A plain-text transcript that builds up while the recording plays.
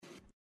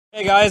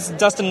Hey guys,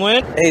 Dustin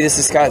Nguyen. Hey, this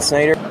is Scott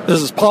Snyder. This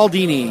is Paul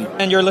Dini.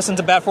 And you're listening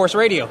to Bat Force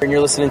Radio. And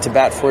you're listening to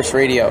Bat Force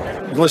Radio.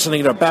 You're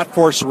listening to Bat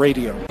Force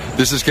Radio.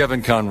 This is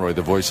Kevin Conroy,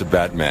 the voice of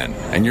Batman,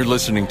 and you're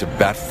listening to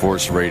Bat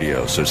Force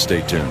Radio, so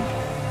stay tuned.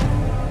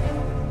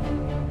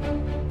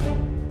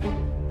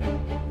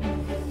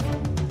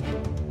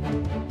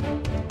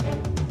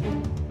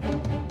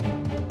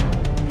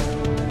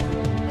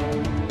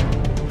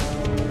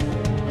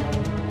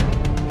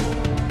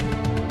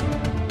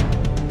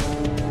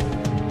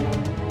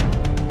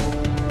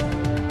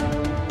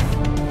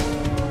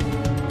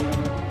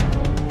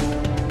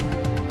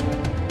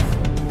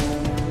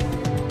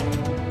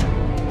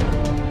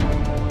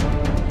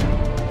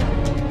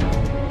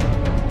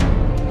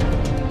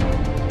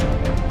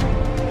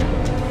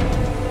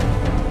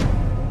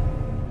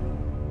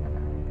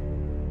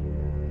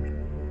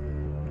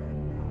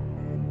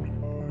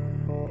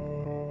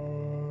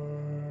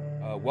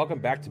 Welcome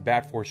back to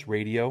Bat Force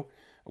Radio.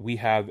 We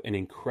have an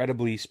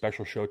incredibly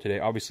special show today.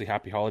 Obviously,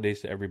 happy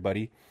holidays to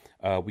everybody.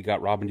 We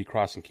got Robin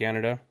DeCross in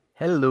Canada.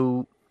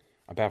 Hello.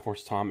 Bat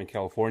Force Tom in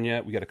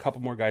California. We got a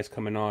couple more guys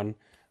coming on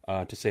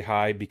to say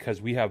hi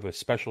because we have a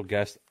special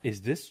guest.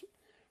 Is this,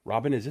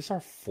 Robin, is this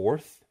our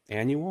fourth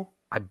annual?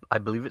 I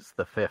believe it's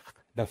the fifth.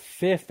 The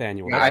fifth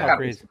annual. Yeah, That's how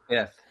crazy.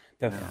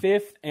 The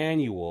fifth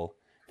annual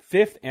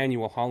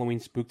Halloween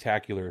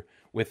Spooktacular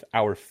with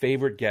our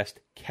favorite guest,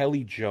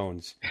 Kelly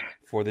Jones,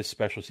 for this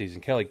special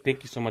season. Kelly,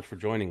 thank you so much for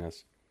joining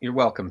us. You're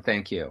welcome.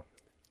 Thank you.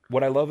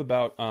 What I love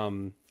about,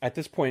 at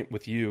this point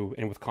with you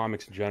and with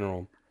comics in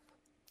general,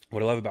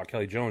 what I love about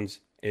Kelly Jones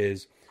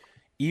is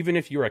even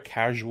if you're a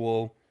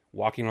casual,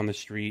 walking on the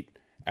street,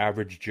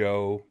 average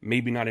Joe,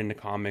 maybe not into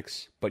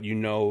comics, but you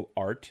know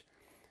art,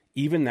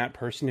 even that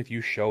person, if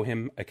you show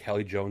him a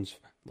Kelly Jones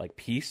like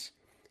piece,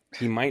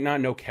 he might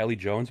not know Kelly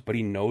Jones, but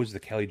he knows the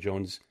Kelly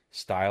Jones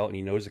style and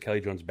he knows the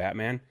Kelly Jones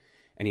Batman,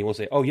 and he will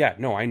say, oh yeah,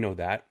 no, I know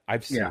that.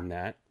 I've seen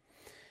that.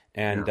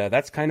 And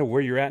that's kind of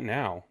where you're at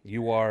now.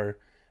 You are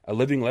a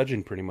living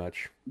legend pretty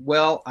much.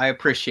 Well, I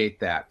appreciate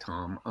that,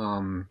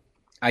 Tom.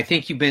 I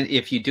think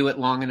if you do it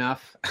long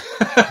enough,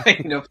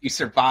 if you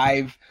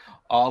survive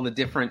all the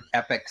different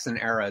epochs and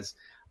eras,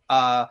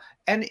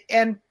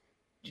 and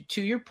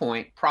to your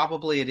point,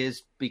 probably it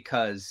is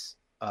because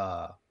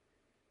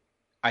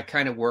I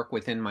kind of work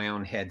within my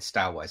own head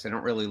style-wise. I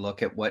don't really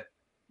look at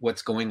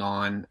what's going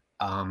on.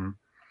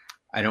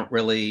 I don't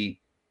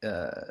really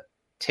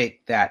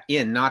take that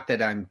in. Not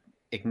that I'm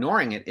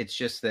ignoring it. It's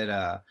just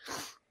that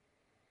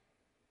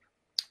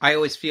I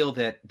always feel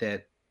that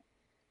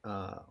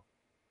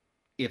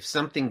if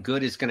something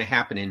good is going to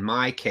happen in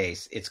my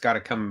case, it's got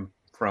to come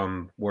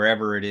from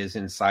wherever it is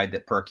inside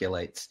that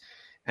percolates.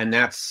 And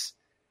that's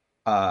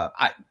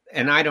I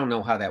don't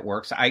know how that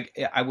works.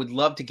 I would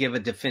love to give a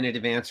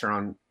definitive answer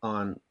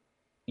on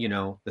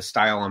the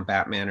style on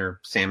Batman or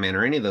Sandman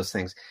or any of those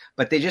things,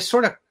 but they just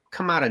sort of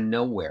come out of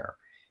nowhere.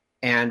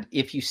 And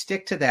if you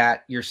stick to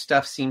that, your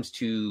stuff seems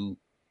to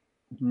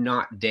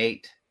not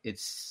date. It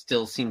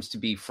still seems to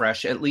be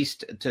fresh, at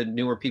least to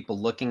newer people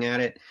looking at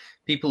it.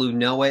 People who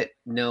know it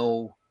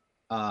know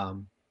that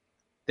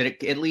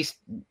it at least,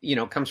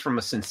 comes from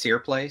a sincere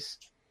place.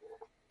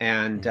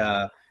 And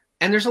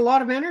there's a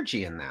lot of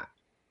energy in that.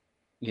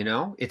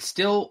 It's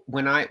still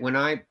when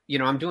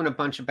I'm doing a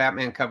bunch of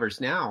Batman covers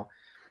now,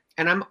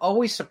 and I'm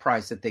always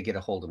surprised that they get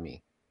a hold of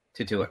me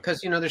to do it.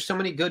 Because, there's so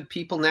many good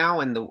people now,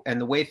 and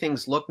the way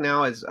things look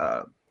now is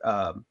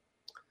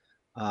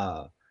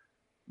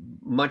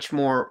much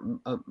more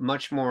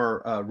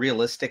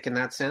realistic in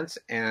that sense.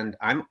 And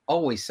I'm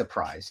always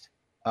surprised.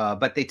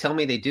 But they tell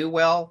me they do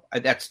well.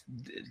 That's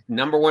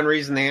number one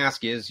reason they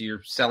ask is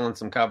you're selling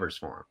some covers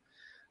for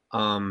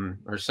them,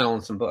 or selling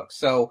some books.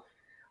 So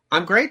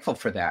I'm grateful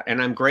for that. And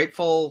I'm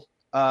grateful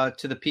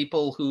to the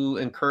people who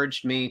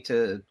encouraged me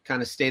to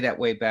kind of stay that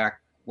way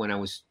back when I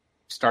was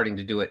starting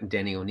to do it, in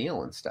Denny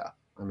O'Neil and stuff.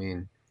 I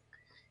mean,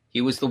 he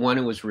was the one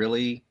who was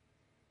really,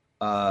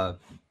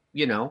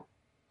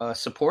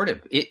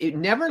 supportive. It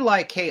never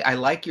like, hey, I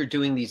like you're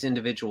doing these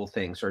individual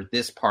things or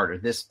this part or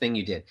this thing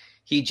you did.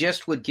 He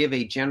just would give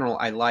a general,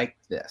 I like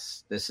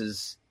this. This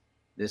is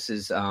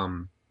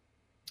to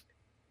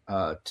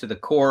the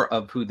core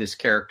of who this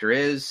character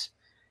is.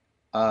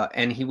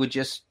 And he would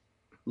just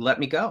let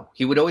me go.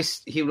 He would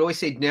always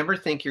say, never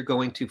think you're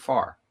going too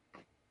far.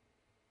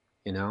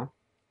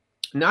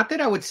 Not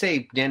that I would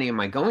say, Danny, am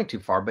I going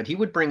too far? But he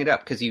would bring it up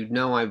because he'd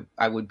know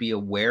I would be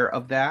aware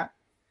of that.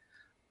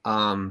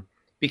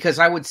 Because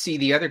I would see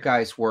the other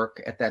guys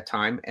work at that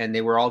time, and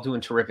they were all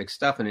doing terrific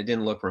stuff, and it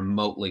didn't look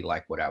remotely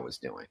like what I was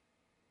doing.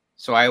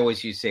 So I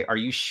always used to say, are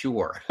you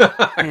sure?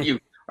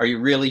 Are you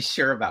really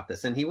sure about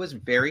this? And he was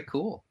very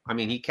cool. I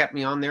mean, he kept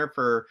me on there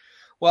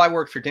I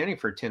worked for Danny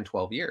for 10,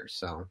 12 years.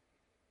 So,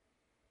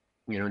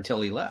 until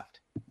he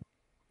left.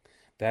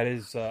 That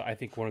is, I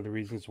think, one of the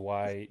reasons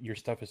why your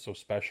stuff is so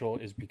special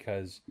is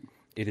because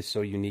it is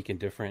so unique and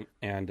different.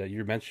 And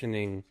you're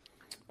mentioning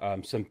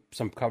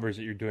some covers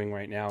that you're doing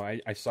right now.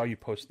 I saw you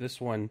post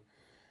this one.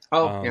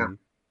 Yeah.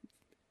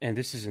 And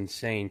this is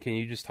insane. Can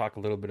you just talk a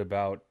little bit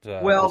about?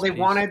 Well, they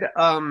wanted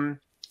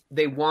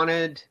they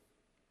wanted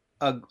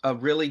a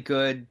really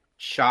good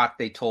shot,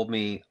 they told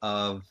me,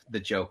 of the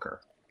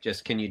Joker.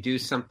 Just, can you do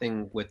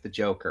something with the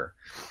Joker?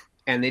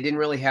 And they didn't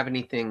really have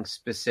anything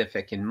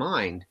specific in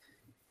mind.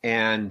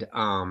 And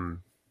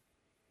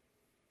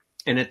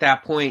at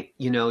that point,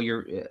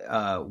 you're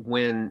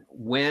when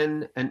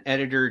an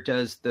editor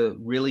does the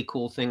really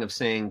cool thing of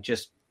saying,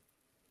 just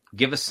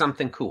give us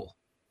something cool,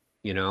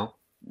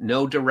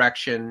 no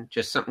direction,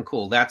 just something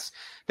cool. That's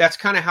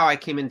kind of how I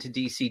came into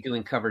DC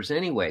doing covers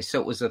anyway. So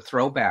it was a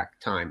throwback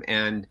time.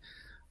 And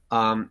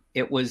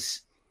it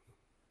was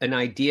an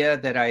idea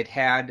that I'd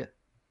had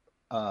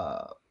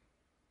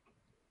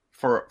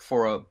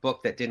for a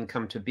book that didn't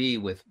come to be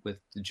with the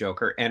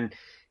Joker. And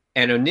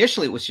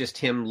initially it was just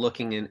him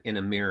looking in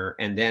a mirror,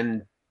 and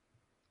then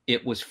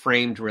it was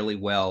framed really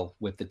well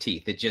with the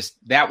teeth.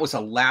 That was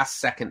a last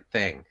second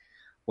thing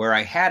where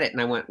I had it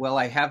and I went, well,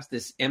 I have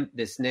this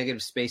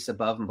negative space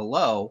above and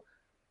below.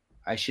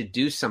 I should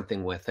do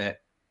something with it.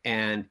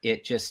 And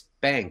it just,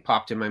 bang,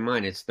 popped in my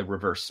mind. It's the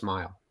reverse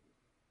smile.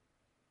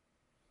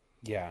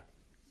 Yeah,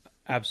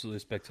 absolutely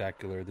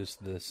spectacular. This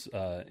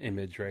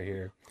image right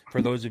here.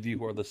 For those of you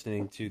who are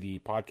listening to the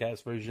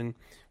podcast version,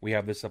 we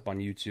have this up on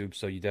YouTube,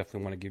 so you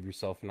definitely want to give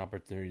yourself an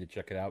opportunity to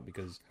check it out,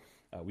 because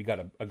we got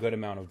a good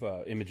amount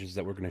of images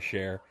that we're going to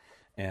share.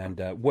 And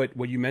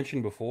what you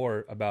mentioned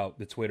before about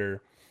the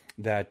Twitter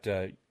that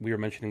we were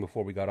mentioning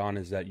before we got on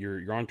is that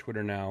you're on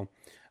Twitter now.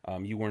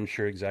 You weren't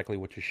sure exactly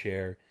what to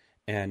share,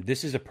 and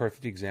this is a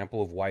perfect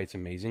example of why it's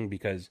amazing,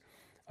 because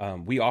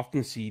we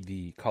often see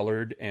the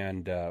colored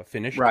and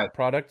finished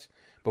product,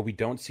 but we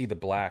don't see the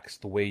blacks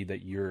the way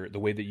that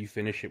you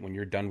finish it when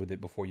you're done with it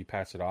before you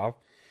pass it off.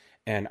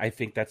 And I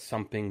think that's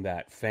something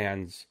that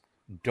fans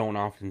don't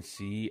often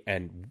see,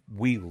 and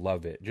we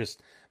love it.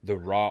 Just the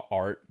raw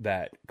art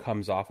that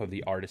comes off of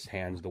the artist's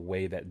hands, the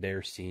way that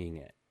they're seeing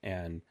it.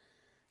 And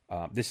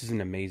this is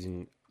an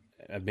amazing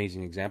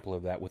example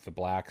of that with the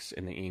blacks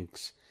and the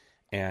inks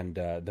and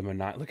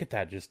look at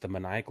that, just the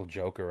maniacal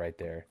Joker right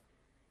there.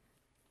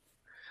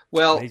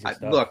 Well,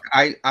 look,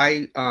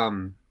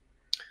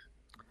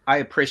 I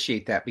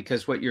appreciate that,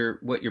 because what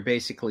you're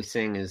basically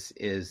saying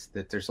is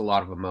that there's a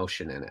lot of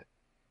emotion in it,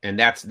 and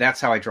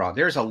that's how I draw.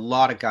 There's a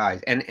lot of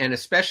guys, and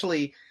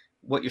especially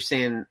what you're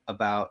saying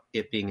about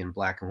it being in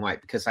black and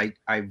white, because I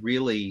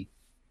really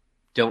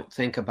don't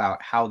think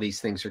about how these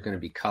things are going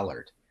to be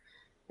colored,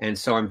 and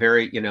so I'm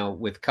very,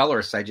 with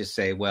colorists, I just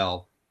say,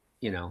 well,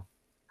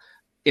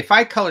 if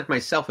I colored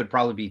myself, it'd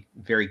probably be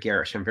very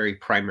garish. I'm very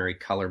primary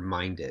color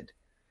minded.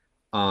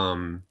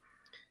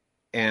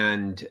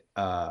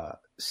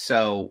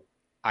 So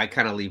I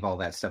kind of leave all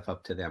that stuff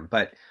up to them,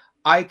 but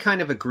I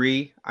kind of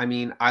agree. I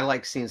mean, I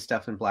like seeing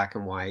stuff in black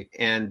and white,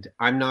 and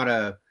I'm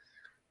not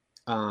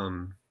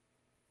I'm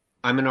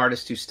an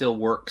artist who still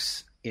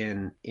works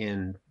in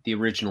the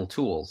original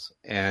tools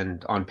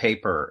and on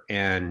paper.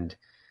 And,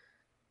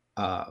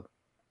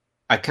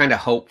 I kind of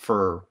hope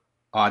for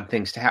odd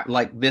things to happen.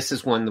 Like, this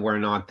is one where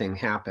an odd thing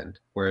happened,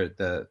 where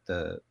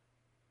the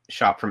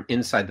shot from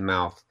inside the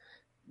mouth,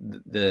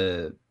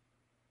 the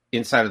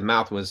inside of the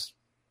mouth was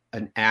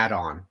an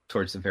add-on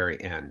towards the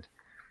very end.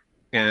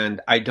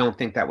 And I don't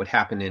think that would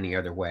happen any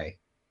other way.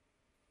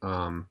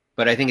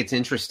 But I think it's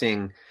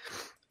interesting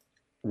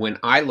when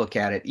I look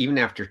at it, even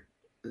after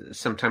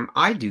some time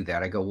I do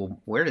that, I go,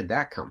 well, where did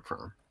that come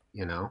from?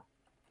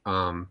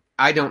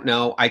 I don't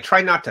know. I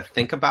try not to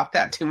think about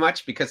that too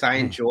much, because I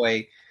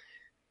enjoy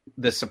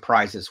the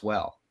surprise as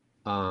well.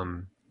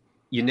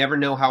 You never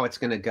know how it's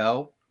going to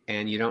go,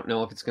 and you don't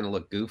know if it's going to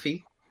look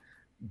goofy,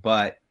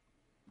 but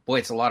boy,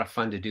 it's a lot of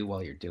fun to do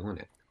while you're doing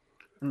it.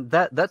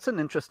 That's an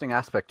interesting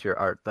aspect to your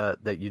art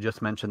that you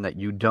just mentioned, that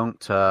you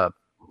don't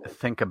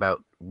think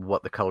about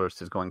what the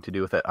colorist is going to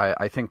do with it.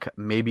 I think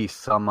maybe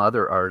some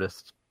other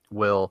artists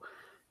will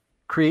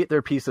create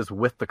their pieces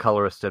with the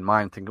colorist in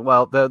mind, thinking,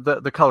 well,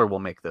 the color will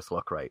make this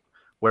look right.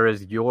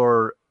 Whereas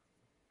your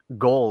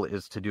goal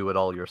is to do it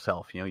all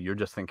yourself. You're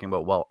just thinking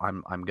about, well,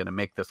 I'm going to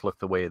make this look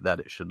the way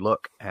that it should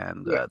look,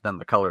 and then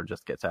the color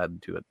just gets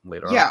added to it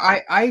later on. Yeah,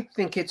 I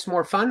think it's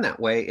more fun that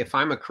way. If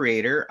I'm a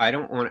creator, I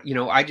don't want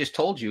to, I just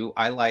told you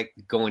I like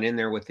going in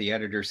there with the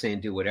editor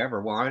saying do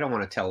whatever. Well, I don't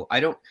want to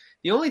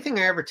the only thing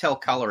I ever tell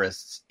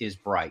colorists is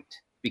bright,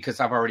 because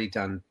I've already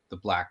done the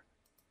black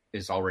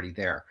is already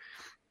there,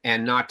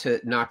 and not to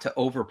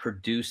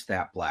overproduce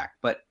that black.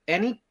 But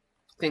anything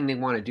they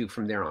want to do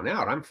from there on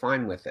out, I'm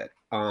fine with it.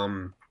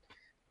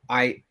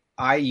 I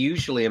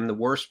usually am the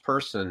worst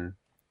person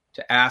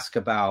to ask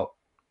about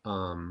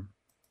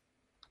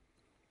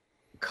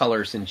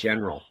colors in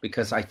general,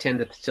 because I tend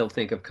to still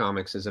think of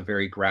comics as a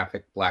very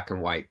graphic black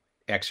and white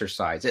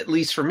exercise. At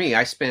least for me,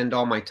 I spend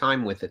all my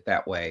time with it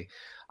that way.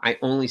 I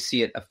only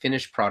see it a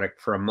finished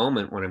product for a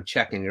moment when I'm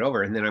checking it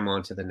over, and then I'm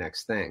on to the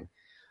next thing.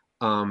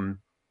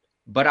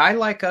 But I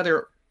like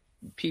other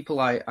people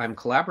I'm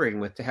collaborating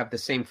with to have the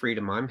same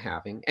freedom I'm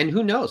having. And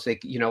who knows, a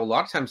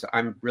lot of times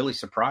I'm really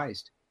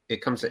surprised.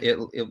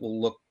 It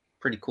will look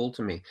pretty cool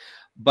to me.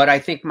 But I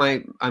think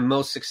I'm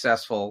most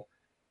successful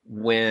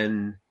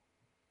when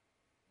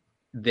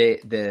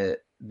the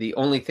the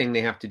only thing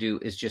they have to do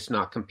is just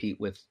not compete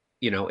with,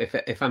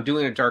 if I'm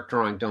doing a dark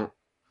drawing, don't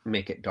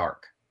make it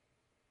dark.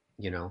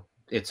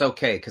 It's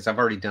okay because I've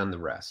already done the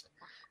rest,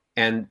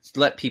 and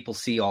let people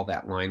see all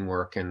that line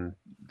work and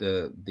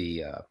the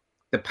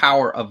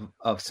power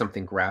of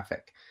something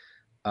graphic.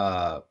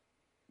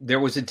 There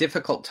was a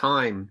difficult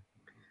time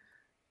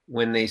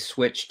when they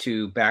switched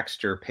to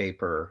Baxter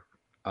paper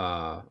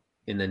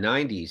in the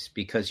 90s,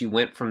 because you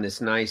went from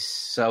this nice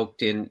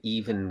soaked in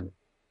even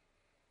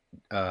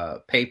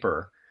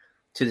paper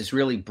to this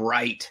really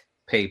bright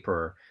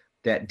paper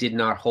that did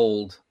not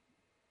hold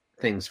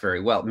things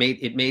very well.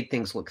 It made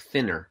things look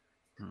thinner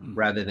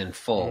rather than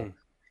full.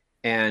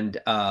 And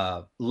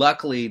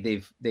luckily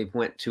they've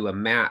went to a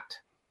matte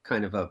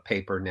kind of a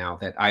paper now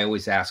that I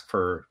always ask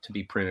for to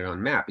be printed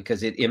on matte,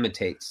 because it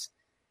imitates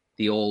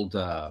the old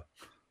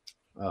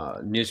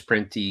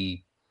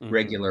newsprinty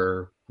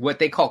regular, what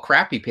they call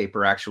crappy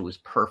paper actually was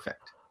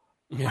perfect.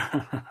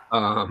 Yeah.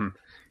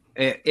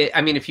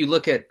 If you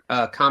look at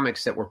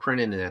comics that were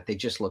printed in that, they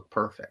just look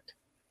perfect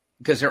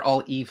because they're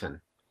all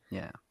even.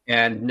 Yeah.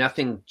 And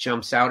nothing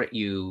jumps out at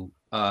you.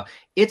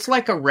 It's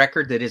like a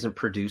record that isn't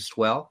produced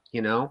well,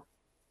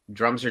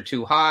 drums are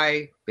too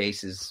high,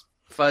 bass is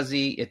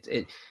fuzzy.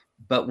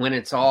 But when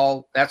it's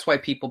all, that's why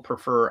people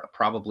prefer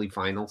probably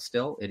vinyl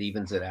still. It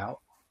evens it out.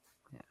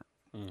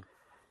 Yeah.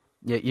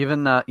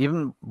 Yeah.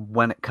 Even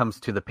when it comes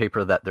to the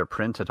paper that they're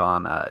printed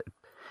on,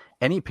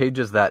 any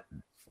pages that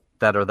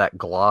are that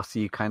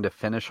glossy kind of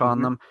finish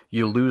on them,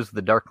 you lose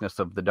the darkness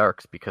of the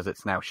darks because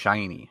it's now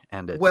shiny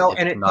and it's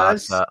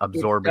not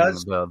absorbing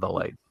the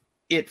light.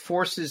 It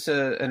forces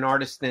an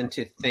artist then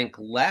to think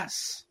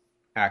less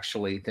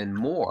actually than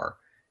more,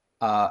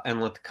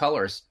 and let the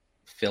colors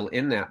fill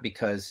in that,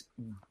 because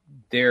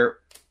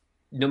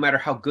no matter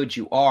how good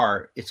you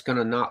are, it's going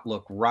to not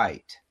look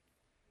right.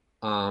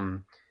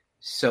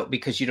 So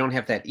because you don't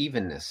have that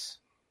evenness,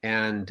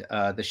 and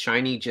the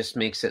shiny just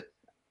makes it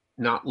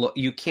not look.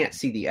 You can't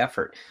see the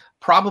effort.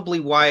 Probably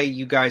why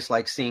you guys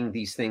like seeing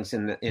these things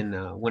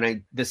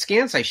when the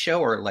scans I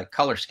show are like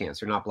color scans.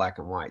 They're not black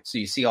and white, so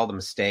you see all the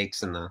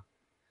mistakes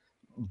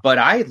but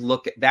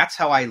that's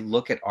how I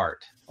look at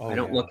art. I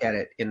don't look at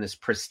it in this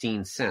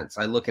pristine sense.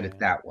 I look at it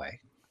that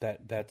way.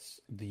 That's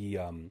the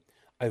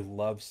I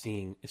love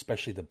seeing,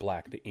 especially the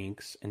black, the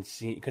inks, and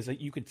seeing, because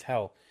you could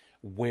tell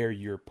where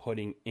you're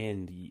putting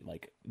in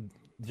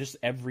just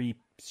every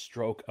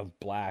stroke of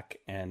black,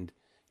 and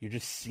you're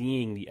just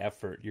seeing the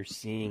effort. You're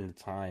seeing the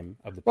time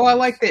of the. Well, I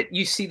like that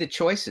you see the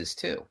choices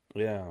too.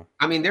 Yeah.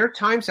 I mean, there are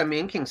times I'm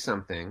inking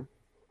something,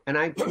 and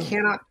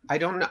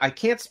I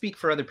can't speak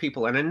for other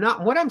people, and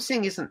what I'm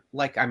saying isn't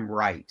like I'm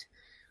right,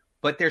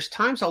 but there's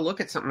times I'll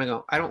look at something and I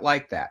go, I don't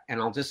like that,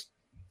 and I'll just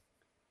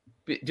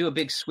do a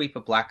big sweep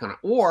of black on it.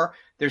 Or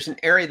there's an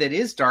area that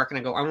is dark, and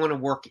I go, I want to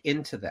work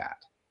into that,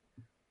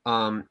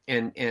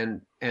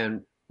 and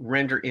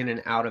render in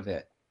and out of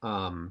it.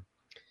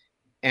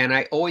 And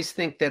I always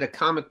think that a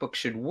comic book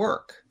should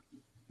work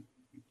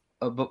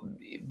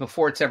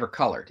before it's ever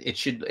colored. It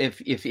should,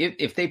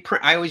 if they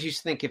print, I always used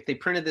to think, if they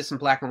printed this in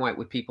black and white,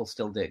 would people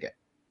still dig it?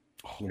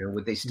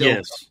 Would they still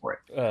go for it?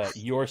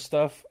 Your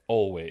stuff,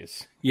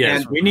 always.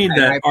 Yes, we need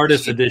that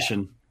artist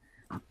edition.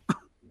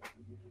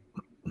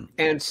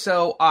 And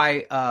so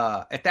I,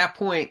 at that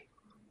point,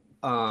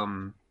 I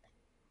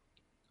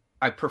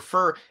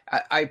prefer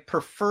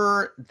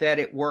that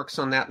it works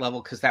on that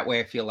level, because that way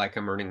I feel like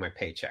I'm earning my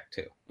paycheck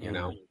too.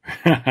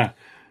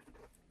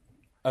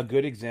 A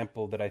good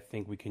example that I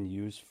think we can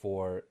use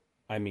for,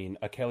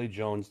 a Kelly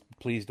Jones,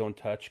 Please Don't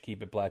Touch,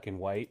 Keep It Black and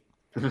White,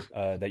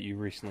 that you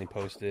recently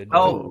posted.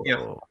 Oh,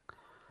 yeah.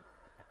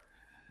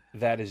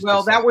 That is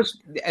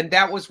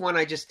that was one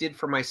I just did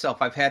for myself.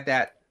 I've had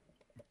that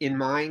in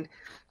mind.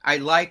 I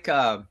like,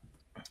 I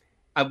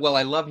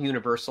love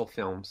Universal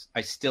films.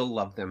 I still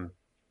love them,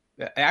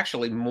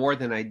 actually more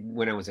than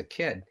when I was a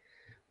kid.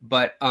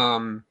 But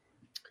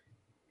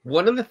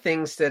one of the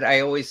things that I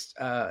always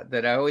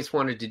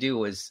wanted to do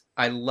was,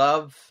 I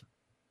love,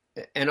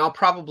 and I'll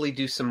probably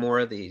do some more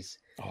of these.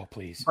 Oh,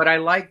 please. But I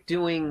like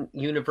doing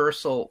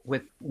Universal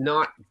with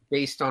not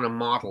based on a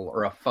model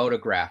or a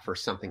photograph or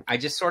something. I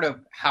just sort of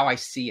how I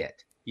see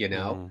it,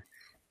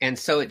 And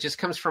so it just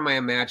comes from my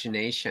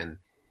imagination,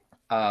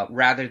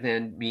 rather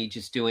than me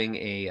just doing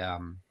a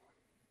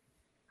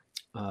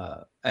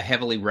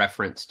heavily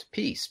referenced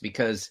piece.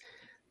 Because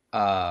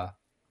to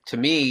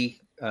me,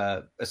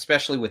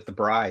 especially with The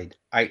Bride,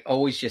 I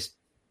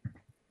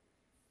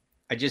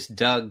just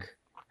dug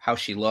how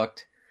she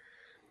looked.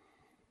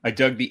 I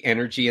dug the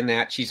energy in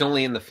that. She's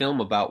only in the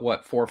film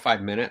about 4 or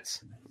 5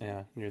 minutes.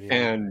 Yeah, near the and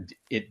end.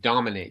 It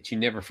dominates. You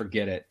never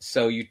forget it.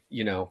 So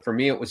for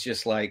me, it was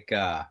just like,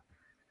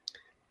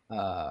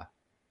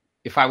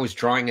 if I was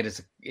drawing it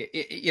as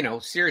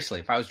seriously,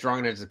 if I was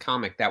drawing it as a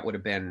comic, that would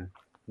have been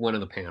one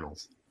of the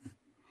panels.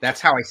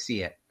 That's how I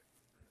see it.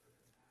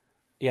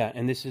 Yeah,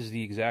 and this is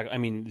the exact.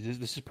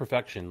 This is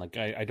perfection. Like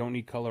I don't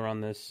need color on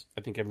this.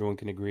 I think everyone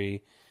can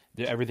agree.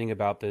 Everything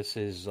about this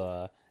is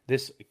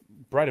this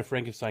Bride of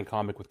Frankenstein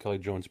comic with Kelly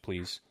Jones,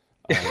 please.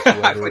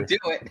 I would do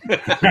it.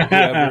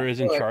 Whoever is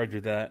in charge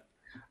of that.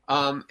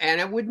 And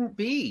it wouldn't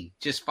be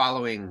just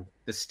following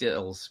the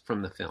stills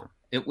from the film.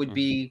 It would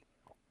be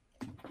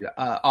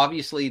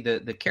obviously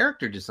the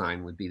character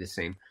design would be the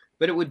same,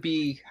 but it would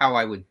be how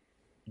I would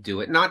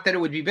do it. Not that it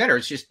would be better.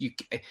 It's just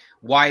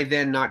why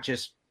then not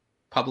just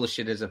publish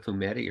it as a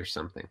fumetti or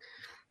something?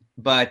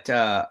 But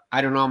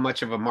I don't know how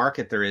much of a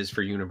market there is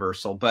for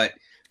Universal, but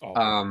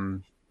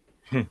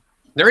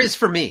there is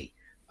for me.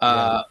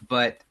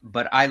 But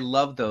I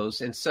love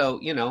those, and so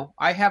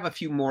I have a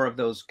few more of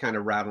those kind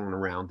of rattling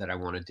around that I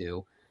want to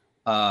do,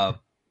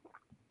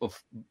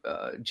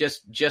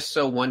 just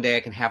so one day I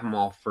can have them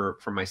all for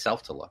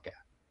myself to look at.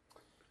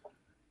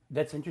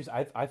 That's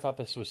interesting. I thought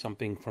this was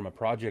something from a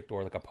project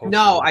or like a poster.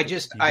 No, I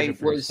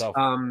was.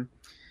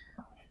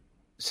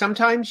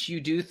 Sometimes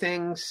you do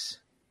things.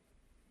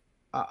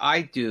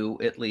 I do,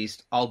 at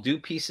least. I'll do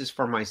pieces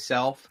for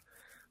myself,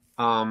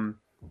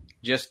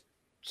 just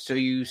so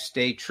you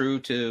stay true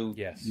to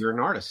you're an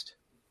artist.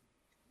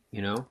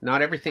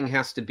 Not everything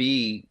has to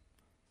be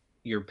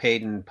you're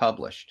paid and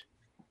published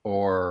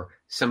or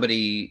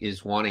somebody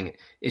is wanting it.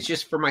 It's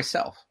just for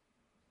myself.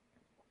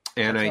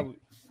 And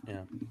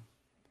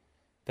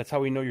that's how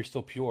we know you're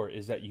still pure,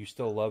 is that you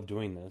still love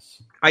doing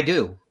this. I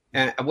do.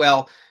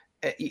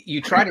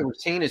 You try to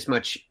retain as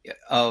much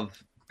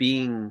of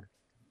being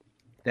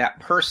that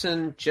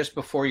person just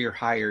before you're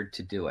hired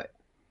to do it.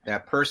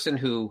 That person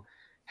who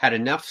had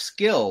enough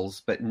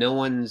skills, but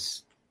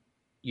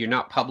you're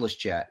not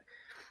published yet.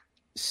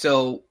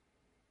 So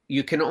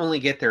you can only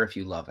get there if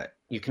you love it.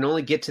 You can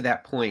only get to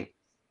that point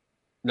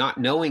not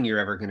knowing you're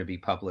ever going to be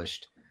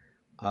published,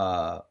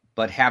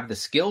 but have the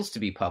skills to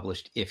be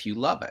published if you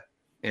love it.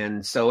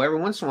 And so every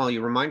once in a while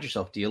you remind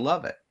yourself, do you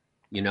love it?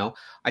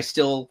 I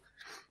still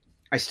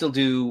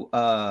do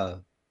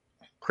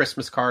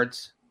Christmas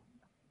cards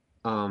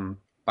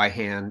by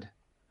hand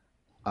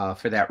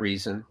for that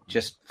reason,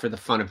 just for the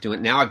fun of doing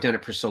it. Now I've done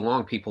it for so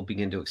long, people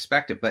begin to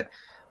expect it, but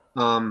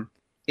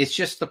it's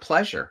just the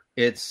pleasure.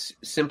 It's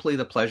simply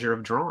the pleasure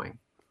of drawing.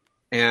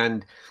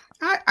 And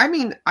I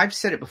mean, I've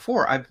said it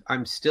before,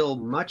 I'm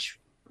still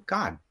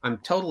I'm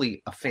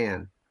totally a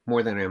fan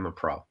more than I am a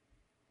pro.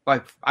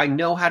 I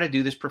know how to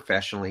do this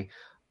professionally.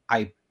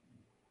 I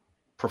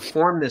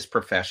perform this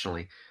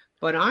professionally,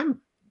 but I'm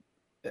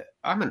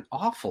an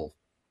awful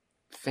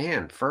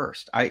fan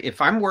first. If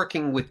I'm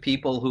working with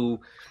people who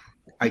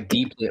I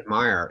deeply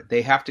admire,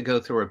 they have to go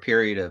through a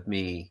period of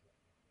me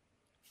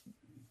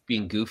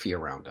being goofy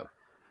around them,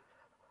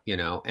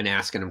 and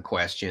asking them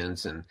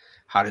questions and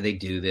how do they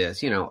do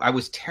this? I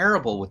was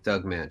terrible with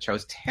Doug Mensch. I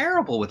was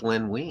terrible with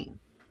Len Wein.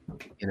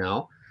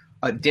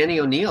 Denny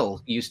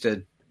O'Neil used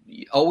to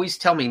always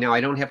tell me, now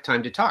I don't have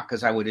time to talk,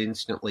 because I would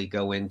instantly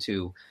go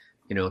into,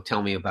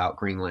 tell me about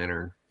Green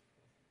Lantern,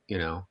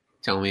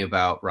 tell me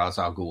about Ra's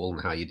al Ghul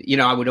and how you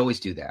do. I would always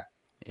do that.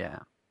 Yeah.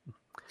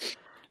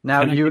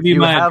 Now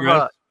you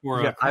have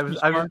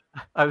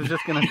I was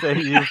just going to say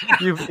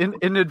you've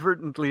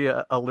inadvertently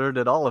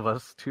alerted all of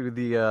us to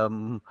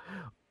the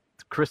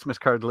Christmas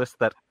card list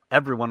that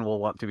everyone will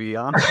want to be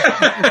on.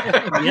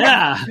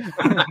 Yeah.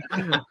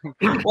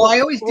 Well, I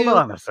always do. Hold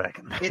on a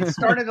second. It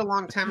started a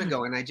long time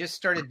ago, and I just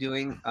started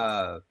doing.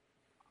 I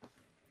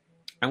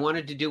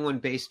wanted to do one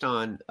based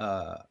on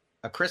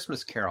A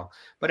Christmas Carol,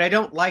 but I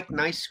don't like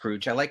Nice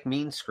Scrooge. I like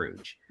Mean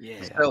Scrooge.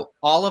 Yeah. So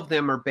all of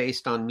them are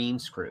based on Mean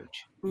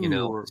Scrooge.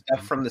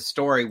 Stuff from the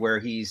story where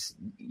he's,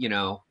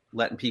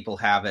 letting people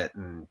have it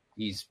and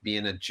he's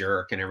being a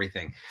jerk and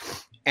everything.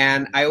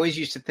 And I always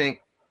used to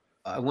think,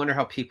 I wonder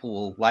how people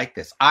will like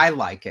this. I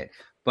like it,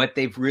 but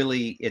they've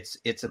really, it's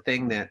a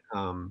thing that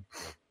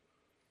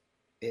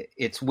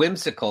it's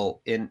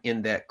whimsical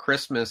in that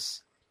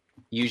Christmas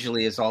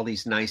usually is all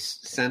these nice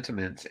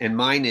sentiments, and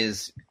mine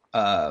is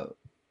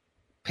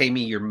pay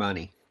me your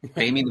money,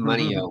 pay me the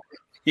money,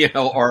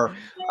 or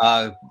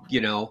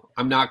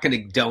I'm not going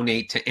to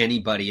donate to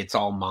anybody, it's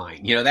all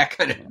mine.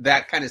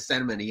 That kind of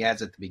sentiment he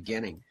has at the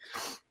beginning,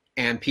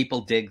 and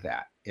people dig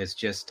that. It's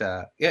just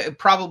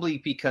probably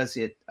because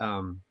it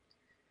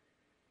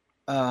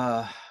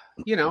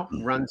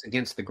runs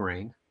against the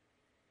grain.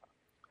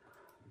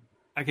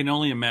 I can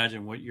only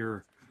imagine what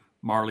your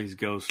Marley's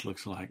Ghost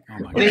looks like. Oh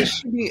my They god!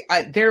 should be.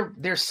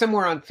 They're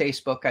somewhere on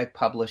Facebook. I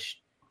published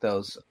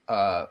those.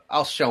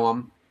 I'll show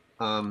them.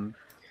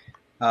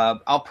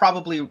 I'll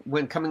probably,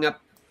 when coming up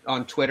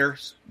on Twitter,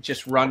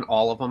 just run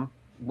all of them.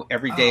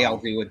 Every day I'll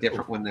do a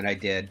different one that I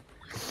did.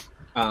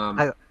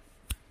 I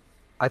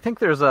think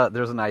there's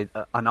an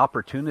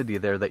opportunity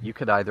there that you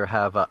could either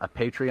have a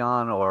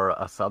Patreon or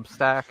a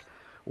Substack,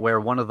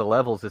 where one of the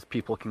levels is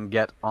people can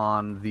get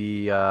on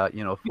the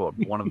for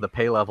one of the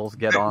pay levels,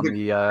 get on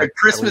the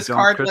Christmas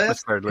card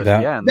list.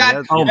 Yeah, and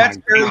that's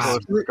very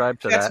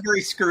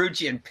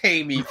Scroogean.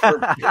 Pay me for.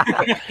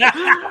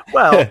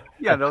 Well,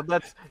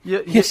 that's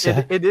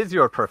it is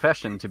your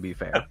profession, to be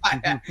fair.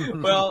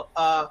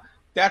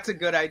 That's a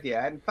good idea.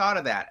 I hadn't thought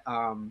of that.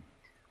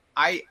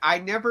 I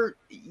never,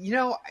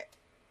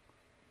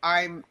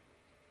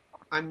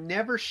 I'm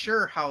never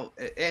sure how,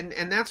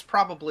 and that's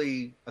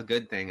probably a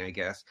good thing, I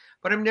guess.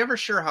 But I'm never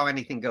sure how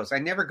anything goes. I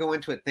never go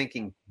into it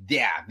thinking,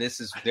 yeah,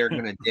 they're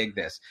going to dig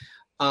this.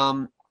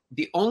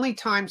 The only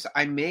times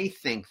I may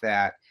think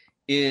that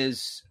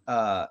is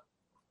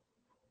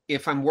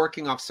if I'm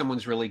working off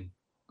someone's really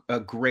a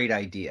great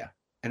idea,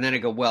 and then I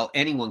go, well,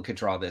 anyone could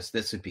draw this.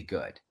 This would be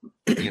good,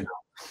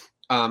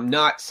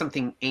 not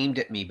something aimed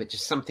at me, but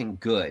just something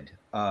good.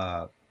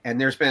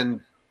 And there's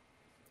been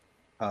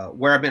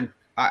where I've been.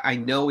 I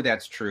know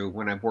that's true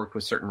when I've worked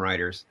with certain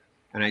writers,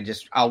 and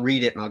I'll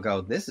read it and I'll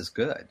go, this is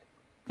good.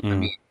 I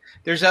mean,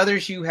 there's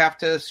others you have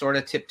to sort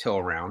of tiptoe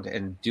around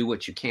and do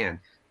what you can.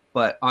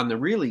 But on the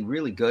really,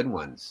 really good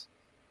ones,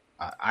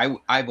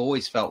 I've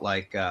always felt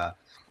like,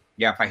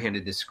 if I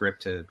handed this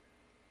script to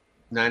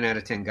 9 out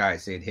of 10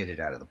 guys, they'd hit it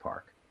out of the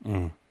park.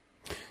 And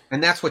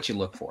that's what you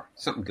look for,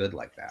 something good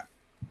like that.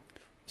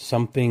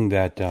 Something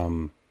that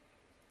a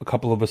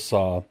couple of us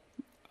saw,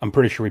 I'm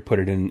pretty sure we put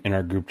it in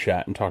our group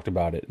chat and talked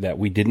about it, that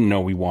we didn't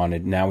know we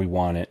wanted, now we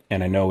want it.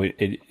 And I know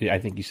I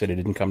think you said it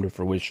didn't come to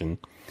fruition.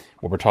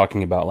 What we're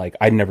talking about, like,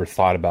 I'd never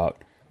thought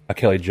about a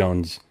Kelly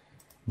Jones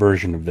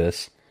version of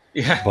this.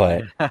 Yeah.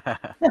 But a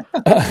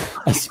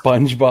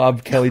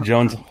SpongeBob Kelly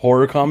Jones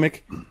horror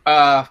comic?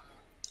 I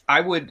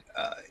would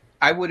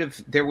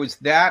have, there was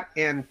that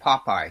and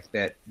Popeye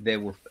that they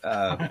were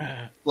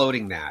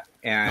floating that.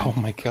 And oh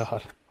my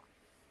God.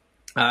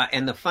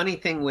 And the funny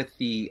thing with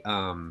the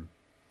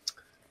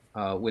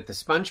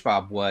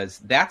SpongeBob was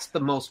that's the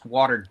most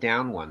watered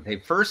down one. They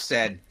first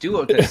said,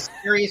 do it the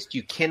scariest,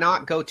 you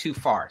cannot go too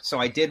far. So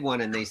I did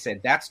one and they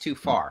said, that's too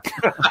far.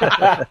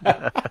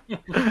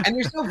 And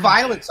there's no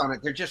violence on it.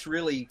 They're just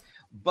really,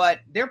 but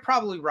they're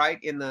probably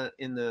right in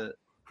the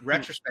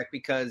retrospect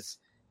because,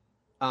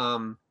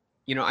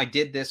 I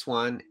did this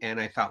one and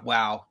I thought,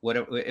 wow, what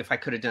if I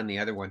could have done the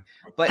other one?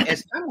 But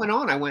as time went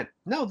on, I went,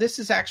 no, this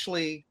is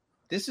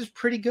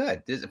pretty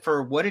good.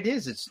 For what it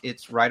is,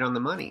 it's right on the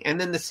money. And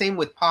then the same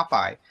with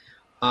Popeye.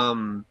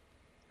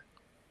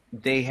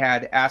 They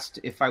had asked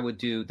if I would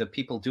do, the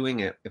people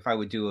doing it, if I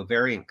would do a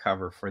variant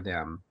cover for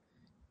them.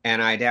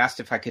 And I'd asked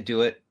if I could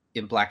do it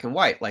in black and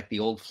white, like the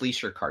old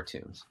Fleischer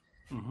cartoons.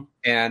 Mm-hmm.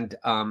 And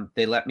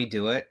they let me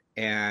do it,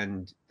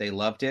 and they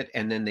loved it.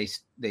 And then they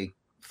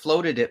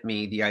floated at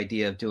me the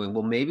idea of doing,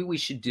 well, maybe we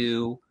should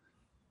do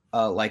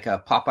like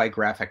a Popeye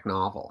graphic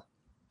novel.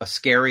 A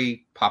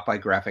scary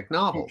Popeye graphic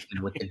novel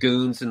with the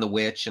goons and the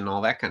witch and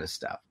all that kind of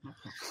stuff.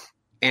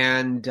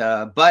 And,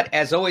 but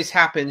as always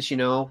happens,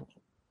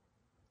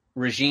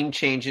 regime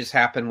changes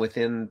happen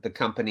within the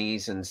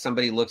companies and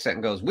somebody looks at it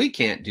and goes, we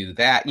can't do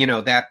that.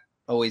 That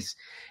always,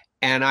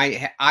 and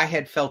I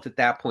had felt at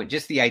that point,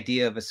 just the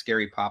idea of a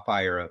scary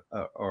Popeye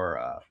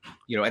or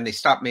and they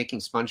stopped making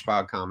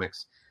SpongeBob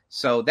comics.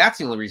 So that's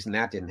the only reason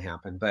that didn't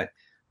happen. But,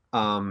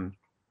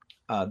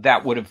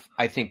 that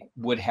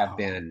would have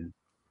been,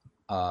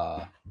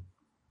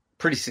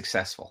 pretty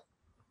successful,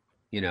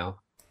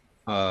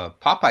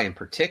 Popeye in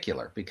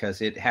particular,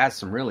 because it has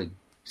some really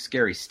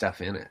scary stuff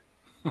in it.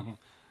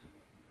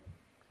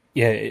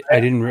 Yeah, I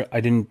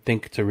didn't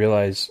think to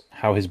realize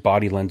how his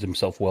body lends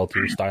himself well to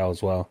your style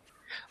as well.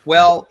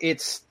 Well,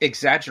 it's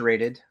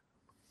exaggerated,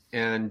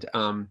 and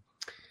I'm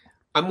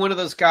one of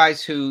those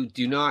guys who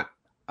do not.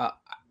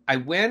 I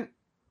went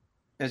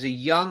as a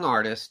young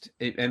artist,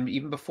 and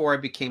even before I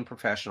became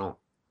professional.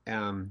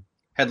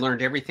 Had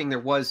learned everything there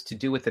was to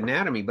do with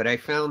anatomy, but I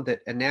found that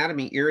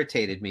anatomy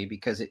irritated me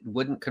because it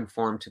wouldn't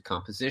conform to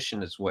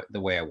composition the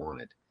way I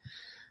wanted.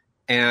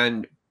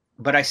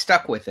 But I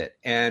stuck with it.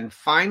 And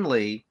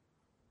finally,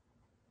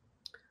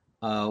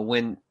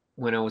 when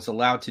I was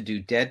allowed to do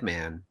Dead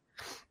Man,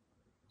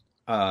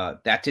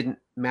 that didn't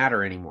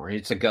matter anymore.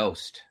 It's a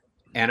ghost.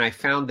 And I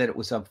found that it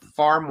was a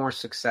far more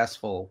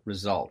successful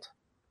result.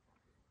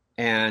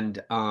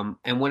 And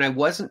when I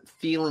wasn't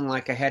feeling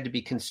like I had to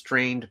be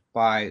constrained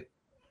by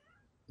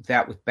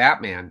that with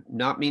Batman,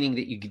 not meaning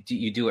that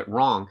you do it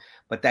wrong,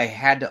 but they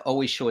had to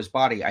always show his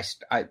body. I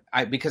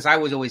because I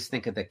would always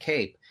think of the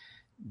cape.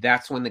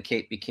 That's when the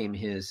cape became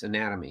his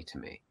anatomy to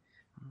me,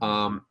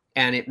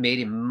 and it made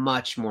him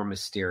much more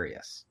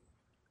mysterious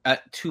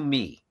to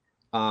me.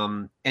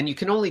 And you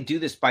can only do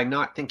this by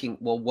not thinking,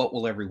 well, what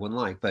will everyone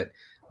like, but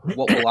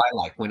what will I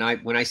like? When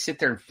I sit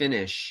there and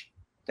finish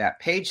that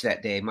page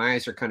that day, my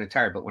eyes are kind of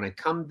tired. But when I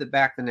come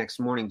back the next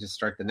morning to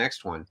start the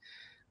next one,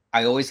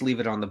 I always leave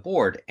it on the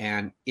board.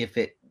 And if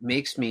it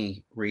makes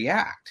me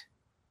react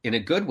in a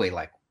good way,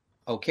 like,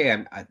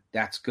 okay,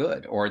 that's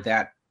good, or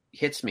that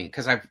hits me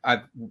because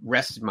I've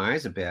rested my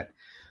eyes a bit,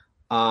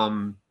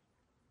 then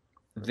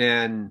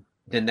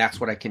that's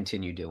what I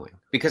continue doing.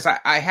 Because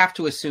I have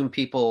to assume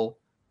people,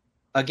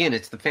 again,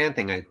 it's the fan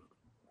thing. I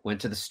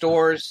went to the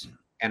stores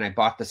and I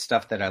bought the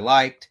stuff that I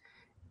liked,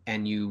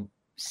 and you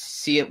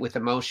see it with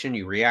emotion,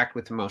 you react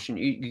with emotion.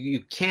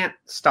 You can't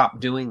stop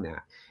doing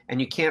that. And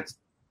you can't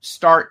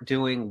start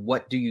doing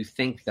what do you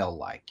think they'll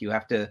like. You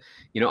have to,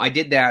 I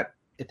did that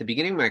at the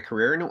beginning of my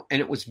career, and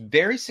it was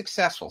very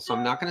successful. So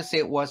I'm not going to say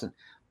it wasn't,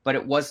 but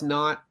it was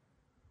not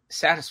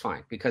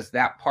satisfying because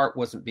that part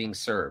wasn't being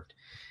served.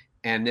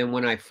 And then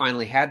when I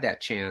finally had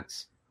that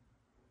chance,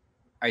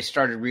 I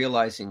started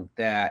realizing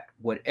that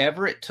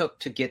whatever it took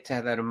to get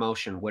to that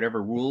emotion,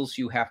 whatever rules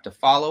you have to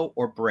follow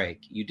or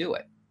break, you do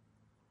it.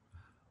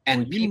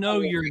 And you know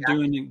you're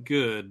doing it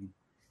good.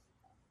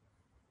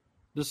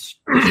 This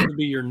should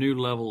be your new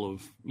level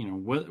of,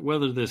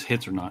 whether this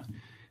hits or not.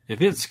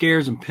 If it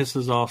scares and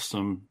pisses off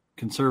some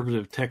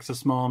conservative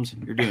Texas moms,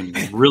 you're doing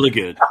really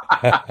good.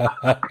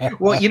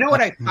 Well, you know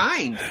what I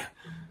find?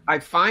 I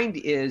find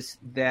is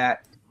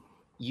that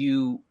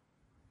you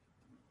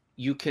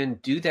can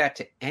do that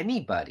to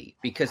anybody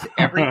because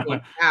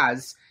everyone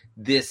has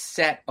this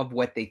set of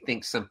what they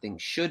think something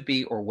should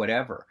be or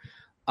whatever.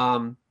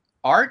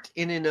 Art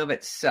in and of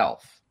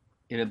itself,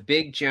 in a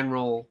big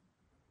general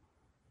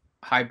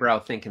highbrow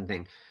thinking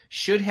thing,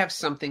 should have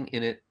something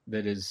in it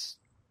that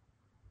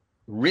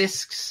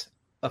risks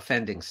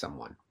offending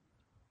someone.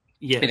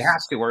 Yes. It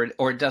has to,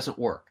 or it doesn't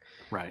work.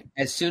 Right.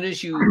 As soon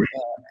as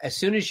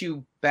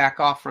you back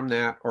off from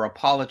that or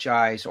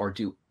apologize or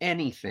do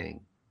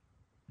anything,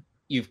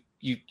 you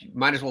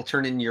might as well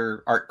turn in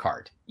your art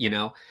card,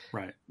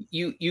 Right.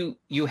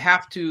 You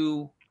have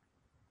to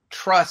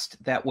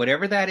trust that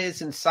whatever that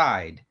is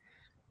inside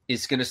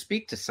is going to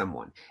speak to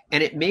someone.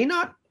 And it may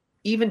not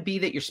even be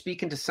that you're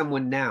speaking to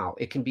someone now.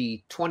 It can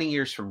be 20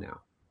 years from now.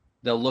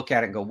 They'll look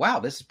at it and go, wow,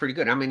 this is pretty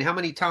good. I mean, how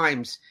many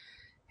times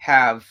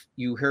have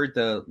you heard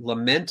the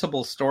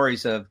lamentable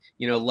stories of,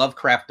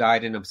 Lovecraft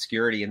died in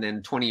obscurity and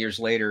then 20 years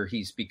later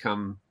he's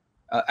become,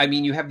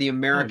 you have the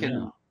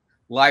American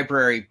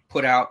Library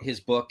put out his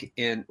book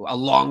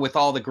along with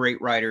all the great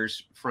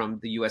writers from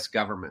the U.S.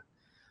 government.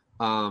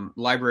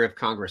 Library of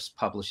Congress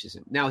publishes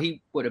him. Now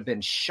he would have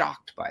been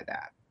shocked by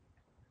that,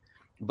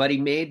 but he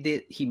made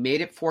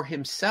it for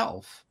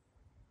himself,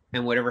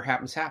 and whatever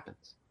happens,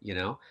 happens,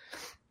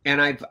 And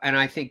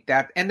I think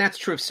that's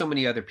true of so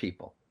many other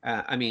people.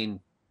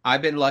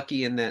 I've been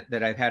lucky in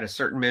that I've had a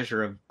certain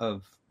measure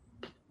of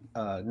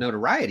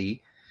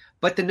notoriety,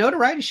 but the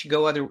notoriety should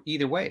go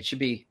either way. It should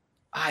be,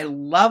 I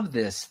love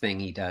this thing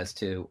he does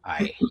too. I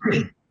hate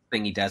the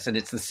thing he does, and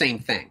it's the same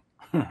thing.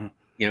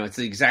 It's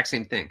the exact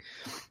same thing.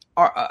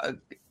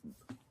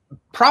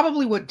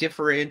 Probably what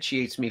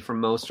differentiates me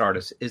from most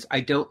artists is I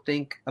don't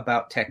think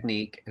about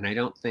technique and I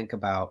don't think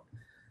about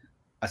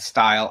a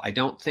style. I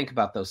don't think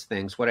about those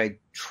things. What I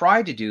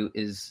try to do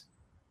is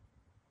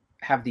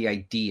have the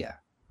idea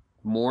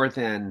more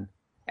than,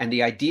 and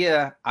the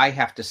idea I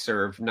have to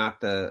serve,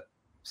 not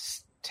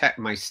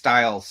my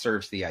style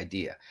serves the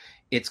idea.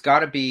 It's got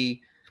to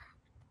be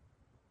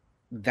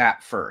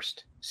that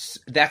first.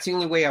 That's the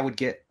only way I would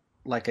get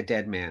like a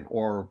Dead Man,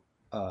 or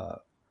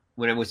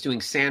when I was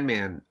doing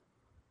Sandman,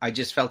 I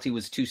just felt he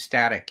was too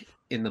static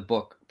in the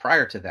book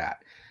prior to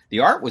that. The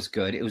art was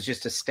good. It was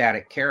just a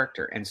static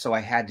character. And so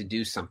I had to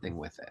do something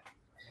with it.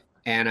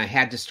 And I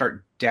had to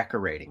start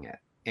decorating it.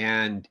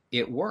 And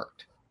it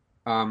worked.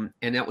 And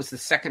that was the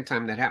second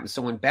time that happened.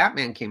 So when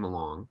Batman came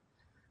along,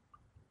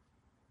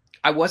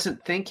 I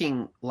wasn't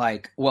thinking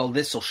like, well,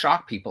 this will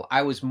shock people.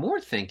 I was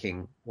more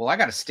thinking, well, I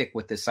got to stick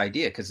with this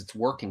idea because it's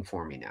working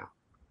for me now.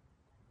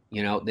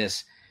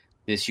 This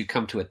you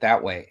come to it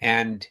that way.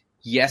 And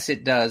yes,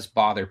 it does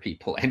bother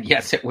people. And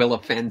yes, it will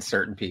offend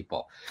certain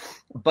people.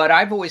 But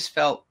I've always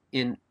felt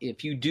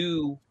if you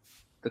do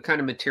the kind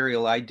of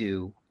material I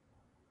do,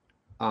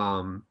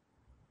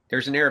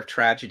 there's an air of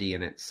tragedy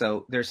in it.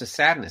 So there's a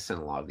sadness in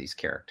a lot of these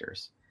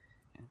characters.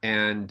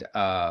 And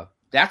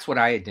that's what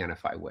I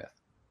identify with.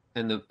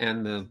 And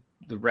the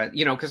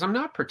because I'm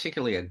not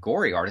particularly a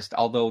gory artist,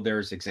 although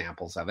there's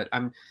examples of it.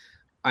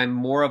 I'm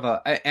more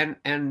of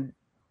and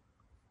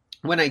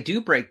when I do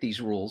break these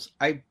rules,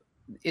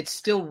 it's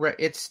still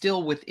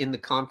within the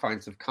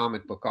confines of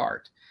comic book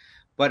art,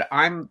 but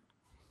I'm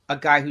a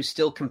guy who's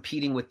still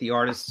competing with the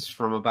artists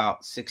from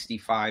about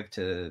 65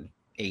 to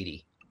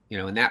 80,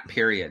 in that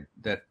period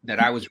that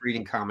I was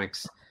reading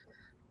comics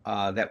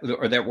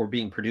that were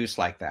being produced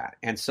like that.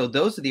 And so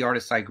those are the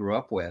artists I grew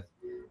up with,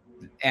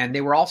 and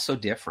they were all so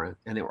different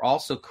and they were all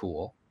so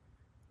cool.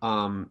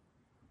 And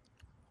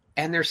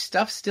their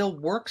stuff still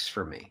works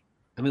for me.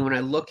 I mean, when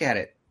I look at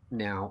it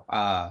now,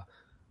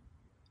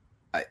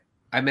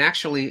 I'm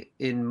actually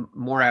in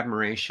more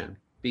admiration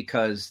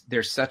because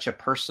there's such a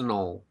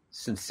personal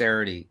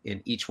sincerity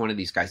in each one of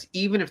these guys,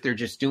 even if they're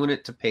just doing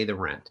it to pay the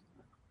rent.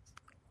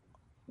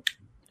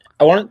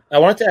 I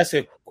wanted to ask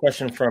a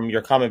question from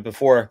your comment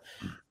before,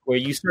 where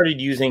you started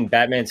using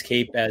Batman's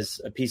cape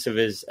as a piece of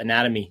his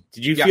anatomy.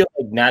 Did you feel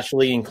like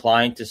naturally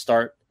inclined to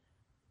start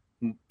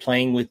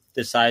playing with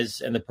the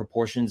size and the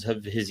proportions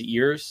of his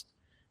ears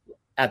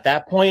at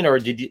that point, or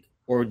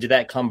did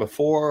that come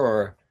before?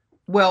 Or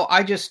well,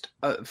 I just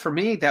for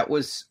me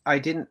I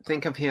didn't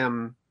think of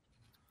him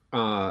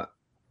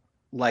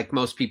like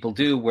most people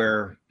do,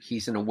 where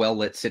he's in a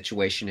well-lit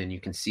situation and you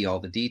can see all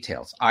the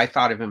details. I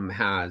thought of him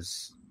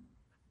as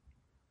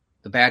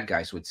the bad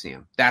guys would see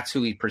him. That's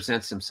who he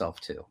presents himself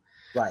to.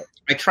 Right.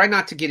 I try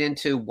not to get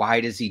into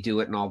why does he do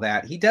it and all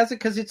that. He does it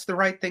because it's the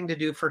right thing to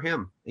do for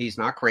him. He's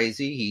not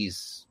crazy.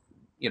 He's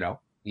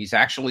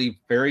actually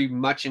very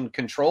much in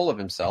control of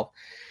himself.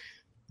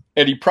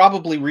 And he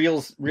probably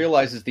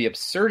realizes the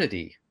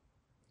absurdity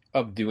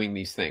of doing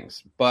these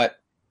things, but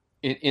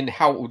in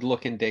how it would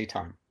look in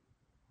daytime.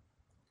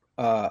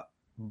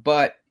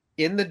 But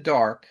in the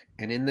dark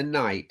and in the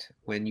night,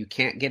 when you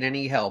can't get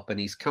any help and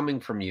he's coming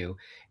from you,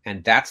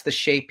 and that's the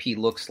shape he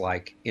looks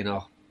like in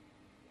a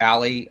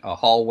alley, a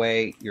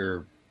hallway,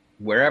 you're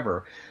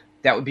wherever,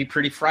 that would be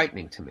pretty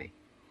frightening to me.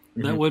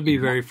 That would be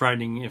very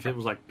frightening if it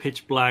was like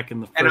pitch black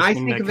and the And first I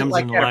thing think that of it comes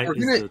like in the that. light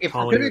is the If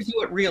tall we're going ears. to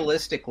do it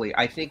realistically,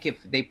 I think if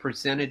they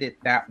presented it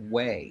that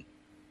way,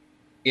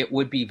 it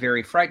would be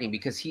very frightening,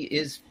 because he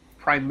is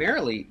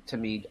primarily, to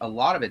me, a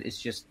lot of it is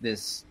just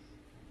this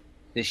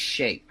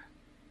shape.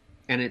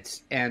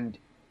 And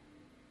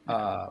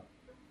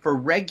for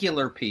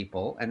regular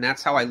people, and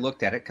that's how I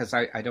looked at it, because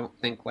I don't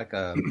think like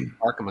a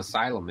Arkham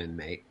Asylum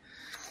inmate.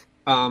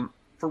 For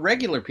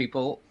regular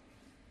people,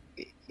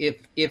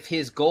 if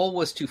his goal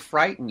was to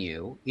frighten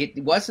you,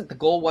 the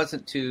goal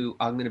wasn't to,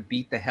 I'm going to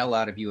beat the hell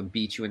out of you and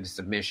beat you into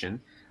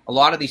submission. A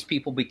lot of these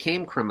people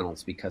became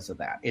criminals because of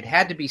that. It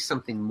had to be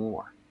something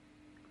more.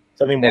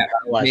 Something more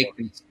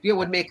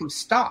would make them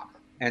stop.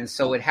 And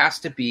so it has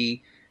to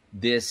be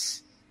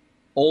this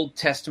Old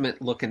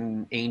Testament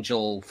looking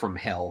angel from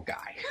hell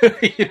guy,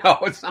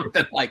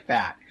 something like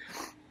that.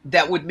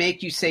 That would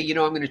make you say, I'm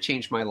going to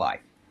change my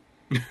life.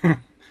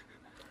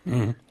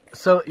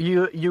 So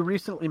you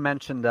recently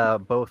mentioned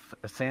both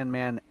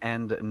Sandman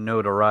and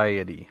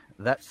notoriety.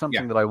 That's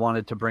something that I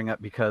wanted to bring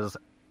up because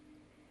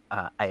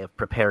I have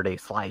prepared a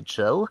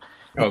slideshow.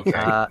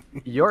 Okay.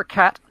 Your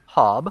cat,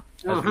 Hob,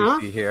 as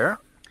we see here.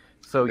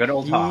 So good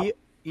old Hob.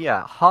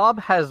 Yeah, Hob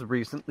has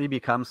recently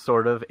become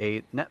sort of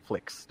a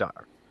Netflix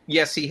star.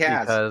 Yes, he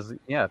has.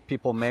 Because,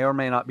 people may or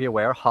may not be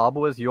aware, Hob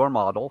was your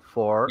model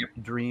for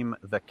Dream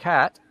the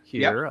Cat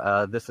here.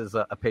 Yep. This is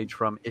a page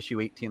from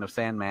issue 18 of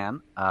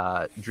Sandman,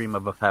 Dream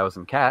of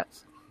 1,000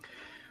 Cats,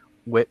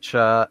 which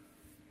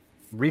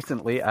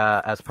recently,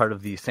 as part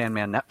of the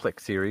Sandman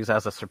Netflix series,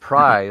 as a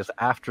surprise,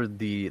 after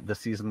the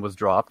season was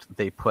dropped,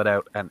 they put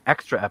out an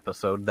extra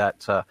episode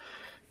that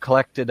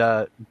collected...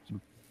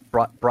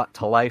 Brought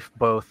to life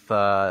both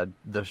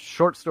the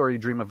short story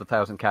Dream of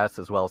 1,000 Cats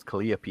as well as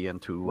Calliope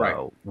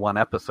into one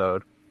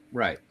episode.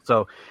 Right.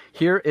 So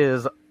here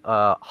is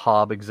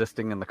Hob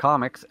existing in the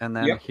comics, and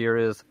then here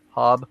is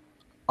Hob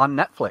on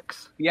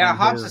Netflix. Yeah,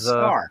 Hob's a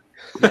star.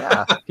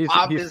 Yeah, he's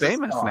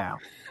famous now.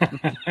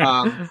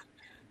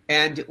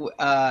 And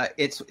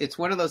it's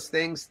one of those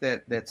things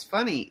that's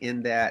funny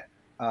in that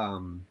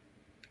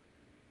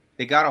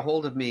they got a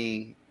hold of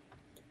me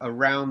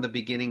around the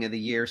beginning of the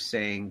year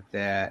saying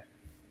that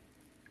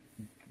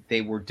they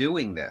were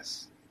doing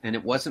this, and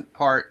it wasn't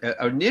part.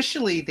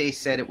 Initially, they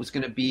said it was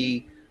going to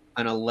be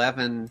an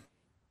 11.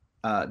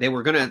 They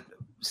were going to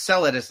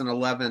sell it as an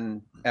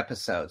 11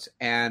 episodes,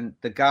 and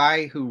the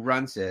guy who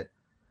runs it,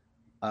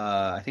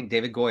 I think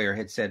David Goyer,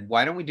 had said,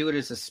 "Why don't we do it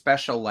as a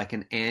special, like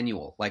an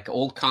annual, like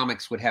old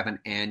comics would have an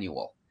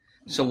annual?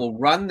 So we'll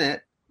run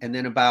that, and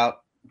then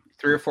about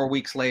 3 or 4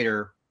 weeks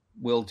later,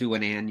 we'll do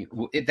an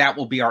annual. That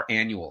will be our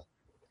annual."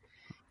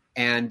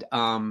 And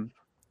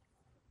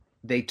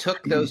they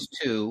took those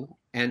two,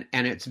 and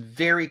it's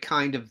very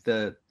kind of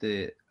the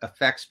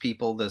effects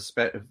people,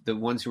 the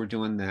ones who were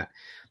doing that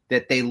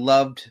they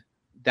loved.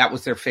 That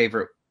was their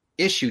favorite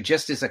issue,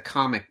 just as a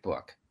comic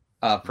book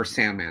for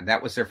Sandman.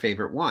 That was their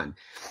favorite one,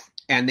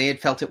 and they had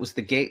felt it was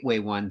the gateway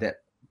one that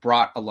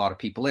brought a lot of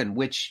people in,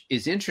 which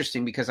is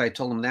interesting because I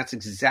told them that's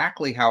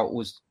exactly how it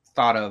was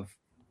thought of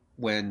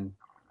when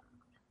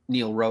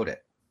Neil wrote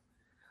it.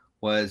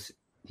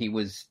 He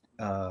was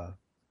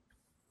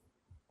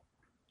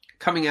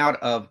coming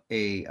out of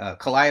a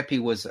Calliope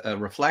was a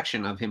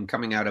reflection of him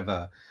coming out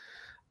of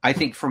I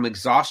think from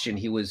exhaustion.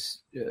 He was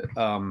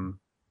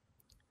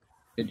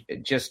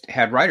it just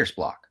had writer's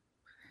block,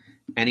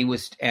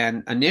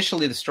 and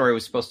initially the story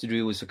was supposed to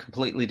do was a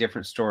completely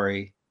different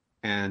story,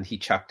 and he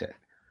chucked it.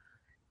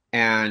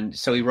 And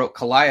so he wrote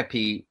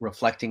Calliope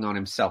reflecting on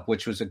himself,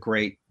 which was a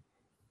great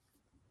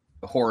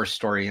horror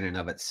story in and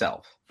of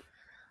itself.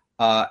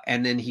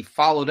 And then he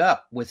followed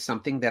up with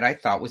something that I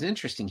thought was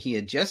interesting. He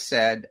had just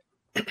said,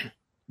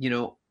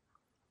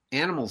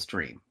 animals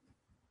dream.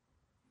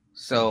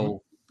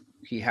 So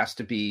he has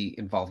to be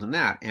involved in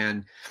that.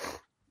 And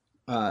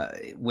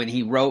when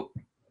he wrote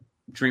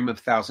Dream of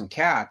 1,000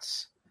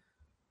 Cats,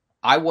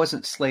 I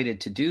wasn't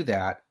slated to do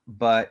that,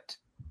 but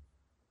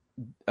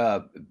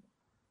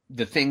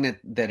the thing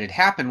that had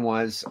happened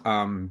was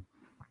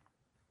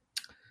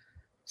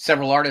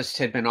several artists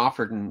had been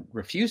offered and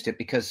refused it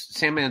because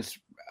Sandman's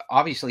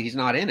obviously he's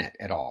not in it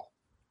at all.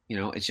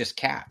 It's just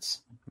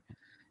cats.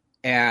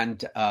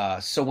 And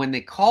so when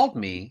they called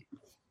me,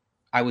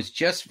 I was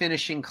just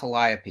finishing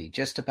Calliope,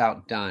 just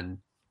about done,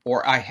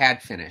 or I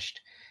had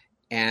finished.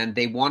 And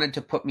they wanted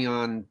to put me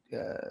on,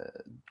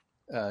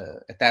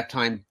 at that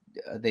time,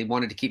 they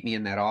wanted to keep me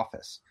in that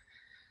office.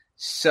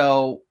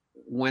 So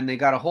when they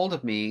got a hold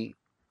of me,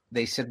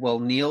 they said, well,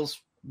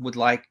 Niels would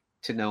like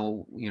to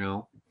know,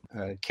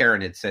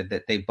 Karen had said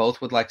that they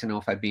both would like to know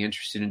if I'd be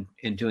interested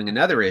in doing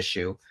another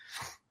issue.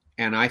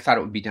 And I thought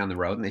it would be down the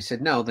road. And they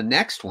said, no, the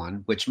next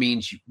one, which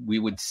means we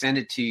would send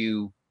it to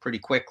you pretty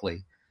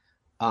quickly.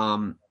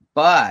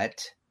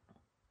 But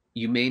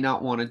you may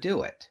not want to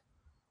do it.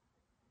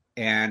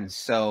 And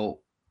so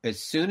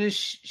as soon as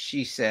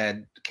she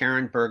said,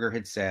 Karen Berger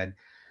had said,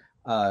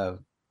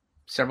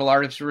 several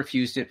artists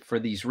refused it for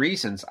these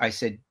reasons, I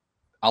said,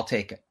 I'll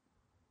take it.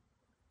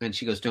 And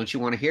she goes, don't you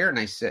want to hear? And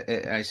I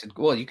said,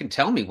 well, you can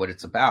tell me what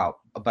it's about,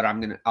 but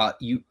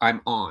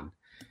I'm on.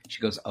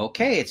 She goes,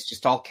 okay, it's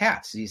just all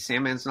cats.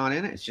 Sandman's not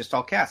in it. It's just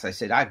all cats. I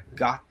said, I've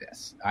got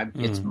this.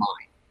 It's mine.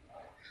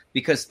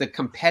 Because the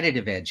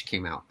competitive edge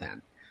came out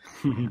then.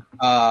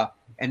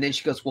 And then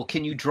she goes, well,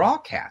 can you draw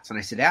cats? And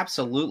I said,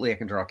 absolutely, I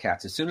can draw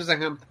cats. As soon as I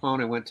hung up the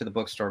phone, I went to the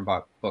bookstore and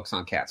bought books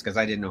on cats because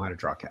I didn't know how to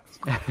draw cats.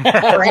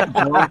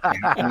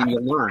 I mean, you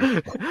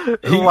learn.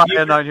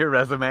 Lying on your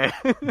resume.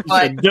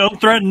 But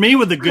don't threaten me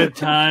with a good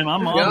time.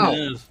 I'm on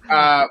this.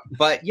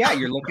 But yeah,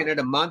 you're looking at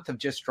a month of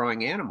just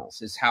drawing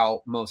animals is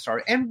how most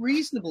are, and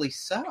reasonably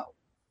so.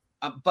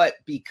 But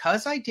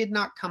because I did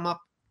not come up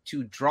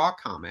to draw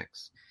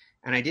comics,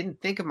 and I didn't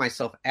think of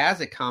myself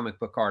as a comic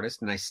book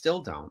artist, and I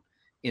still don't,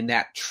 in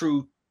that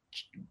true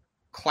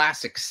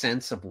classic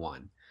sense of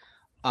one,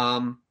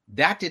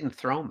 that didn't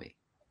throw me.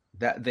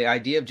 That the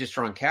idea of just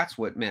drawing cats,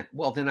 what meant,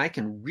 well, then I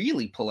can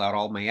really pull out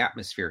all my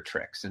atmosphere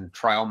tricks and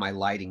try all my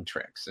lighting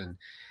tricks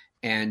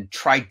and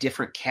try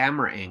different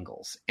camera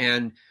angles.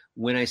 And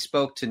when I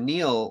spoke to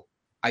Neil,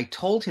 I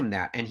told him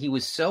that, and he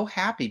was so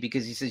happy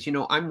because he says,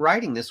 I'm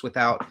writing this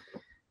without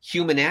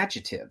human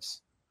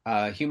adjectives,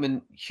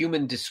 human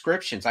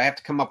descriptions. I have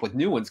to come up with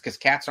new ones because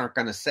cats aren't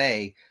going to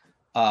say,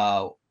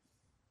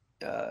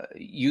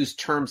 use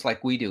terms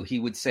like we do. He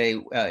would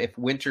say, if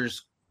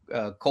winter's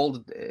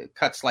cold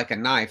cuts like a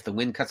knife, the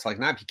wind cuts like a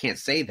knife. He can't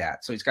say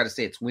that. So he's got to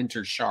say it's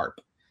winter sharp.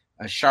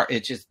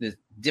 It's just the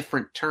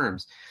different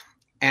terms.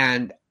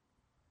 And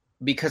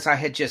because I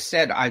had just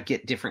said, I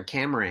get different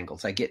camera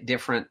angles. I get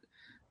different,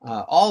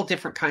 all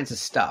different kinds of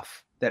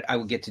stuff that I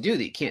would get to do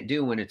that you can't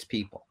do when it's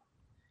people.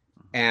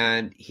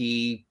 And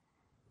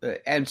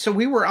and so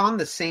we were on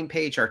the same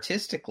page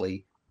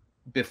artistically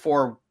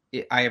before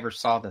I ever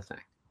saw the thing.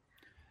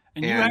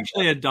 And you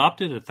actually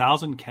adopted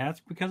 1,000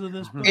 cats because of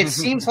this book? It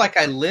seems like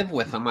I live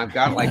with them. I've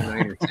got like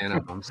 9 or 10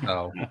 of them.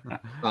 So,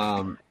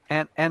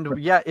 and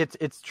yeah,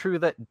 it's true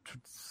that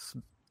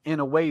in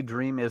a way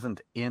Dream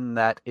isn't in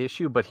that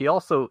issue, but he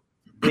also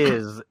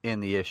is in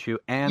the issue,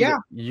 and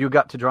you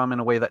got to draw him in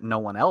a way that no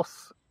one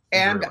else.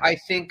 And I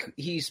think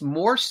he's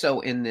more so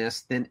in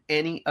this than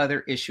any other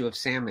issue of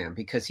Sandman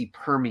because he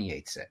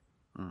permeates it.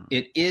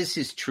 It is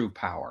his true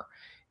power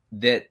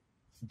that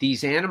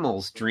these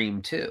animals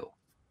dream too.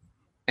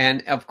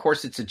 And of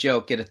course, it's a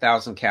joke. Get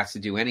 1,000 cats to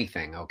do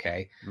anything,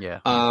 okay? Yeah.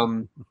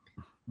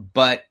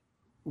 But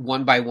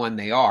one by one,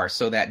 they are.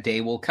 So that day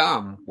will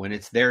come when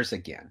it's theirs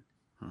again.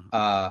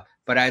 But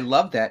I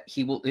love that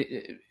he will.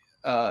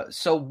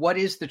 So, what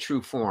is the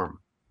true form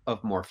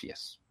of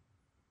Morpheus?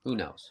 Who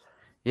knows?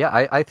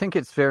 Yeah, I think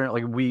it's very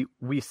like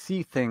we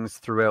see things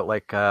throughout.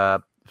 Like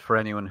for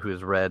anyone who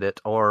has read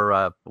it,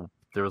 or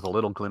there was a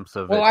little glimpse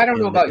of. Well, it I don't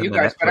know about you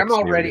guys, but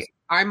Netflix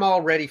I'm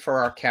all ready for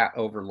our cat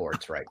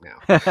overlords right now.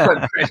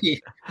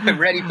 I'm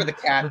ready for the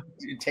cat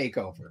to take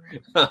over.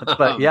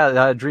 But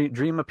yeah,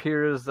 Dream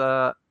appears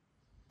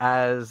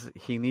as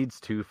he needs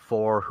to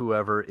for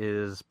whoever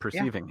is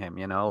perceiving him.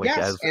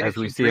 As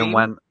we see him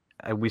when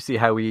we see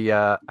how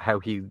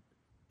he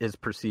is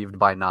perceived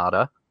by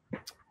Nada.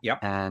 Yep.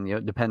 And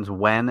it depends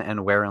when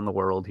and where in the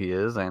world he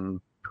is,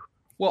 and.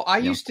 Well, I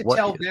used to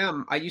tell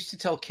them, I used to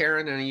tell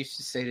Karen, and I used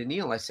to say to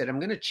Neil, I said, I'm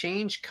going to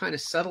change kind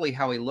of subtly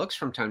how he looks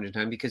from time to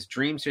time because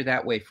dreams are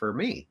that way for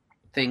me.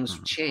 Things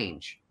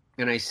change.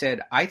 And I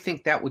said, I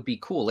think that would be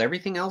cool.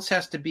 Everything else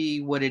has to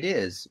be what it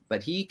is,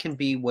 but he can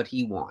be what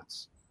he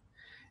wants.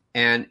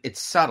 And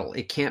it's subtle.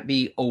 It can't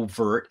be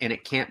overt, and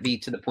it can't be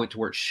to the point to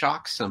where it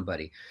shocks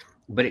somebody,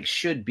 but it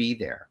should be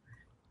there.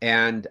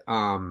 And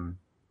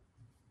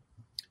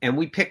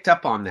we picked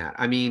up on that.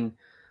 I mean,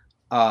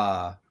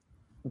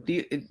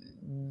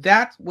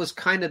 that was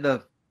kind of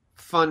the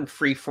fun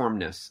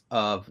freeformness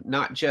of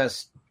not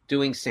just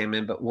doing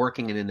Sandman, but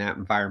working in that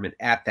environment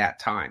at that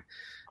time.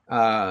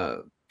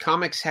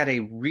 Comics had a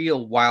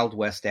real Wild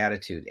West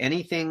attitude.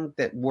 Anything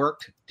that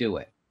worked, do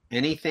it.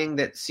 Anything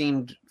that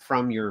seemed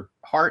from your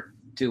heart,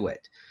 do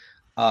it.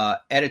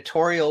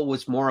 Editorial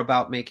was more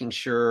about making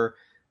sure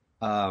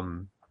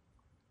that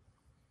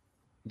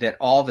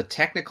all the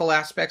technical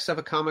aspects of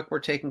a comic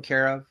were taken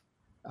care of,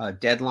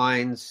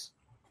 deadlines,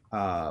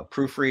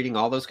 proofreading,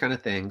 all those kind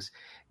of things,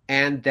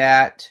 and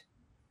that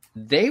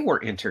they were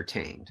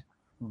entertained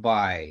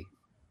by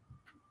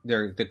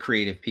the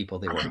creative people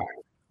they were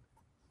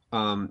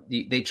hiring.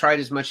 They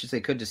tried as much as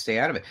they could to stay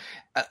out of it.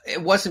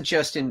 It wasn't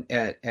just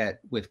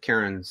with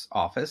Karen's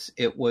office;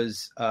 it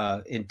was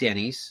in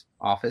Denny's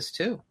office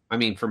too. I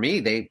mean, for me,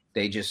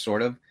 they just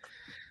sort of.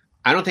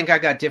 I don't think I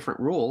got different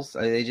rules.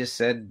 They just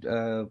said,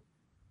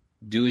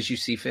 "Do as you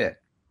see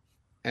fit,"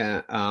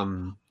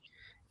 and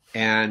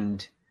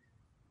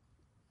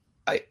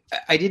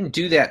I didn't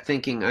do that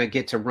thinking I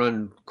get to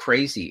run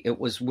crazy. It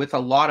was with a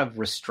lot of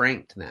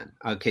restraint then.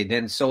 Okay,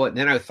 then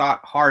I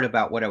thought hard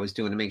about what I was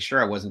doing to make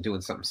sure I wasn't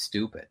doing something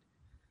stupid.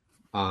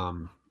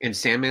 And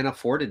Sandman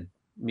afforded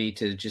me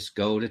to just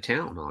go to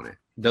town on it.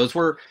 Those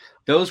were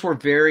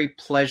very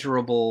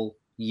pleasurable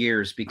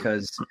years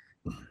because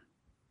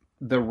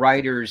the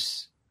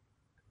writers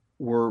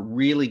were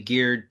really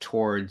geared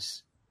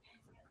towards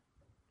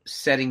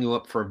setting you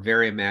up for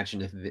very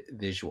imaginative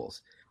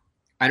visuals.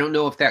 I don't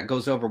know if that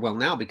goes over well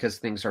now because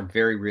things are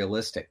very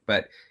realistic,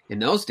 but in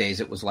those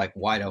days it was like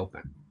wide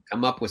open.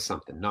 Come up with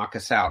something, knock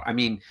us out. I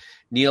mean,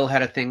 Neil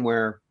had a thing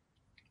where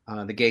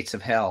the Gates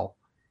of Hell,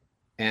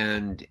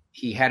 and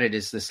he had it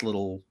as this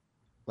little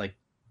like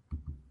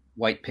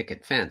white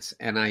picket fence,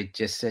 and I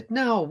just said,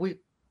 "No,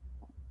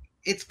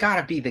 it's got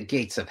to be the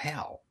Gates of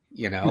Hell,"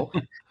 you know.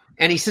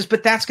 And he says,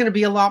 "But that's going to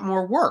be a lot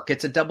more work.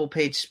 It's a double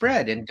page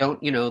spread, and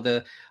don't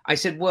I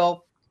said,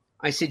 "Well,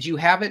 you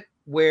have it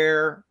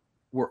where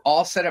we're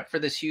all set up for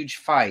this huge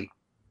fight,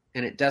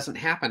 and it doesn't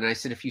happen." And I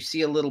said, "If you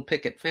see a little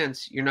picket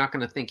fence, you're not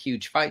going to think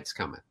huge fight's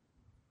coming."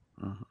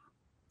 Mm-hmm.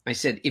 I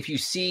said, "If you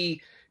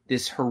see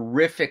this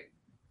horrific,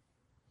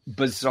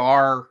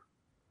 bizarre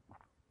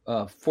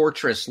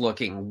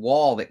fortress-looking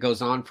wall that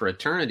goes on for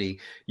eternity,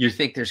 you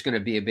think there's going to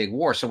be a big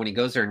war. So when he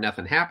goes there and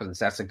nothing happens,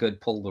 that's a good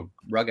pull the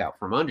rug out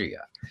from under you."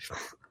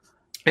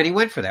 And he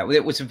went for that.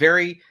 It was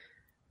very,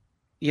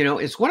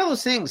 it's one of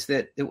those things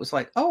that it was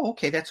like, oh,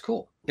 okay, that's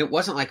cool. It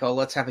wasn't like, oh,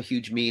 let's have a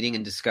huge meeting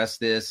and discuss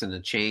this and the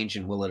change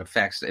and will it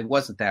affect. It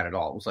wasn't that at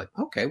all. It was like,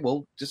 okay,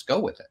 we'll just go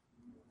with it,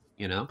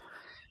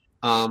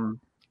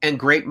 and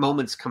great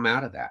moments come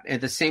out of that.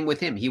 And the same with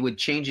him. He would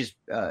change his,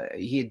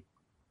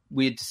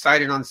 we had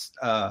decided on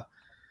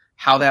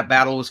how that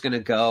battle was going to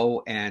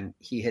go. And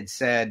he had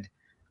said,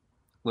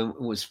 when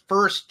it was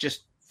first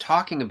just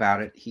talking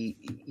about it, he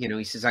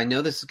says, "I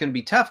know this is going to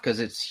be tough because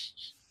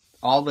it's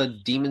all the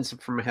demons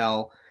from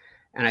hell.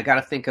 And I got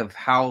to think of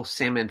how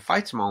Sandman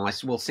fights them all." And I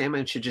said, "Well,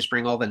 Sandman should just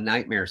bring all the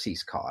nightmares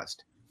he's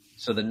caused.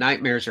 So the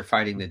nightmares are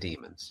fighting the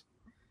demons."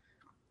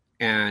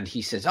 And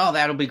he says, "Oh,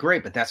 that'll be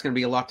great, but that's going to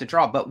be a lot to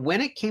draw." But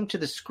when it came to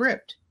the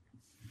script,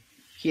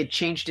 he had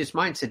changed his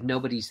mind, said,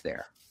 "Nobody's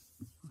there,"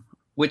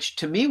 which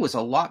to me was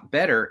a lot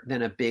better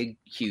than a big,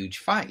 huge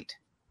fight.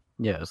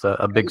 Yeah, it's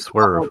a big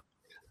swerve.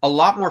 A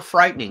lot more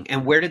frightening.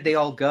 And where did they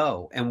all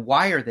go? And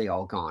why are they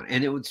all gone?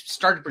 And it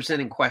started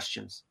presenting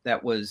questions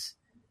that was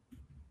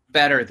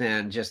better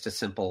than just a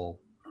simple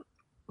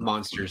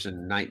monsters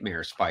and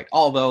nightmares fight.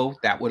 Although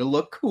that would have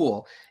looked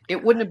cool.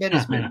 It wouldn't have been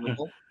as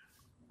memorable.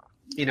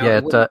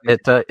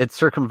 It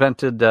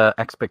circumvented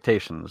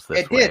expectations.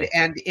 It did,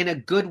 and in a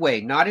good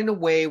way, not in a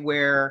way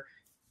where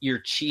you're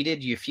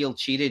cheated, you feel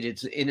cheated.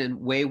 It's in a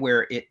way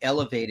where it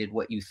elevated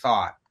what you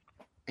thought,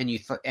 and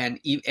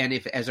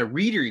if as a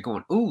reader you're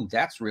going, "Ooh,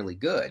 that's really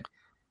good."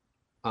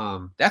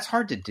 That's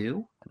hard to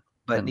do,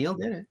 but Neil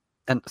did it.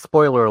 And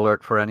spoiler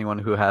alert for anyone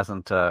who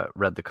hasn't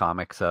read the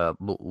comics,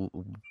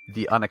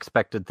 the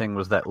unexpected thing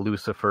was that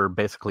Lucifer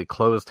basically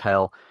closed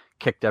hell,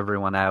 kicked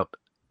everyone out,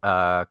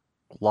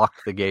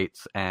 locked the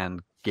gates,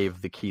 and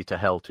gave the key to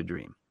hell to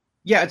Dream.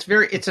 Yeah,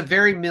 it's a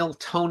very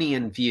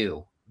Miltonian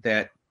view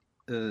that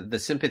the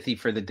sympathy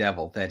for the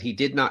devil, that he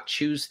did not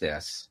choose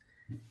this.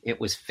 It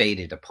was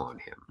fated upon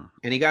him.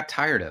 And he got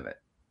tired of it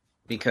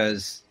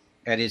because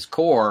at his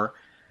core,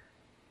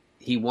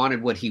 he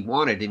wanted what he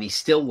wanted and he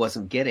still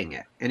wasn't getting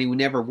it. And he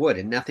never would.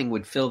 And nothing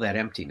would fill that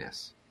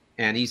emptiness.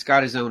 And he's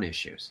got his own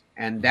issues.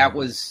 And that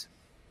was,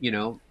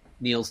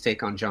 Neil's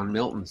take on John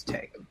Milton's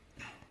take.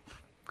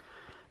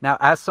 Now,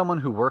 as someone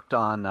who worked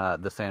on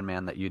The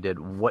Sandman that you did,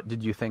 what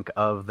did you think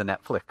of the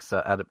Netflix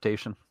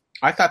adaptation?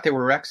 I thought they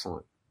were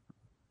excellent.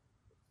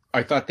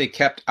 I thought they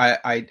kept.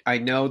 I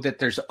know that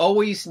there's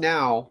always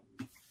now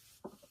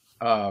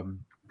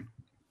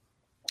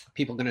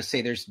people going to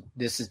say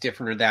this is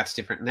different or that's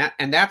different,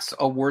 and that's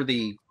a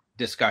worthy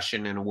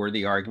discussion and a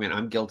worthy argument.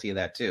 I'm guilty of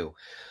that too.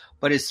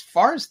 But as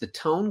far as the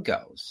tone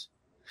goes,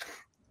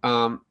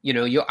 I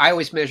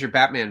always measure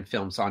Batman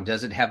films on,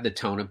 does it have the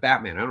tone of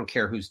Batman? I don't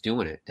care who's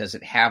doing it. Does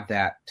it have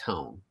that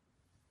tone?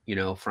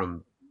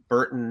 From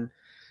Burton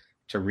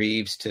to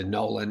Reeves to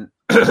Nolan,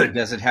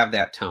 does it have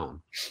that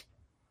tone?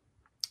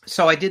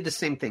 So I did the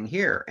same thing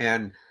here,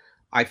 and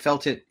I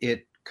felt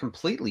it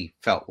completely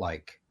felt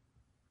like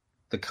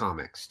the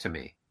comics to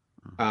me.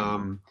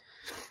 Mm-hmm.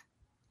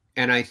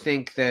 And I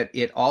think that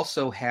it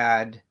also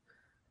had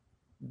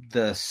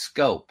the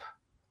scope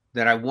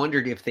that I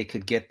wondered if they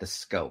could get the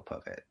scope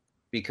of it,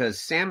 because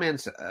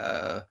Sandman's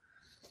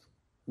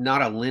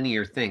not a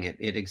linear thing.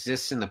 It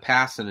exists in the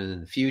past and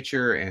in the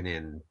future and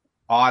in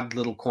odd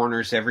little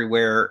corners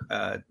everywhere,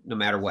 no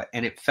matter what.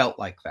 And it felt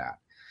like that.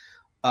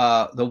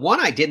 The one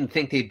I didn't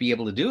think they'd be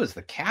able to do is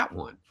the cat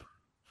one.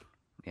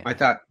 Yeah. I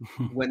thought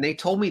when they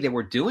told me they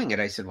were doing it,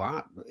 I said,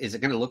 "Wow, is it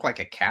going to look like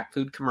a cat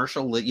food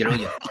commercial?"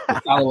 You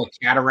follow a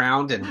cat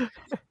around,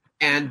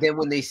 and then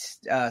when they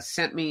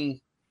sent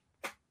me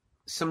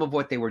some of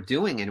what they were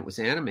doing and it was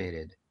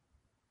animated,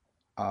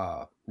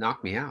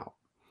 knocked me out.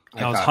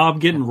 Now, is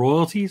Hob getting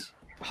royalties?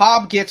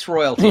 Hob gets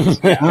royalties.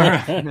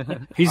 Yeah.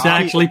 He's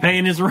actually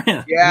paying his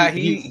rent. Yeah,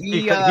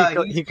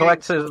 he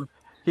collects his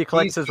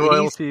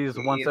royalties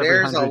once every 100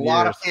 years. There's a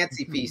lot of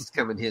fancy feasts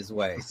coming his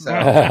way. So,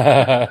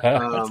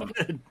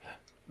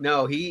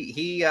 no, he's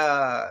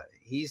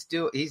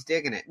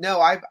digging it.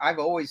 No, I've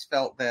always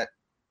felt that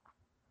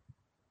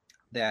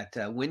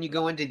when you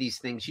go into these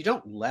things, you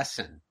don't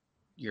lessen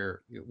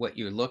what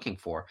you're looking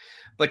for,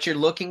 but you're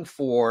looking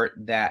for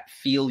that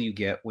feel you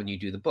get when you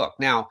do the book.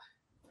 Now,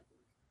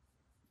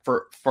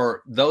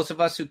 for those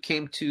of us who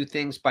came to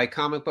things by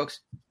comic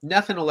books,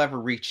 nothing will ever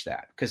reach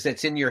that because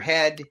it's in your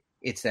head.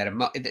 It's that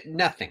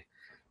nothing.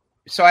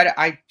 So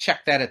I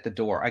check that at the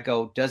door. I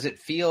go, does it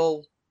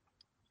feel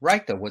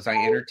right though? Was I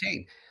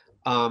entertained?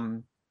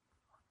 And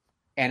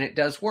it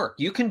does work.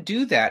 You can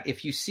do that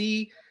if you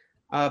see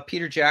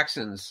Peter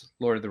Jackson's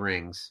Lord of the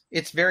Rings.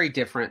 It's very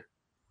different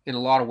in a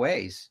lot of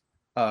ways,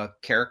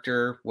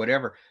 character,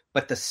 whatever.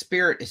 But the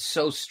spirit is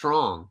so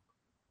strong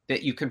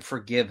that you can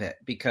forgive it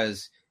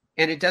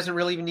and it doesn't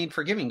really even need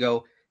forgiving.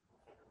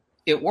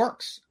 It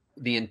works.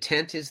 The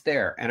intent is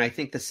there. And I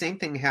think the same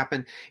thing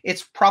happened.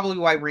 It's probably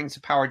why Rings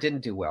of Power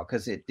didn't do well,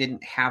 because it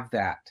didn't have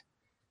that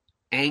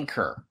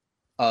anchor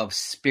of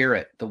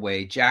spirit the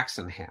way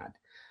Jackson had.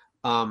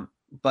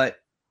 But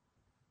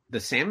the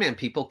Sandman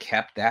people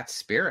kept that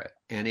spirit,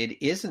 and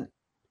it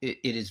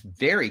is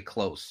very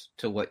close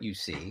to what you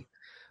see.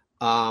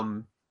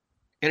 And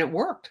it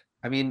worked.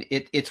 I mean,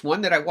 it's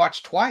one that I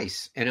watched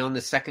twice, and on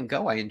the second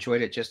go, I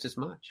enjoyed it just as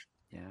much.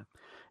 Yeah.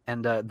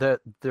 And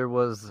there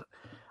was,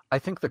 I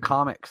think the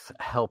comics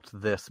helped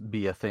this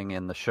be a thing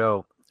in the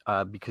show,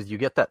 because you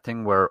get that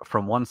thing where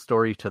from one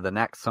story to the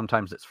next,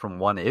 sometimes it's from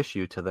one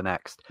issue to the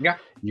next. Yeah.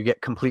 You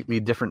get completely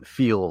different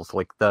feels,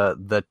 like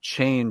the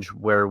change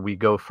where we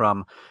go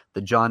from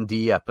the John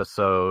Dee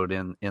episode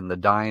in the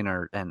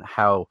diner and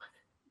how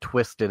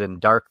twisted and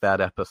dark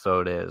that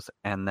episode is.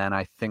 And then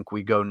I think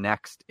we go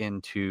next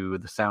into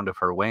The Sound of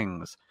Her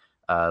Wings,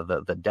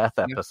 the death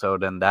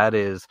episode. And that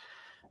is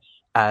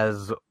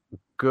as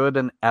good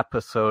an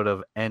episode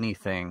of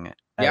anything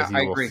as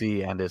you will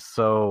see, and is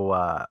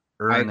so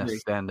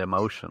earnest and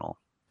emotional.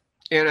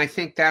 And I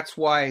think that's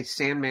why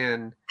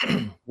Sandman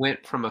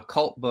went from a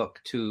cult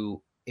book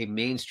to a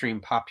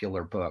mainstream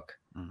popular book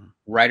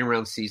right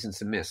around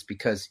Seasons of Mist,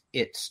 because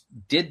it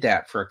did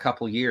that for a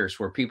couple years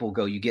where people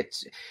go,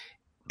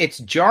 it's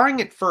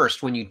jarring at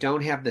first when you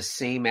don't have the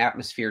same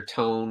atmosphere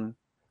tone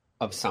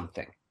of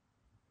something.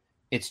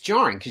 It's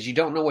jarring because you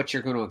don't know what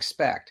you're going to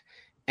expect.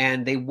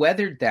 And they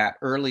weathered that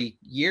early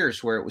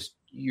years where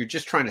you're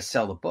just trying to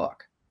sell the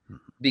book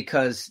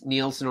because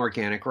Neil's an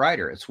organic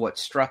writer. It's what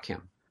struck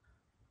him.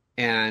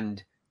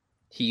 And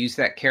he used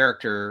that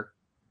character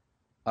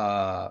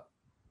as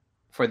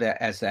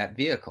that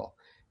vehicle.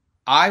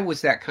 I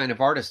was that kind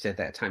of artist at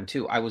that time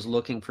too. I was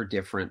looking for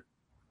different.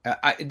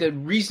 The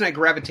reason I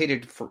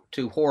gravitated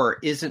to horror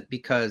isn't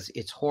because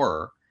it's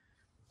horror,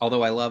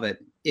 although I love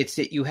it. It's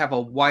that you have a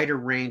wider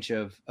range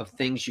of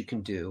things you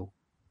can do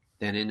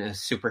than in a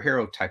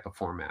superhero type of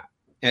format.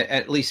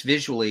 At least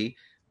visually,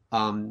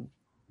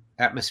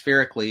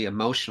 atmospherically,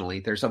 emotionally,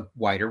 there's a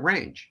wider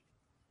range.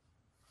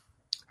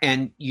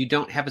 And you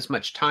don't have as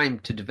much time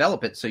to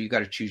develop it, so you got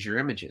to choose your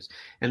images.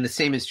 And the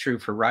same is true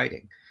for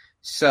writing.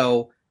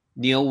 So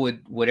Neil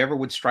whatever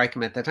would strike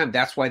him at that time.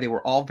 That's why they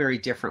were all very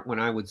different when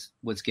I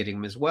was getting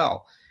them as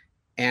well.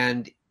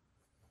 And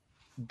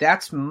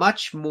that's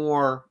much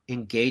more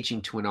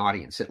engaging to an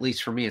audience. At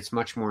least for me, it's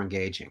much more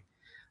engaging.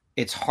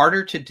 It's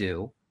harder to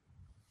do.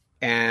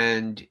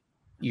 And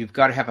you've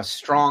got to have a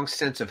strong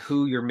sense of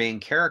who your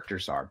main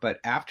characters are. But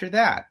after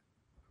that,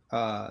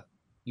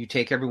 you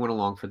take everyone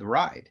along for the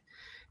ride.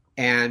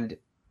 And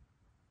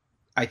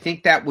I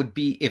think that would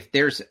be, if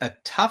there's a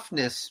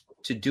toughness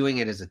to doing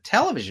it as a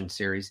television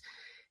series,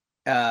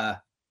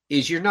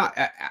 is you're not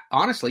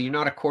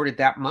accorded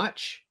that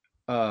much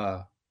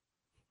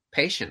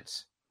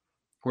patience.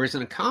 Whereas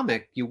in a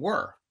comic, you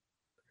were.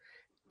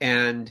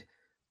 And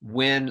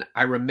when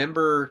I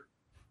remember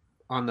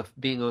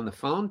being on the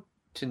phone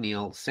to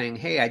Neil saying,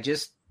 "Hey, I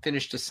just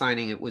finished a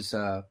signing. It was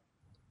I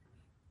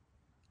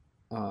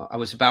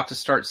was about to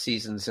start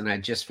Seasons, and I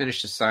just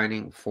finished a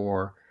signing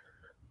for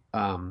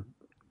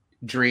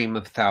Dream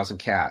of a Thousand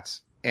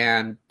Cats."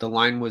 And the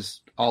line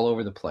was all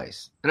over the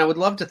place. And I would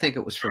love to think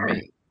it was for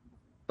me,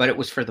 but it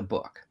was for the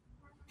book.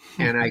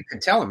 And I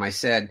could tell him, I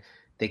said,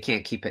 they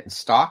can't keep it in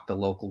stock. The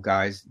local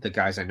guys, the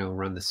guys I know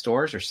run the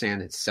stores, are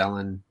saying it's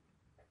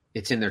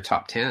in their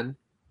top 10.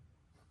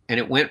 And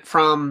it went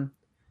from,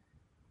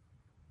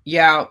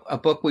 a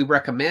book we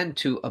recommend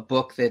to a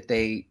book that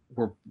they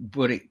were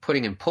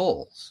putting in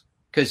pulls.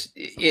 Because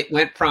it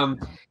went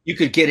from, you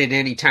could get it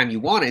anytime you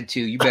wanted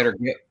to, you better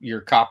get your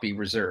copy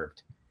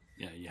reserved.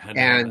 Yeah, you had.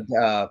 And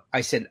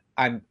I said,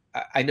 I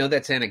know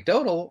that's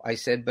anecdotal. I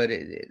said, but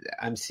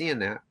I'm seeing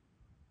that,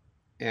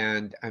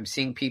 and I'm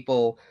seeing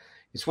people.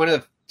 It's one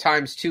of the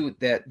times too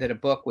that a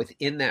book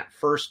within that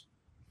first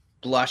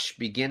blush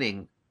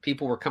beginning,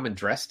 people were coming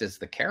dressed as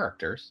the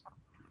characters.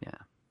 Yeah,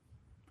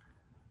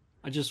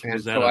 I just and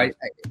was so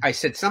I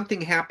said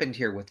something happened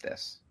here with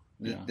this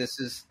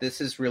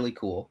This is really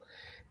cool.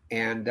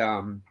 And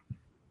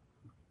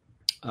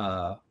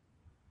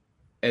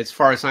as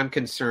far as I'm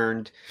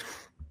concerned,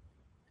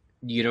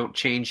 you don't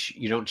change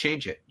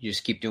it. You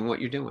just keep doing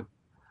what you're doing.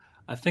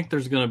 I think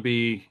there's going to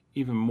be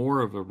even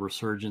more of a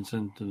resurgence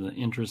into the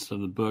interest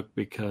of the book,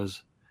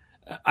 because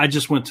I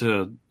just went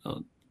to a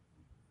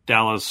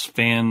Dallas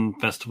Fan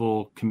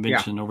Festival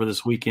convention over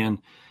this weekend,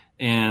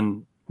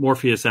 and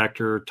Morpheus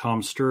actor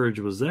Tom Sturridge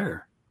was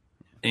there.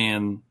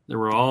 And there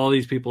were all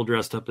these people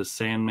dressed up as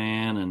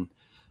Sandman and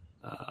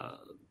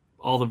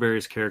all the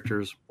various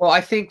characters. Well,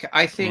 I think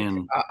I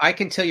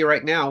can tell you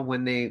right now,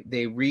 when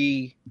they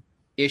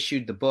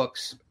reissued the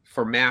books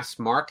for mass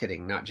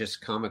marketing, not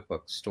just comic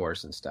book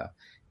stores and stuff,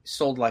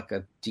 sold like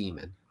a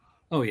demon.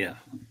 Oh yeah,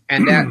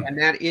 and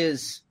that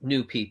is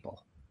new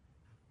people.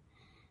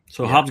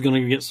 So Hobbs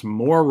going to get some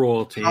more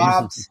royalties.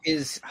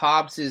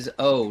 Hobbs is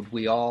owed.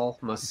 We all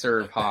must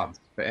serve Hobbs,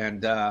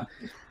 and but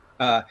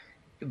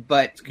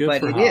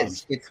it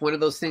is. It's one of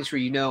those things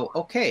where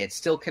okay, it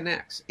still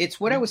connects. It's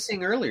what I was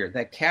saying earlier.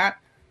 That cat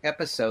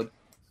episode,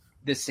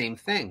 the same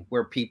thing,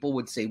 where people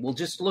would say, "Well,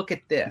 just look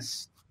at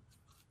this,"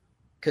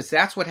 because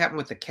that's what happened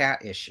with the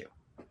cat issue.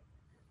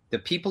 The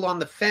people on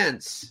the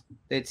fence,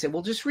 they'd say,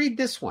 "Well, just read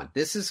this one.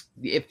 This is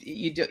if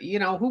you do,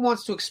 who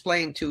wants to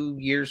explain 2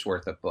 years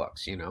worth of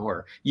books,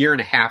 or year and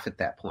a half at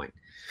that point."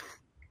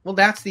 Well,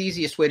 that's the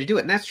easiest way to do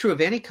it, and that's true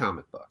of any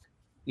comic book.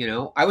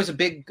 I was a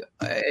big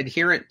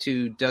adherent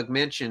to Doug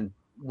mentioned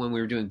when we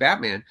were doing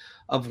Batman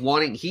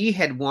he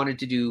had wanted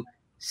to do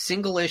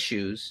single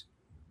issues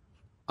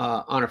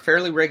on a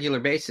fairly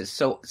regular basis,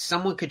 so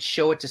someone could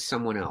show it to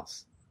someone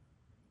else.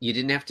 You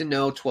didn't have to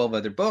know 12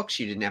 other books.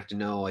 You didn't have to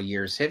know a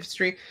year's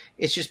history.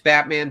 It's just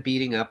Batman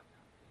beating up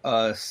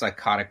a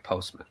psychotic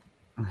postman,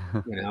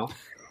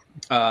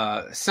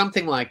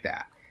 something like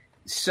that.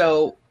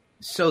 So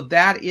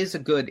that is a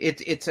good.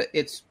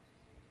 It's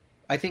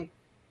I think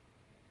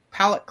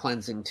palate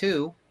cleansing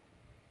too,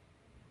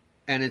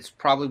 and it's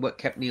probably what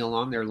kept Neil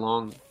on there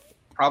long.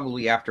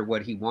 Probably after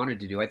what he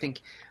wanted to do. I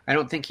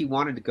don't think he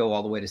wanted to go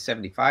all the way to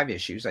 75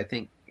 issues. I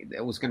think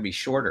it was going to be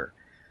shorter,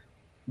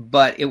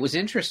 but it was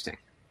interesting.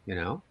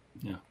 Yeah.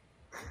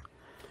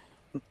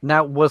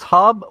 Now, was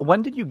Hob?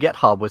 When did you get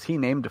Hob? Was he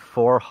named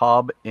for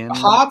Hob in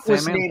Hob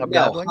was Sandman? named.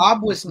 No,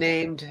 Hob was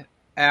named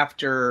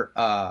after.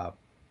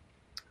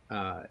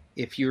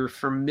 If you're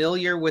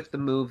familiar with the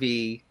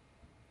movie,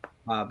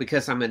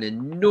 because I'm an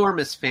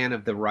enormous fan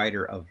of the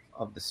writer of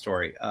the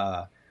story.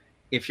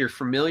 If you're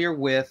familiar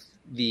with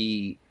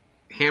the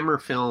Hammer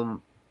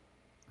film,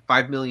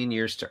 5 Million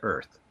Years to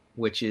Earth,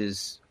 which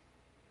is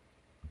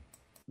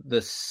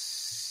the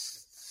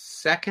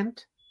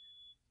second,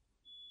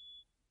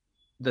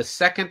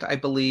 I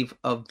believe,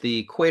 of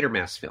the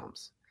Quatermass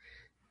films.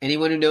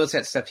 Anyone who knows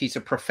that stuff, he's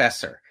a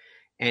professor,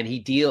 and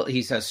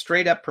he's a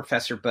straight up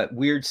professor, but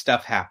weird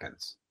stuff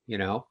happens,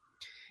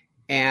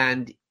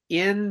 And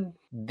in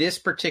this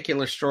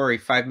particular story,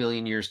 5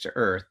 Million Years to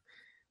Earth,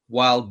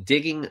 while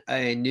digging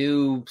a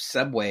new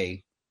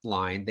subway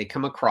line, they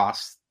come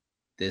across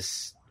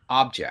this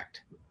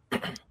object.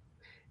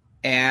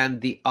 And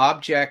the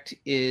object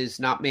is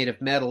not made of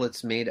metal,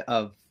 it's made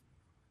of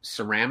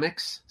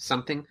ceramics,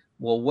 something.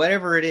 Well,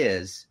 whatever it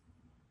is,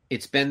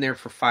 it's been there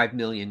for 5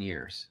 million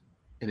years,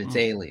 and it's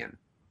alien.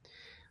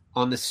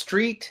 On the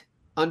street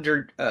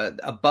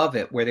above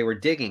it, where they were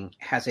digging,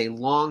 has a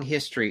long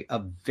history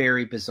of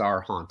very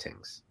bizarre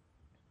hauntings.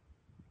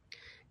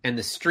 And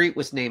the street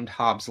was named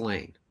Hobbs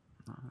Lane.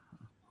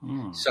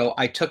 So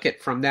I took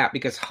it from that,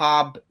 because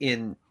Hob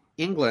in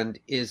England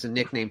is a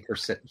nickname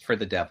for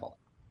the devil.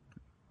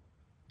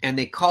 And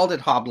they called it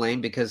Hob Lane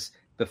because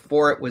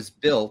before it was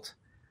built,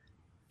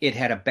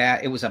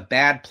 it was a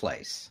bad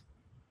place.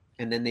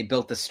 And then they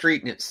built the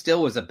street, and it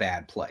still was a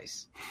bad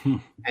place.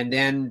 And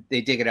then they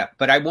dig it up.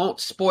 But I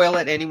won't spoil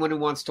it. Anyone who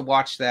wants to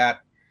watch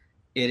that,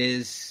 it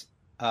is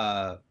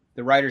the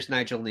writer's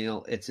Nigel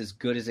Neal. It's as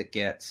good as it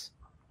gets.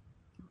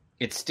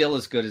 It's still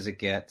as good as it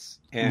gets.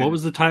 And what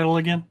was the title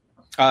again?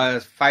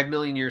 5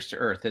 Million Years to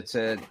Earth. It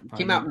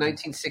came out in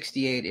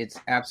 1968. It's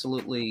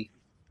absolutely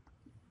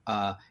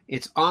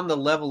it's on the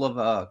level of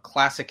a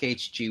classic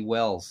H.G.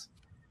 Wells,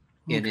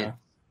 and it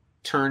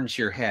turns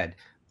your head.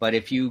 But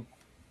if you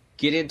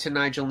get into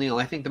Nigel Neal,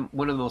 I think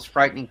one of the most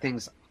frightening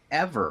things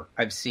ever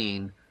I've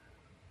seen,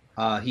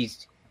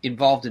 he's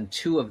involved in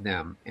 2 of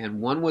them,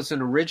 and one was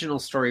an original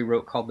story he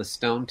wrote called The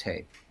Stone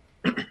Tape,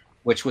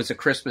 which was a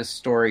Christmas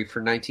story for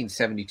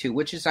 1972,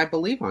 which is, I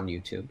believe, on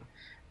YouTube.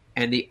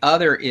 And the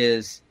other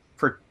is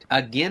for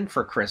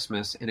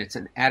Christmas, and it's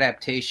an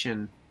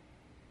adaptation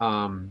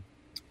of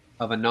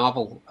a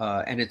novel,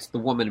 and it's The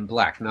Woman in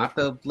Black, not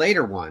the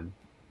later one.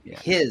 Yeah.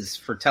 His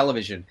for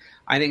television,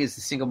 I think, is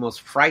the single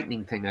most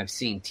frightening thing I've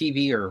seen,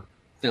 TV or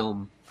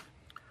film,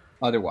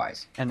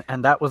 otherwise. And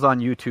that was on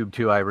YouTube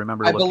too. I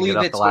remember looking it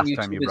up the last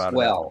time you brought it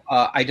up.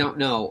 I don't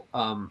know.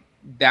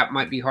 That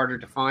might be harder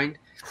to find.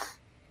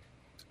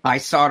 I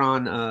saw it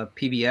on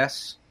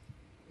PBS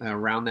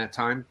around that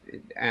time,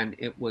 and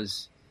it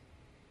was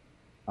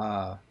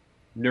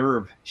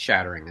nerve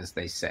shattering, as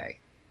they say.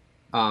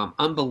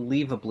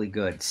 Unbelievably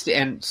good,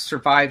 and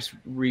survives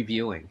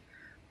reviewing.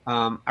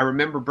 I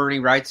remember Bernie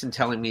Wrightson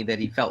telling me that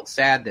he felt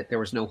sad that there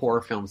was no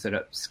horror films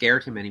that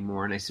scared him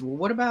anymore. And I said, well,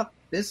 what about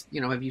this?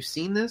 Have you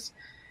seen this?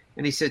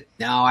 And he said,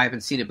 no, I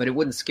haven't seen it, but it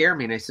wouldn't scare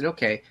me. And I said,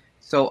 okay.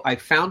 So I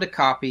found a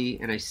copy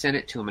and I sent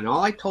it to him. And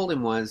all I told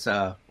him was,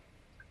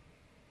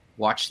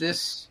 watch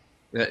this.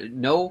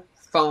 No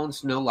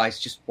phones, no lights.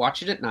 Just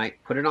watch it at night.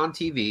 Put it on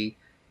TV.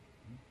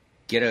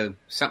 Get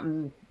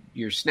something,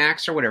 your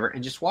snacks or whatever,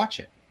 and just watch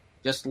it.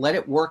 Just let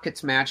it work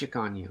its magic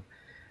on you.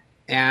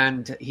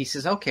 And he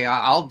says, okay,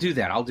 I'll do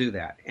that. I'll do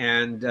that.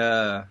 And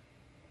a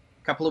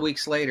couple of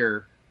weeks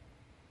later,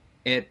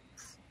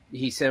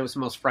 he said it was the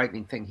most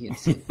frightening thing he had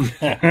seen.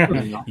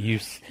 You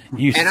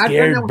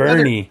scared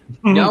Bernie.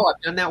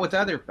 I've done that with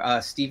other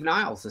Steve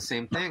Niles, the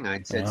same thing.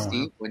 I'd said,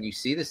 Steve, when you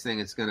see this thing,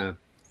 it's going to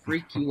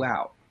freak you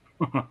out.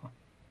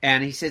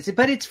 And he says,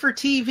 but it's for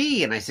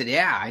TV. And I said,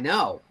 yeah, I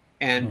know.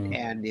 And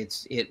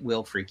it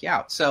will freak you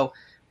out. So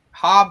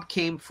Hobb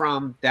came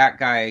from that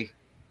guy,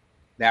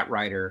 that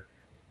writer.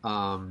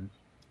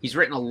 He's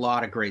written a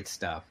lot of great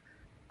stuff.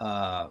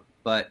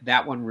 But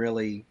that one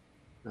really,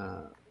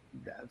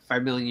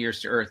 5 Million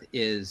Years to Earth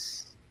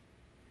is,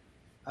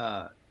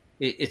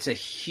 it's a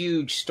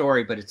huge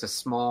story, but it's a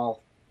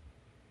small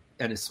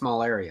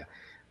area.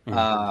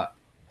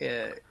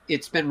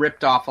 It's been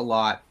ripped off a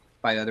lot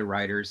by other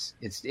writers.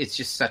 It's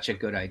just such a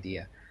good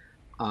idea.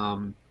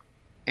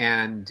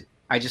 And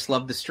I just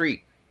love the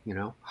street,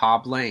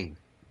 Hobb Lane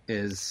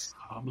is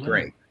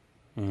great.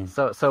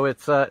 So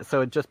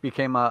it just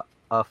became a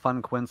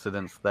fun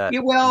coincidence that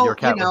your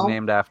cat was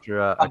named after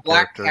a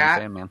black character cat.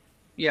 in Sandman.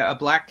 Yeah, a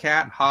black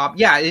cat, Hobb.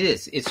 Yeah, it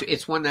is.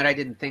 It's one that I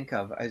didn't think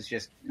of as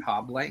just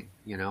Hobb Lane,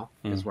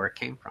 is where it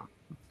came from.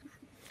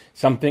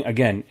 Something,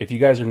 again, if you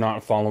guys are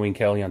not following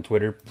Kelly on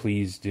Twitter,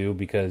 please do,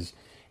 because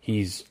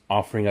he's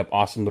offering up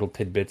awesome little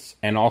tidbits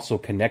and also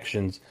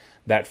connections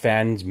that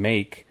fans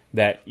make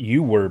that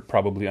you were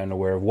probably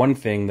unaware of. One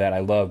thing that I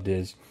loved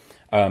is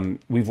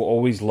we've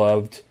always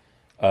loved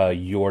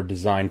your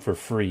design for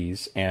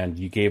Freeze, and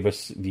you gave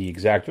us the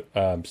exact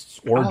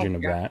origin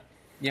of that.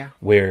 Yeah.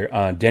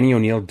 Where Denny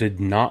O'Neil did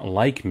not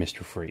like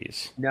Mr.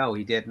 Freeze. No,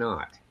 he did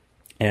not.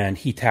 And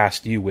he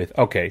tasked you with,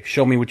 okay,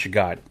 show me what you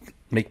got.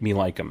 Make me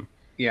like him.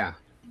 Yeah.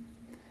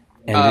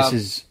 And this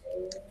is...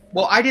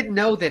 Well, I didn't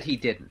know that he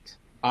didn't.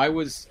 I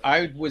was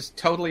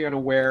totally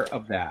unaware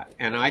of that.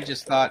 And I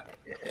just thought,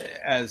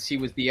 as he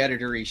was the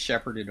editor, he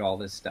shepherded all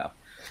this stuff.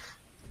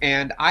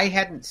 And I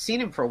hadn't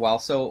seen him for a while,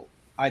 so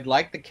I'd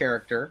liked the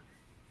character.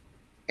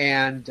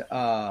 And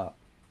I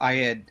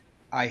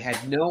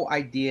had no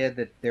idea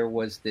that there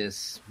was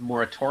this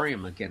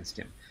moratorium against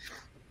him.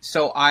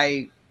 So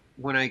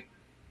when I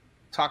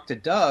talked to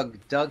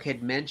Doug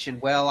had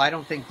mentioned, well, I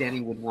don't think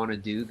Denny would want to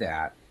do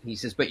that. He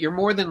says, but you're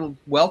more than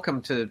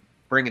welcome to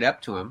bring it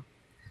up to him.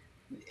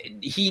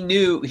 He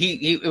knew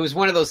it was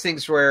one of those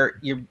things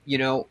where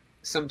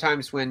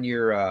sometimes when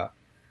you're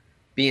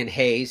being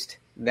hazed,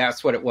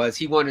 that's what it was.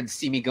 He wanted to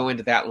see me go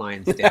into that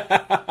lion's den.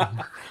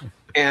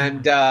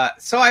 And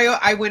so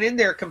I went in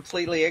there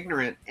completely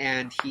ignorant,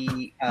 and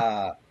he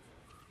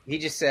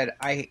just said,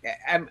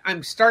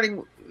 I'm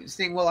starting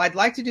saying, well, I'd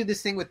like to do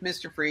this thing with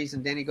Mr. Freeze,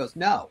 and then he goes,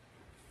 no.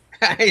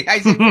 I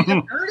said, you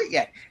haven't heard it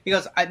yet. He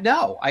goes,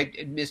 no,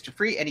 Mr.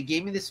 Freeze, and he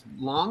gave me this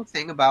long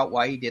thing about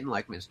why he didn't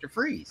like Mr.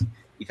 Freeze.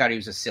 He thought he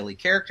was a silly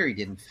character, he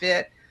didn't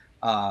fit,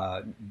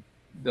 the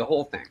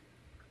whole thing.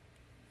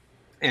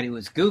 And he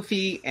was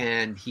goofy,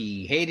 and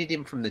he hated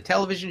him from the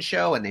television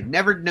show, and they've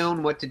never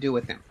known what to do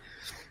with him.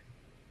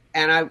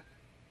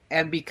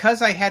 And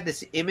because I had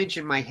this image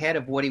in my head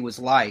of what he was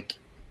like,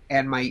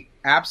 and my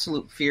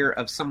absolute fear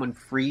of someone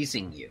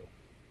freezing you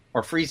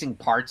or freezing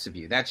parts of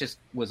you, that just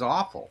was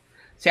awful.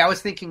 See, I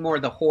was thinking more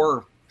of the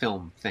horror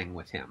film thing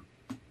with him,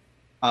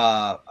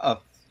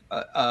 of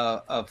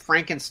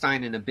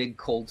Frankenstein in a big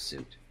cold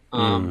suit.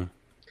 And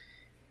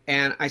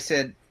I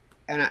said,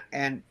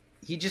 and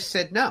he just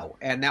said no,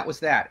 and that was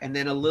that. And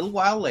then a little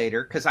while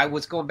later, because I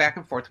was going back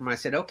and forth when I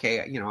said,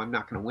 okay, I'm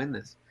not going to win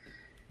this.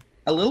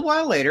 A little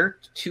while later,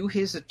 to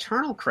his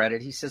eternal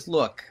credit, he says,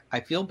 look,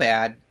 I feel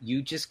bad.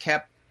 You just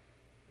kept,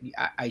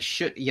 I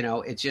should,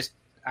 I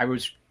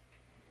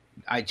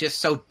just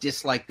so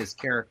dislike this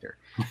character.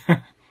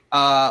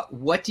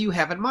 What do you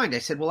have in mind? I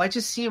said, well, I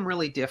just see him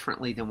really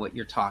differently than what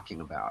you're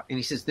talking about. And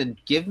he says, then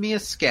give me a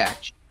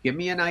sketch, give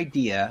me an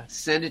idea,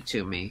 send it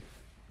to me.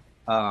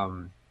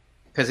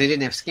 Because they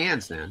didn't have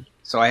scans then.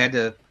 So I had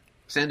to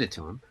send it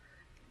to him.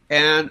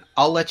 And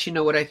I'll let you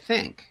know what I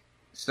think.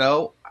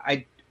 So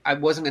I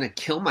wasn't going to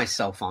kill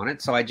myself on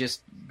it, so I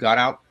just got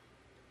out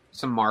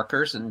some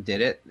markers and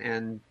did it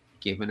and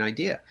gave him an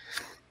idea.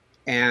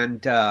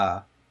 And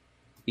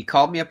he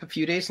called me up a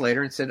few days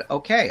later and said,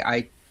 okay,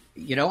 I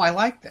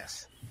like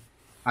this.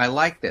 I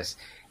like this.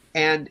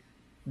 And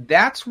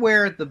that's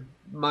where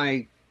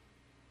my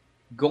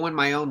going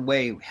my own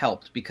way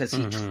helped, because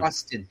he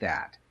trusted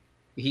that.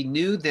 He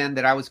knew then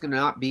that I was going to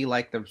not be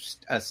like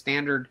a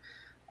standard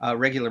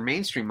regular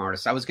mainstream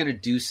artist. I was going to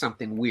do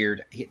something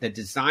weird. The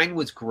design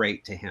was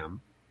great to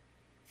him.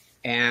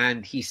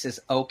 And he says,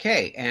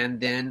 okay. And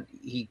then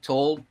he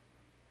told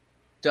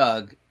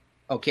Doug,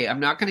 okay, I'm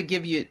not going to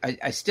give you,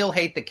 I still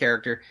hate the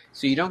character,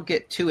 so you don't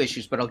get 2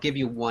 issues, but I'll give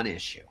you 1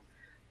 issue.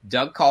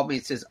 Doug called me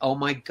and says, oh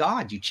my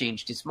God, you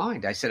changed his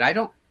mind. I said,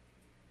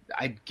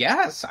 I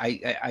guess.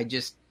 I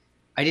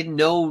didn't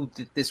know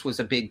that this was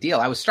a big deal.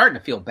 I was starting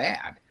to feel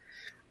bad.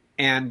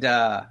 And,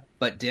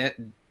 but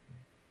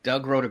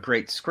Doug wrote a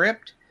great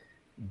script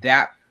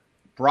that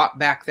brought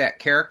back that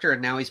character,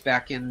 and now he's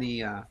back in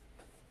the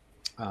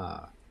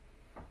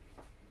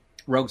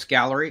Rogues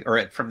Gallery,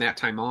 or from that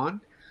time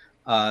on.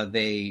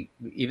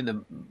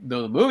 Even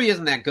though the movie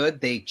isn't that good,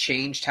 they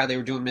changed how they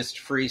were doing Mr.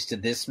 Freeze to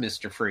this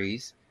Mr.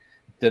 Freeze,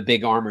 the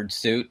big armored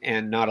suit,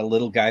 and not a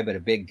little guy, but a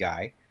big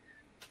guy.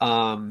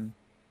 And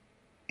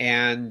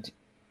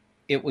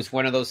it was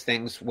one of those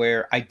things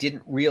where I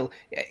didn't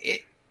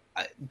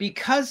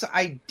because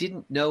I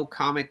didn't know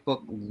comic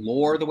book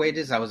lore the way it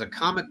is. I was a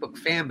comic book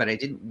fan, but I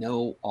didn't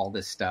know all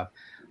this stuff.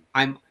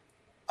 I'm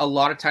a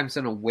lot of times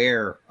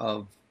unaware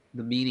of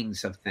the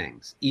meanings of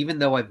things, even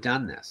though I've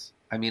done this.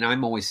 I mean, I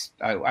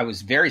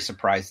was very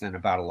surprised then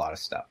about a lot of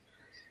stuff.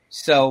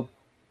 So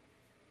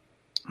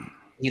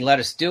he let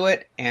us do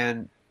it,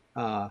 and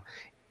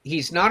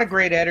he's not a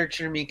great editor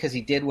to me because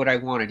he did what I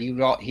wanted.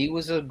 He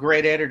was a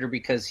great editor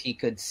because he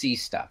could see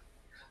stuff.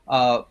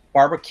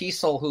 Barbara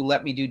Kiesel, who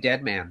let me do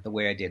Dead Man the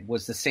way I did,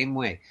 was the same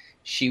way.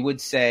 She would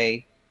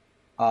say,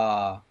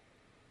 your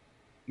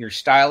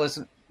style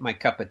isn't my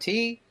cup of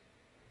tea.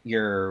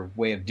 Your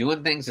way of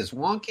doing things is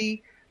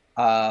wonky,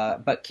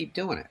 but keep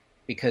doing it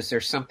because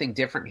there's something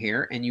different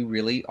here, and you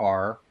really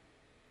are.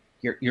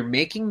 You're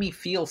making me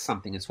feel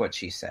something, is what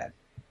she said.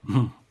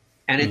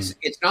 And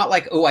it's not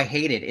like, oh, I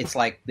hate it. It's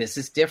like, this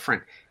is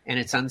different, and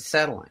it's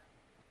unsettling.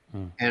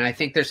 And I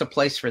think there's a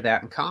place for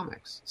that in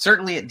comics.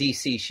 Certainly at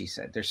DC, she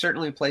said. There's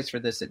certainly a place for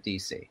this at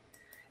DC.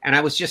 And I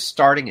was just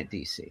starting at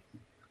DC.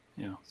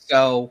 Yeah.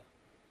 So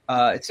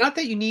it's not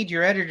that you need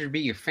your editor to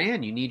be your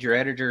fan. You need your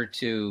editor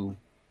to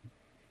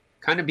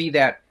kind of be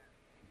that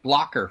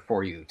blocker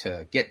for you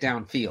to get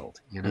downfield.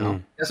 You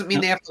know, doesn't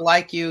mean they have to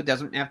like you.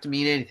 Doesn't have to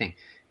mean anything.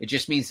 It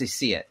just means they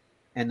see it.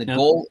 And the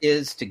goal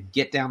is to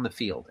get down the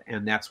field.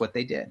 And that's what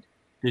they did.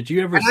 Did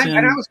you ever and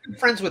I was good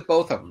friends with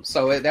both of them,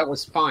 so that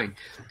was fine.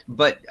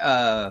 But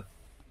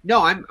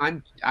no,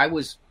 I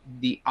was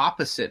the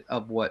opposite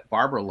of what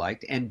Barbara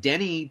liked, and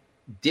Denny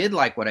did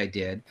like what I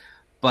did,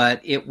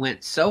 but it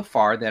went so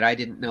far that I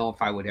didn't know if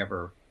I would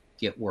ever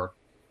get work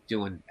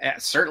doing.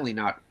 Certainly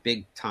not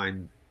big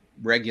time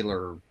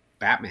regular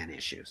Batman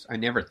issues. I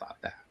never thought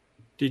that.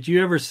 Did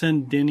you ever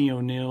send Denny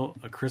O'Neil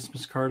a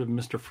Christmas card of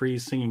Mr.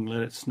 Freeze singing "Let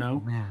It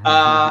Snow"?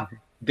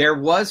 There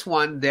was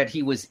one that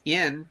he was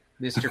in.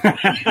 Mr.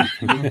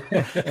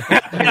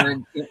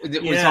 And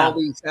it was all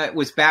these. It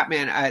was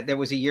Batman. There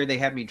was a year they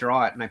had me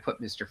draw it, and I put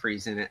Mr.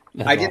 Freeze in it.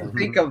 I didn't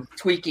think of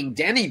tweaking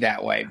Denny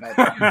that way, but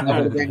that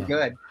would have been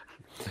good.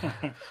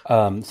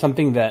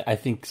 Something that I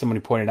think somebody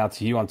pointed out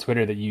to you on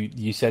Twitter that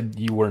you said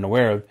you weren't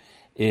aware of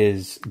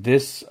is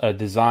this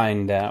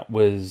design that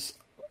was,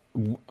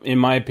 in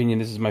my opinion,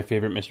 this is my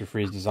favorite Mr.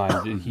 Freeze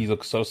design. He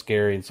looks so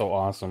scary and so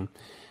awesome.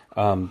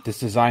 This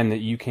design that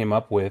you came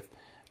up with.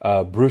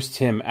 Bruce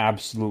Timm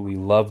absolutely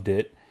loved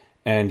it,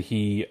 and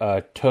he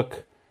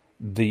took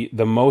the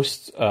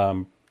most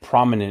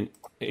prominent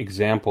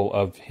example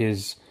of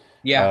his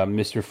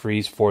Mr.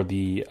 Freeze for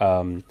the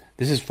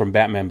this is from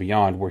Batman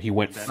Beyond, where he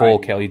went full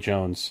Kelly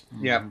Jones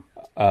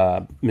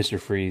Mr.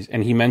 Freeze,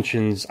 and he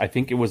mentions, I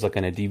think it was like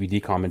in a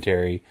DVD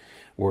commentary,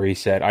 where he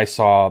said, I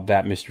saw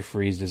that Mr.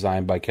 Freeze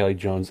designed by Kelly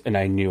Jones, and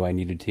I knew I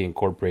needed to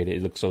incorporate it.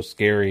 It looked so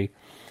scary.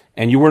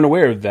 And you weren't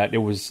aware that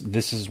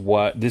this is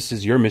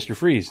your Mr.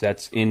 Freeze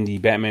that's in the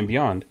Batman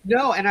Beyond.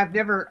 No, and I've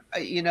never,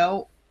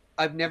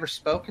 I've never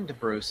spoken to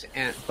Bruce,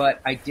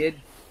 but I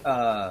did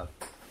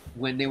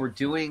when they were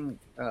doing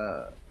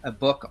a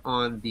book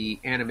on the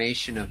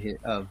animation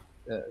of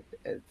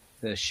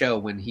the show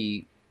when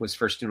he was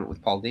first doing it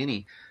with Paul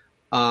Dini.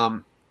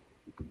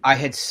 I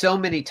had so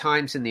many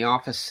times in the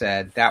office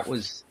said that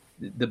was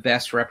the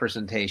best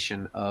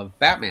representation of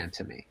Batman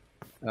to me.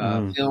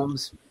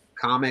 Films,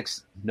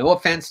 comics, no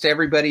offense to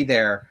everybody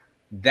there,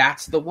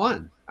 that's the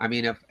one. I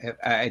mean, if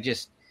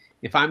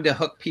I'm to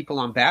hook people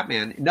on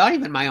Batman, not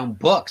even my own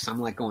books, I'm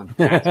like going,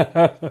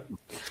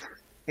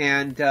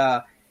 and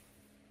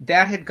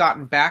that had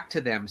gotten back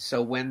to them.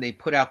 So when they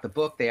put out the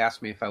book, they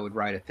asked me if I would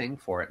write a thing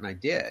for it, and I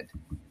did.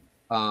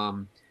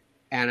 And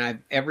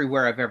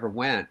everywhere I've ever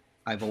went,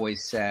 I've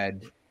always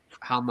said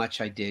how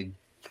much I dig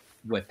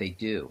what they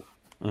do.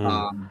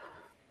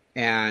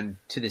 And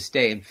to this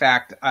day, in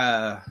fact,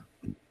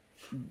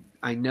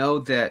 I know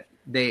that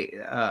they,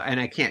 and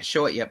I can't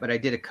show it yet, but I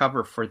did a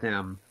cover for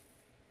them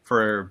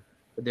for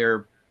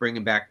their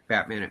bringing back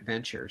Batman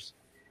Adventures.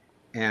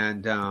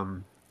 And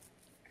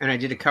I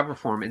did a cover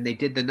for them, and they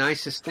did the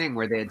nicest thing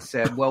where they had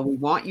said, well, we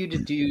want you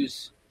to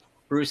use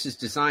Bruce's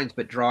designs,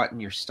 but draw it in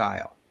your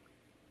style.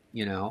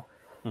 You know,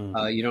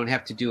 you don't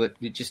have to do it.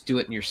 You just do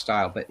it in your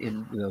style, but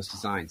in those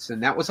designs.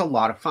 And that was a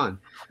lot of fun.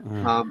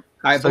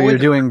 So you're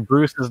doing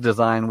Bruce's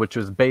design, which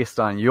was based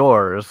on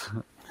yours.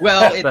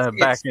 Well,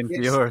 back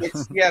into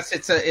yours. Yes,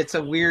 it's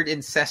a weird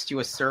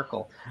incestuous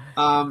circle.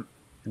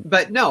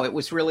 But no, it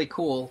was really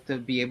cool to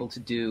be able to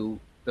do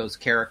those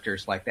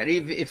characters like that,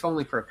 if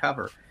only for a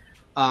cover,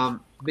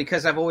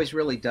 because I've always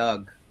really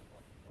dug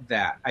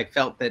that. I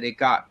felt that it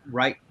got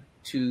right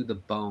to the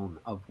bone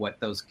of what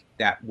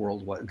that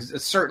world was. Because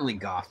it's certainly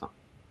Gotham,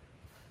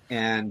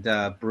 and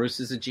Bruce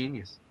is a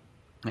genius.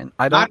 And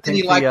I don't Not that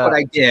he liked what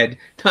I did.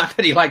 Not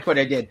that he liked what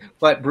I did,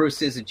 but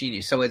Bruce is a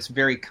genius. So it's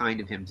very kind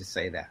of him to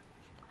say that.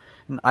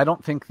 I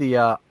don't think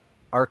the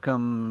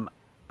Arkham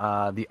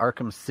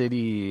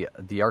City,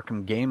 the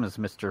Arkham Games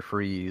Mr.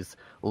 Freeze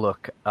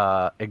look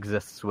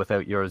exists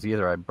without yours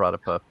either. I brought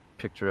up a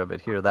picture of it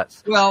here.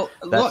 That's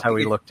how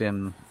he looked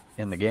in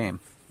the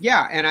game.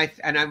 Yeah,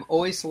 and I'm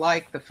always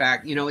like the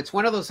fact, it's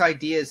one of those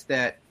ideas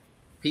that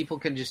people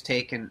can just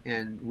take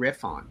and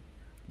riff on.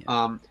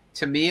 Yeah.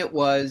 To me, it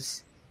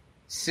was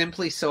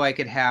simply so I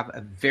could have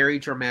a very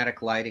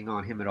dramatic lighting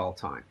on him at all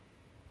time,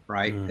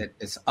 right? That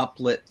this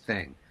uplit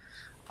thing.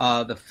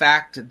 The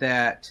fact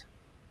that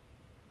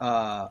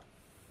I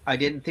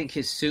didn't think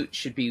his suit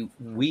should be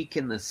weak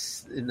in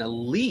the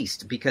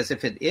least, because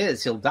if it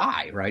is, he'll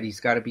die, right?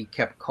 He's got to be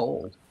kept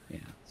cold. Yeah.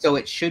 So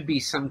it should be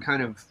some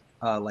kind of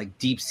like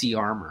deep sea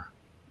armor,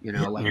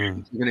 like you're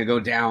going to go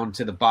down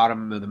to the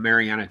bottom of the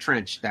Mariana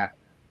Trench, that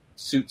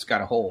suit's got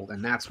to hold.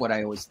 And that's what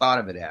I always thought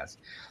of it as.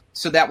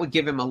 So that would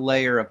give him a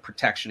layer of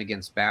protection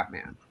against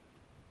Batman,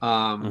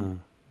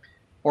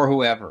 or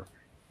whoever.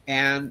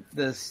 And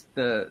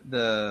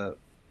the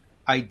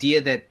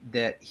idea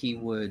that he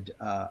would,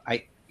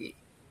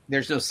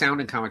 there's no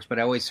sound in comics, but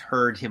I always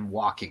heard him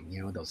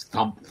walking, those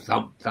thump,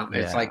 thump, thump.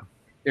 Yeah. It's like,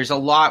 there's a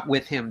lot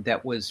with him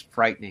that was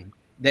frightening,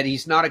 that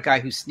he's not a guy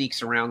who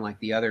sneaks around like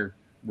the other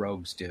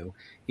rogues do.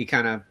 He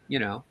kind of,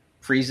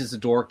 freezes the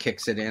door,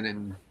 kicks it in,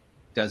 and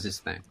does his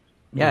thing.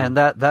 Yeah, and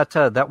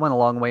that went a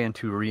long way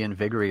into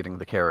reinvigorating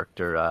the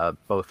character,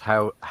 both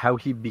how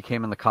he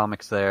became in the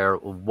comics there,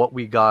 what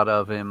we got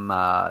of him,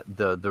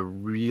 the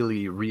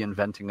really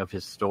reinventing of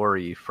his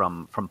story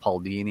from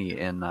Paul Dini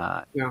in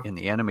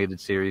the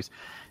animated series,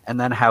 and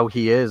then how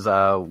he is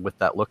with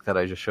that look that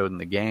I just showed in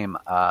the game.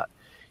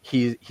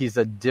 He's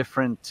a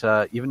different,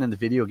 even in the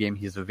video game,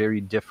 he's a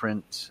very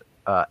different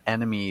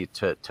enemy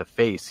to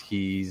face.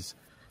 He's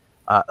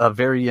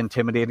very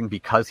intimidating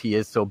because he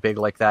is so big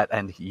like that,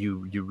 and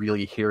you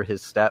really hear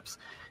his steps.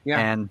 Yeah.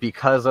 And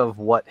because of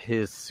what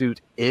his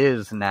suit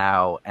is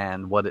now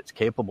and what it's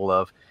capable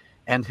of,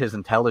 and his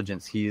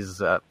intelligence, he's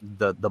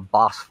the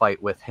boss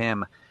fight with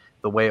him.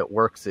 The way it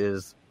works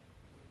is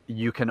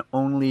you can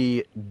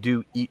only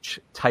do each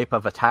type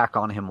of attack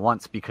on him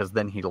once, because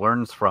then he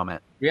learns from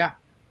it. Yeah.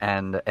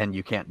 And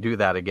you can't do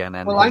that again.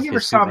 And I never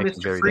saw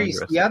Mr. Freeze.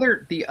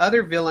 The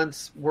other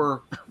villains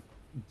were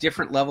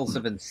different levels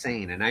of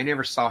insane, and I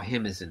never saw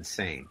him as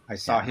insane. I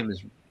saw him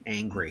as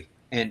angry,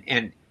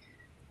 and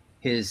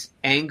his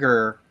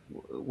anger,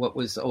 what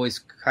was always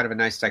kind of a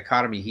nice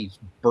dichotomy, he's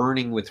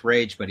burning with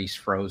rage, but he's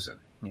frozen.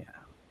 Yeah.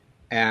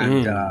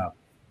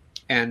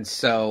 And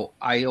so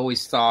I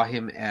always saw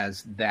him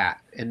as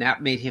that, and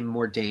that made him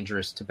more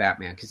dangerous to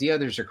Batman, because the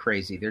others are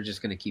crazy. They're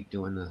just going to keep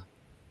doing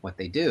what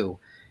they do,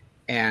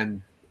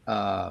 and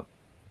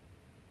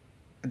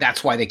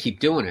that's why they keep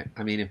doing it.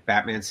 I mean, if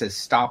Batman says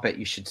stop it,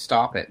 you should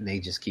stop it, and they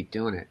just keep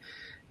doing it.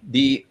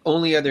 The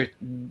only other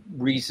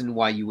reason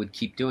why you would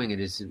keep doing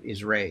it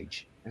is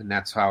rage, and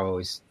that's how I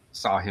always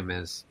saw him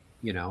as,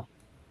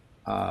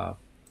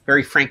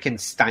 very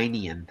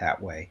Frankensteinian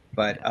that way.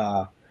 But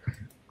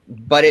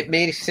it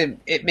makes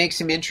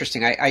him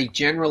interesting. I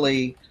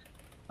generally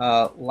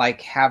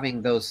like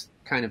having those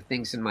kind of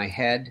things in my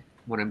head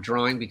when I'm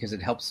drawing, because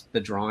it helps the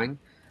drawing.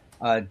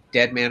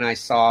 Deadman I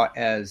saw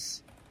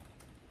as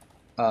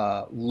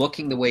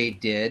looking the way he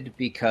did,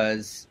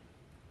 because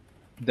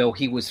though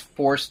he was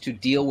forced to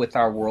deal with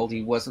our world,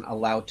 he wasn't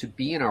allowed to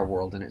be in our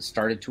world, and it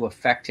started to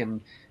affect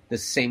him the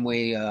same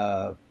way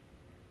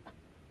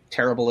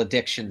terrible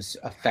addictions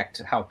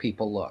affect how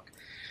people look.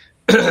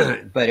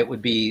 But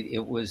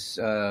it was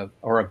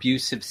or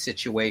abusive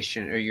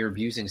situation, or you're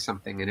abusing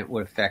something and it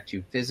would affect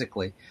you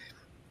physically.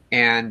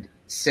 And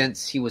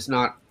since he was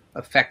not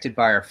affected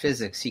by our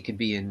physics, he could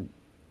be in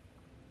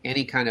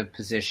any kind of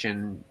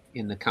position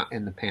in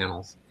the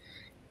panels,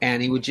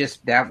 and he would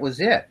that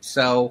was it.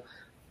 So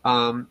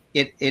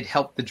it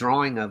helped the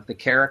drawing of the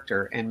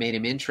character and made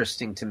him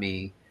interesting to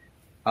me,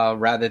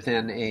 rather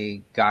than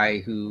a guy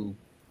who,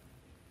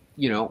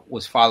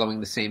 was following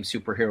the same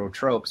superhero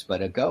tropes,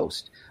 but a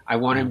ghost. I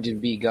want him to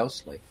be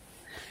ghostly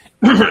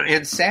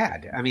and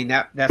sad. I mean,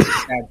 that's a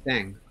sad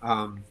thing.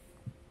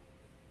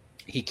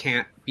 He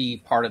can't be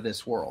part of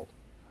this world,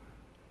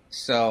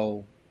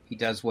 so he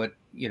does what,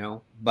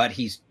 but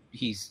he's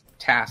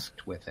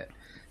tasked with it.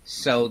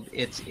 So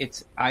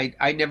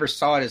I never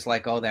saw it as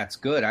like, oh, that's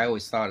good. I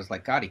always thought it as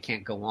like, God, he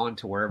can't go on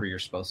to wherever you're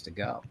supposed to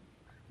go.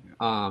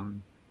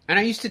 And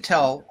I used to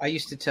tell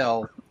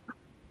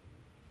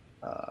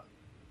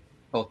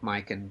both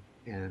Mike and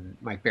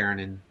Mike Barron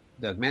and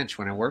Doug Mensch,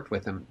 when I worked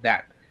with them,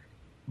 that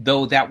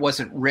though that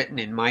wasn't written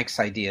in Mike's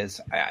ideas,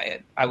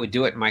 I would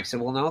do it. And Mike said,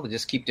 well, no,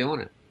 just keep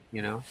doing it.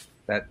 You know,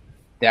 that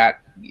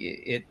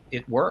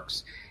it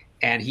works.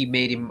 And he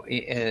made him,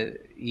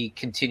 he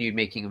continued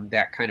making him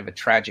that kind of a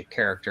tragic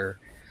character.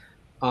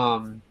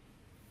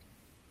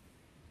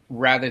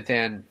 Rather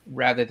than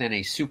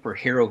a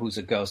superhero who's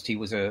a ghost,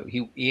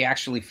 he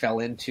actually fell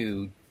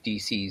into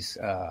DC's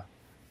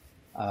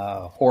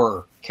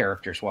horror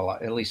characters.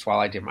 At least while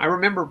I did them. I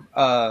remember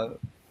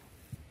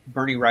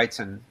Bernie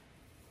Wrightson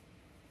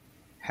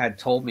had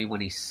told me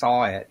when he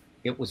saw it,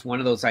 it was one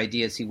of those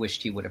ideas he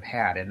wished he would have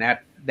had, and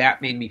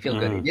that made me feel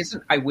good. It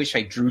isn't, I wish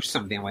I drew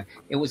something away.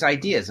 It was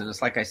ideas, and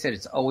it's like I said,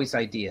 it's always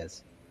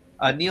ideas.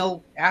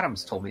 Neil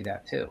Adams told me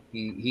that too.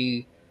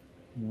 He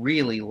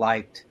really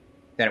liked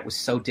that it was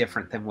so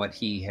different than what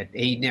he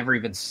never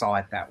even saw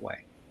it that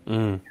way.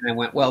 And I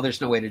went, well,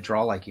 there's no way to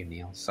draw like you,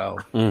 Neil. So,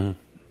 you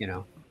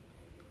know,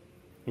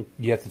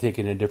 you have to take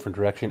it in a different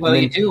direction. Well,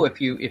 you do. If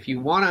you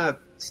want to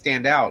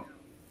stand out,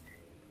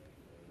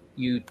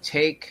 you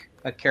take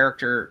a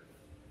character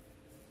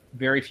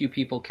very few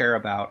people care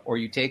about, or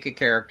you take a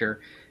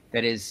character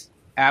that is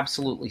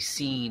absolutely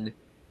seen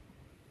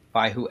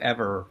by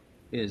whoever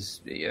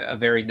is a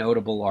very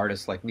notable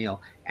artist like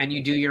Neil, and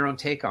you do your own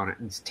take on it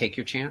and take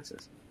your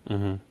chances.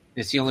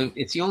 It's the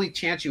only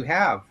chance you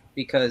have,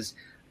 because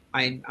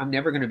I'm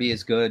never going to be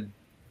as good,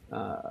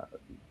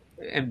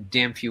 and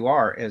damn few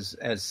are, as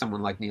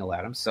someone like Neil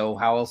Adams. So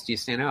how else do you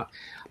stand out?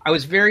 I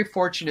was very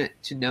fortunate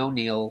to know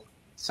Neil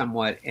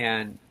somewhat,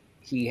 and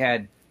he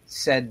had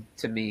said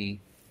to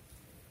me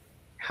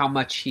how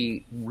much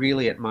he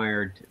really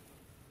admired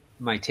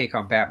my take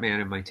on Batman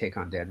and my take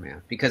on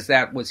Deadman, because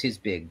that was his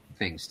big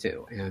things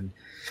too,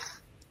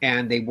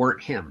 and they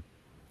weren't him,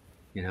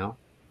 you know.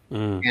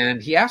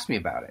 And he asked me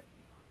about it.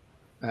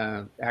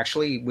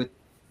 Actually, with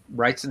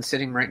Wrightson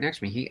sitting right next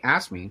to me, he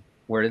asked me,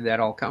 where did that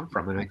all come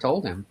from? And I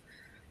told him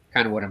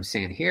kind of what I'm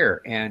saying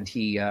here, and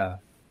he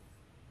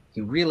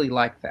really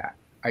liked that.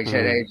 I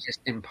said, it's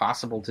just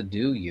impossible to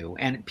do you.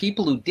 And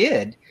people who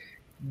did,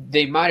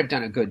 they might have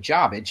done a good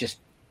job.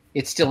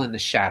 It's still in the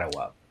shadow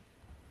of.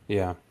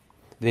 Yeah.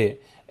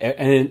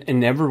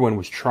 And everyone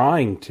was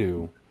trying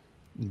to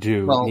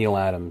do Neil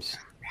Adams.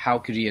 How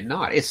could you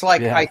not? It's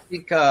like, I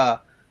think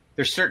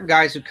there's certain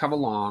guys who come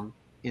along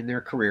in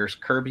their careers.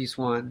 Kirby's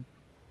one,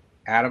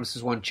 Adams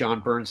is one, John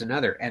Byrne's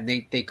another. And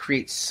they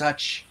create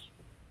such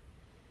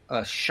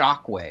a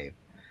shockwave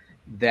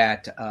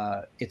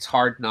that it's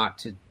hard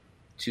not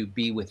to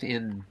be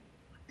within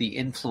the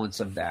influence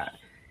of that.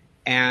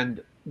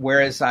 And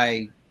whereas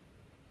and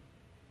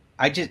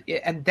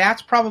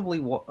that's probably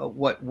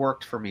what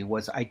worked for me,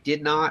 was I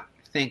did not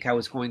think I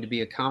was going to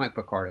be a comic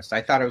book artist.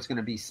 I thought I was going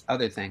to be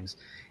other things.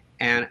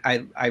 And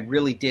I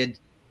really did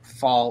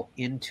fall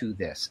into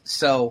this.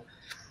 So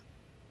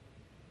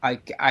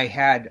I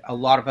had a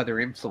lot of other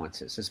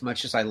influences. As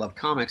much as I love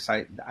comics,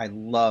 I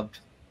loved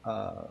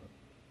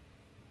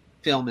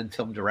film and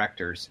film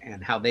directors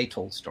and how they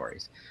told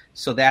stories.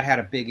 So that had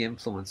a big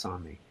influence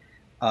on me,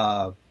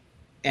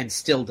 and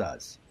still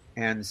does.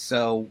 And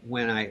so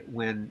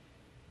when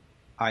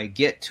I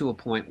get to a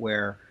point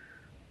where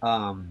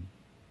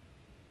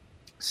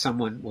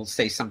someone will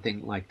say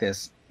something like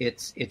this,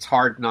 it's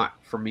hard not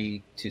for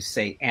me to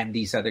say, and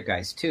these other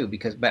guys too,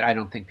 but I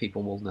don't think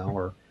people will know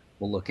or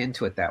will look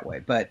into it that way.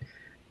 But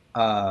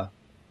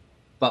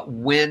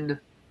when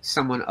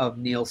someone of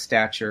Neil's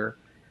stature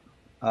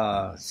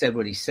said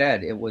what he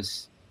said, it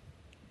was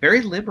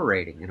very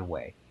liberating in a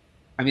way.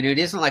 I mean, it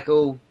isn't like,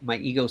 oh, my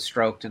ego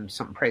stroked and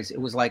something praised.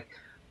 It was like,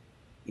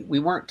 we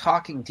weren't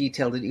talking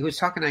detailed. He was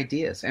talking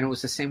ideas. And it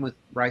was the same with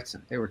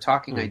Wrightson. They were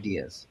talking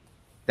ideas.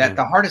 That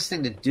the hardest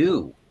thing to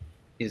do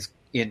is,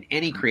 in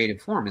any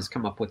creative form, is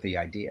come up with the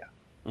idea.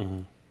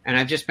 And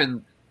I've just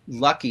been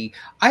lucky.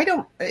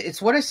 It's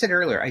what I said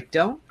earlier. I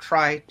don't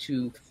try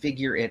to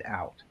figure it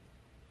out.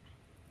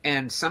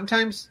 And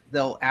sometimes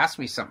they'll ask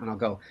me something, and I'll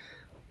go,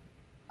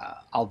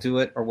 I'll do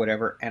it or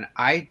whatever. And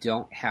I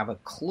don't have a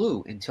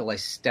clue until I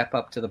step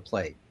up to the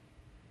plate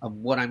of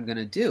what I'm going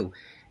to do.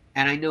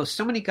 And I know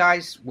so many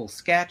guys will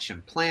sketch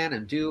and plan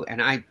and do,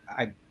 and I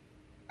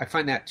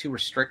find that too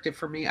restrictive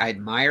for me. I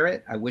admire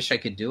it. I wish I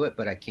could do it,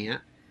 but I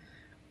can't.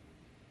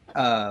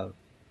 The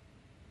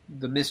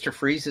Mr.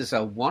 Freeze is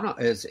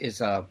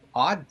a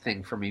odd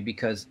thing for me,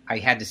 because I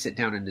had to sit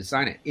down and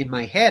design it. In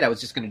my head, I was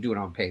just going to do it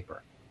on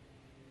paper.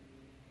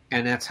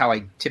 And that's how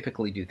I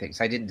typically do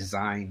things. I didn't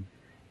design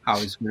how I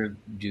was going to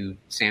do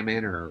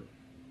Sandman or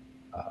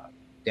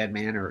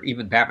Deadman or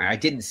even Batman. I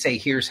didn't say,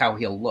 here's how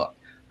he'll look.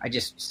 I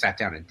just sat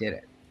down and did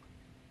it.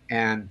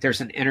 And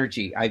there's an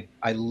energy. I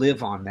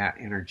live on that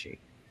energy.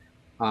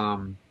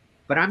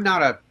 But I'm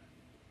not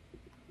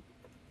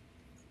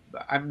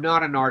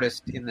an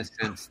artist in the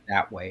sense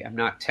that way. I'm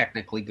not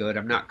technically good.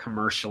 I'm not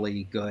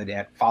commercially good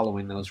at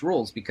following those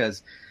rules,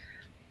 because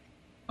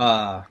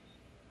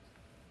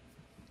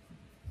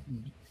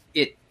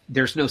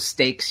there's no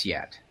stakes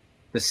yet.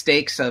 The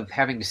stakes of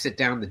having to sit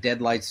down, the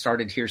deadline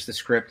started, here's the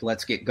script,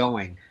 let's get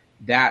going.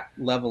 That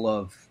level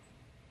of,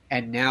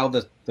 and now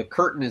the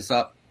curtain is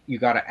up, you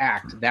got to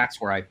act. That's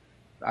where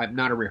I'm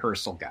not a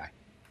rehearsal guy.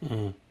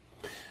 Mm-hmm.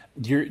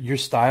 Your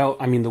style,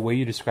 I mean, the way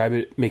you describe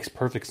it makes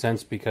perfect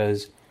sense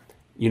because,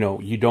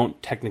 you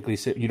don't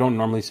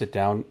normally sit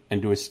down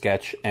and do a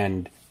sketch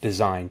and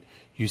design.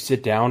 You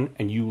sit down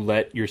and you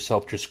let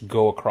yourself just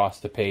go across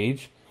the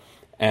page,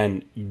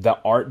 and the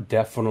art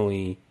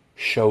definitely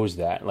shows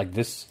that. Like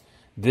this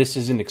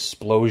is an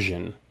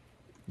explosion.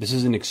 This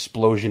is an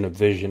explosion of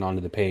vision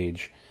onto the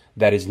page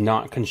that is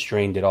not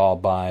constrained at all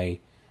by,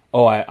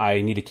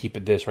 I need to keep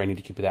it this or I need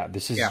to keep it that.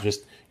 This is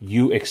just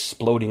you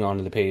exploding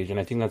onto the page, and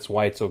I think that's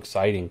why it's so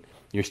exciting.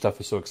 Your stuff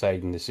is so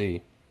exciting to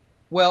see.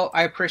 Well,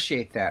 I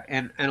appreciate that,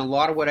 and a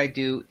lot of what I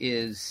do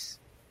is,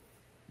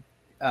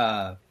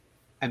 I'm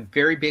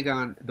very big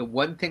on the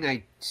one thing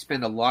I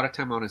spend a lot of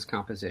time on is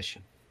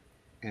composition,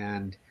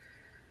 and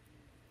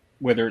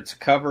whether it's a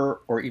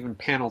cover or even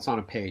panels on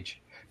a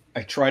page,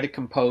 I try to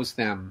compose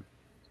them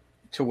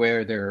to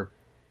where they're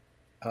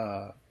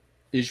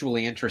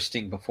visually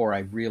interesting before I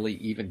really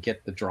even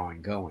get the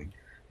drawing going.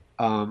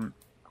 And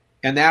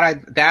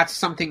that's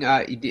something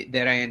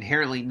that I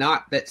inherently,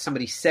 not that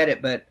somebody said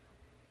it, but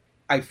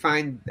I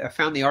found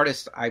the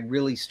artists I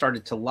really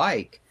started to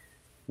like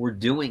were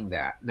doing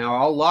that.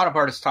 Now, a lot of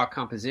artists talk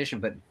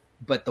composition,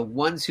 but the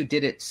ones who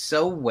did it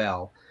so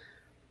well,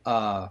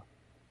 I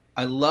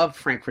love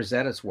Frank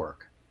Frazetta's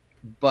work.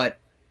 But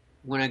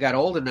when I got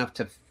old enough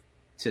to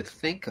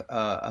think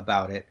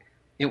about it,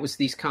 it was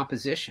these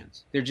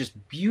compositions. They're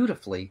just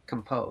beautifully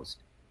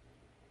composed.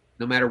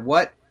 No matter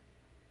what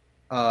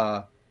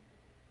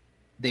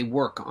they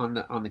work on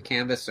the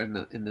canvas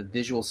and in the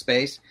visual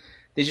space,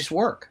 they just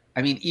work.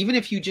 I mean, even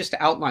if you just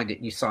outlined it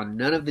and you saw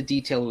none of the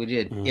detail we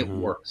did, it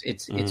works.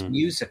 It's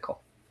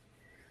musical,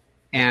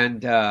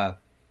 and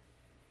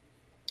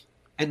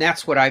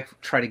that's what I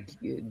try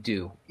to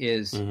do.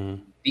 Is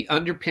the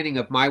underpinning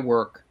of my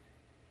work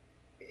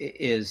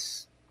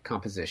is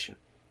composition.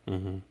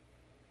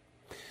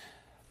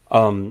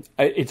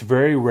 It's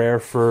very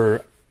rare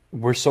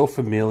we're so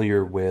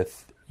familiar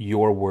with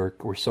your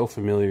work. We're so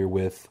familiar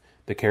with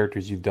the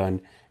characters you've done.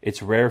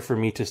 It's rare for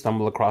me to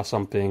stumble across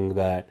something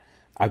that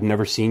I've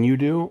never seen you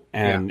do,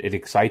 and it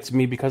excites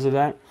me because of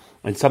that.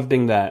 And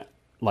something that,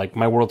 like,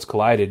 my worlds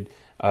collided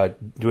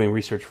doing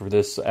research for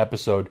this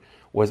episode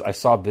was I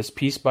saw this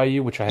piece by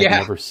you, which I had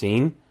never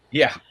seen.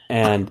 Yeah.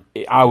 And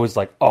I was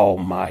like, oh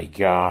my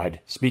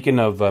God. Speaking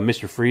of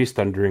Mr. Freeze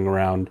thundering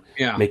around,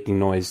 making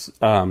noise,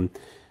 can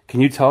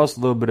you tell us a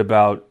little bit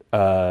about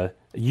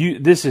you?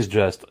 This is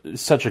just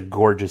such a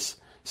gorgeous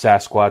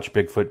Sasquatch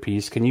Bigfoot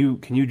piece. Can you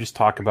just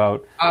talk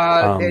about?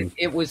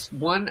 It was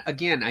one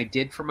again I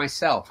did for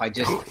myself.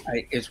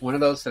 It's one of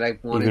those that I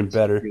wanted even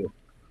better. To do.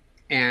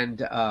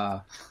 And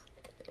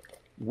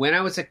when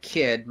I was a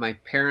kid, my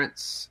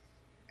parents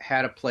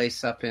had a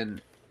place up in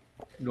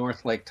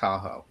North Lake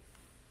Tahoe,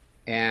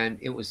 and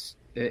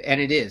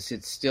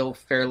it's still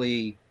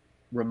fairly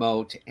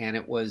remote, and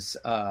it was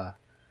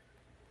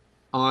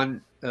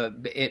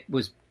it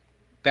was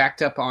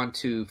backed up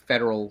onto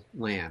federal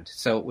land.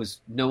 So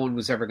no one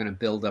was ever going to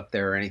build up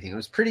there or anything. It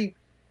was pretty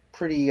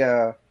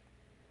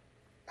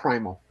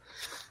primal.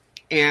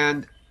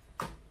 And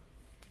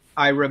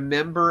I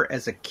remember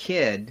as a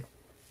kid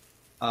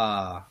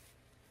that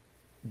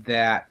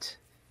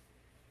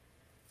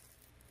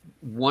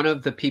one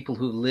of the people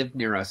who lived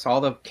near us,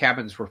 all the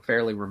cabins were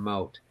fairly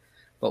remote,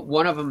 but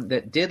one of them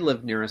that did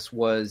live near us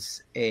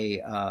was a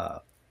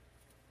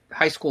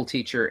high school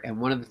teacher, and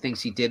one of the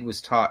things he did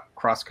was taught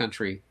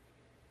cross-country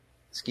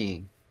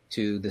skiing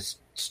to the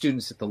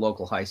students at the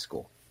local high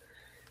school.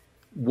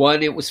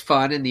 One, it was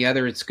fun, and the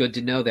other, it's good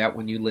to know that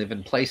when you live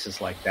in places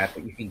like that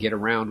you can get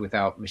around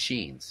without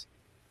machines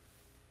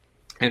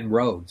and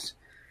roads.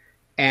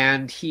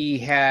 And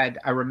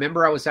I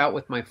remember I was out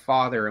with my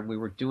father, and we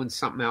were doing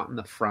something out in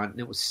the front,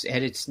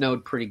 and it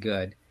snowed pretty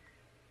good.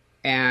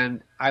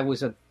 And I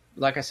was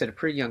like I said, a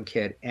pretty young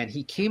kid, and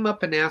he came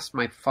up and asked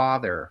my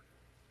father,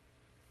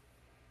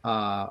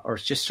 or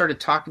just started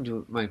talking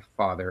to my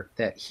father,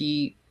 that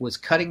he was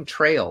cutting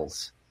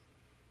trails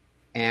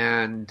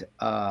and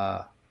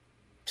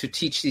to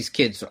teach these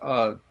kids,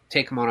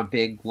 take them on a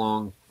big,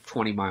 long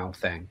 20-mile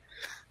thing.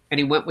 And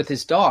he went with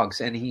his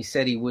dogs, and he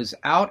said he was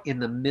out in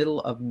the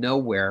middle of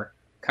nowhere,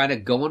 kind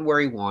of going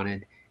where he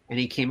wanted, and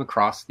he came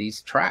across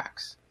these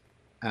tracks,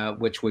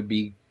 which would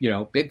be,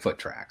 Bigfoot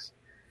tracks.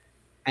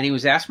 And he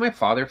was asking my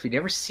father if he'd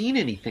ever seen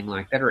anything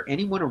like that or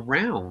anyone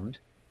around,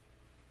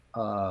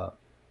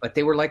 but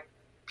they were like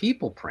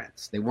people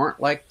prints. They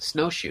weren't like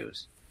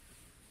snowshoes.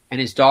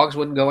 And his dogs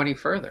wouldn't go any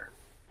further.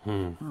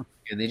 And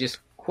they just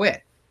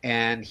quit.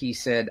 And he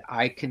said,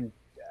 I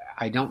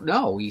don't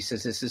know. He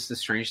says, this is the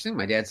strange thing.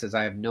 My dad says,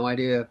 I have no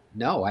idea.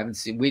 No,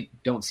 we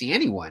don't see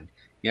anyone.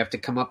 You have to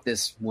come up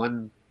this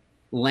one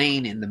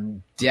lane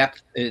in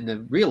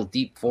the real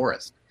deep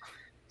forest.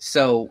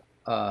 So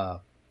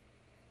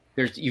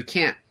you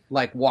can't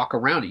like walk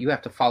around it. You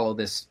have to follow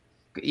this,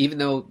 even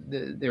though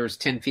there's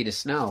 10 feet of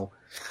snow.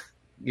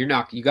 You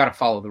got to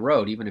follow the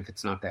road, even if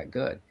it's not that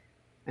good.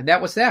 And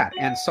that was that.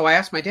 And so I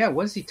asked my dad,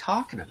 what is he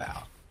talking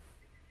about?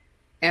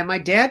 And my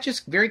dad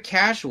just very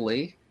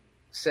casually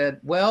said,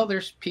 well,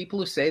 there's people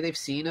who say they've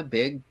seen a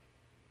big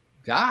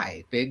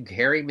guy, big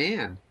hairy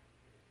man.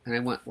 And I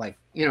went like,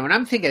 and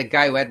I'm thinking a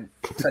guy who hadn't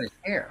cut his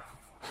hair.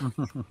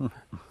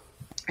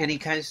 And he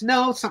kind of said,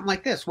 no, something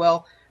like this.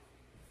 Well,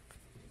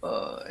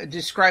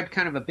 described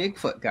kind of a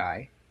Bigfoot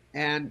guy.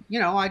 And,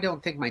 I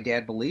don't think my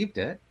dad believed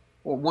it,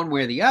 or one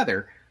way or the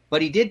other.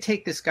 But he did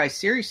take this guy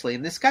seriously.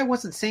 And this guy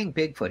wasn't saying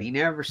Bigfoot. He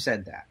never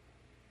said that.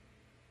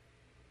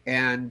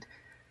 And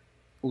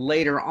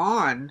later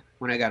on,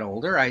 when I got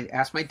older, I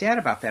asked my dad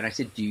about that. I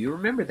said, do you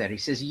remember that? He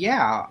says,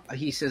 yeah.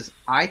 He says,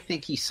 I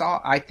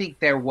think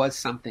there was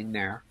something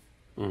there.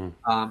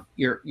 Mm.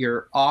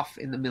 You're off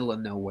in the middle of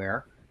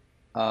nowhere.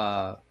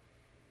 There's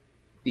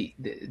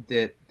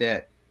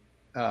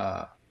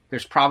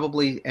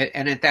probably,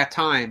 and at that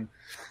time,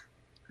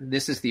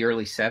 this is the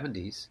early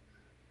 70s,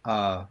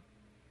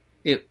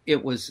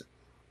 it was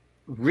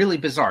really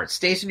bizarre. It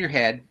stays in your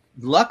head.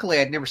 Luckily,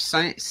 I'd never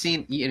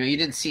seen, you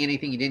didn't see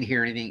anything, you didn't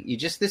hear anything, you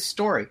just this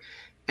story.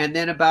 And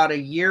then about a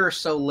year or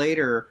so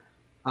later,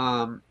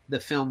 the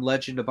film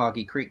Legend of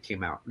Boggy Creek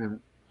came out. And a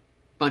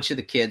bunch of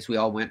the kids, we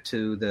all went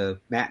to the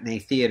matinee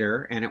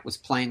theater, and it was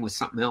playing with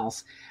something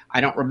else.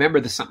 I don't remember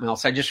the something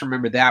else. I just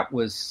remember that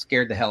was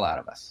scared the hell out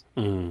of us.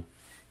 Mm.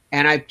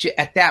 And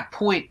at that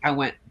point, I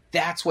went,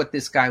 that's what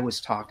this guy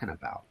was talking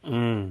about.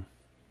 Mm.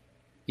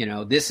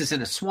 This is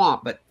in a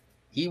swamp, but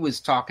he was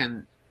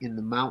talking in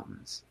the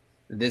mountains.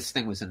 This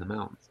thing was in the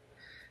mountains.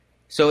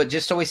 So it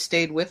just always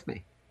stayed with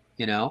me,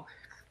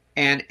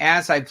 And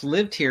as I've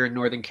lived here in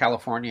Northern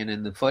California and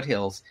in the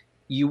foothills,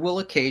 you will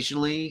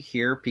occasionally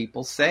hear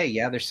people say,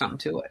 yeah, there's something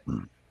to it.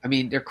 Mm. I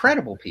mean, they're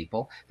credible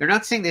people. They're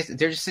not saying this.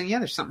 They're just saying, yeah,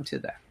 there's something to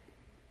that.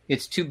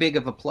 It's too big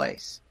of a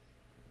place.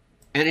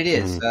 And it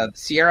is. The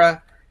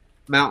Sierra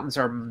Mountains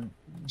are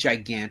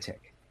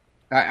gigantic.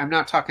 I'm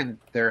not talking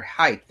their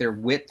height, their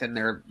width, and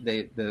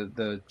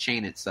the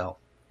chain itself.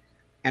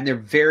 And they're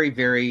very,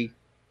 very...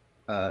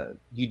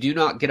 you do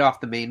not get off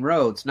the main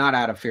roads, not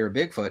out of fear of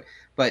Bigfoot,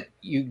 but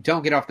you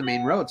don't get off the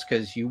main roads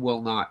because you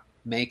will not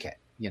make it,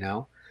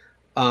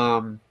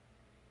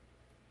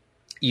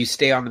 You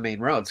stay on the main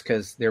roads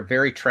because they're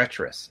very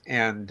treacherous.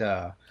 And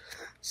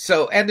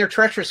and they're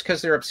treacherous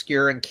because they're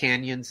obscure and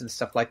canyons and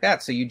stuff like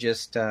that. So you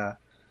just,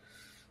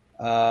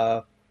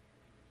 for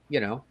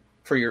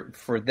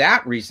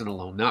that reason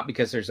alone, not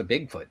because there's a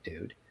Bigfoot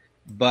dude,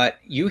 but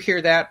you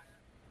hear that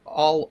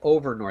all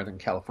over Northern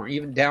California,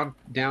 even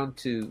down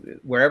to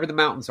wherever the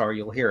mountains are,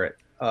 you'll hear it.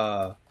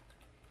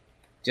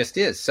 Just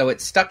is. So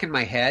it's stuck in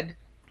my head,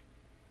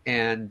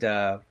 and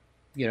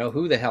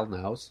who the hell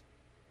knows?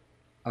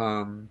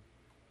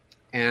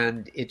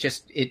 And it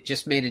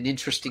just made an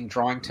interesting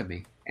drawing to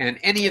me. And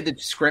any of the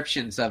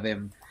descriptions of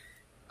him,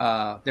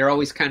 they're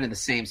always kind of the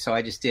same. So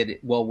I just did it.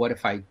 Well, what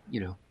if I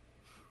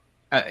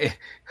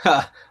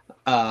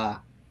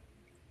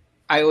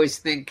I always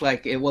think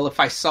like, well, if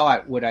I saw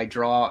it, would I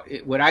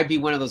be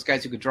one of those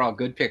guys who could draw a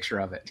good picture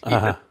of it?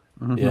 Uh-huh.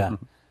 Yeah.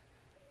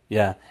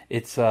 Yeah.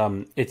 It's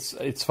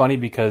funny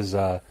because,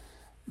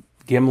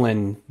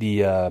 Gimlin,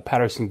 the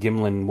Patterson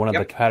Gimlin, one of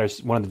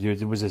the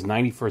dudes, it was his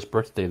 91st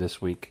birthday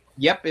this week.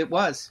 Yep, it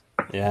was.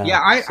 Yeah.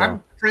 Yeah.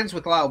 I'm friends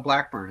with Lyle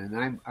Blackburn,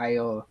 and I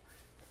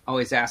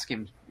always ask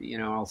him,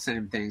 I'll send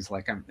him things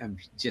like I'm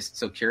just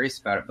so curious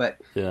about it. But,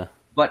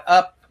 but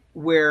up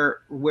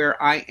where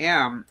I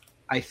am,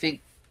 I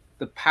think,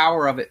 the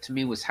power of it to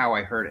me was how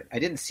I heard it. I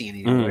didn't see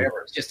anything,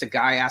 whatever. It's just a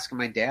guy asking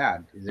my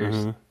dad,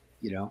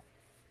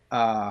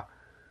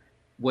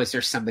 was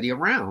there somebody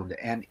around?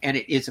 And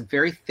it is a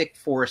very thick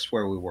forest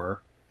where we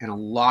were, and a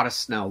lot of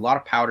snow, a lot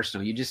of powder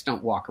snow. You just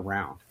don't walk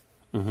around.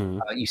 Mm-hmm.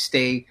 You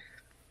stay,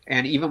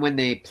 and even when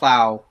they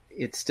plow,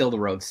 it's still the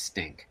roads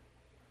stink.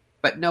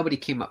 But nobody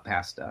came up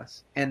past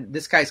us. And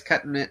this guy's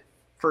cutting it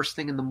first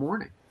thing in the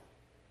morning.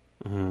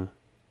 Mm-hmm.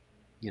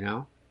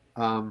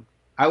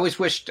 I always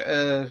wished...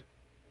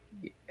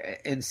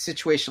 in a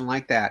situation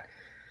like that,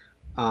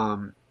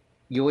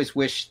 you always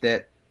wish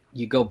that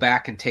you go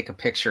back and take a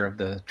picture of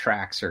the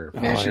tracks or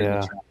measure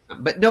the tracks.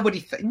 But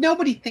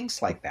nobody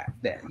thinks like that.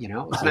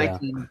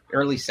 It's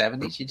early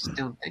 70s. You just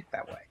don't think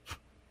that way.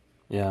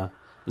 Yeah,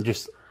 you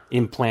just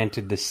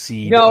implanted the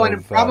seed. No,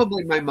 and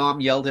probably my mom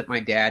yelled at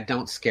my dad,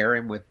 "Don't scare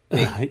him with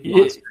big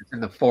monsters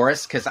in the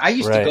forest." Because I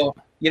used to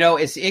go,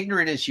 as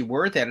ignorant as you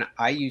were then,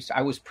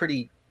 I was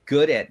pretty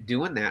good at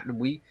doing that,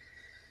 and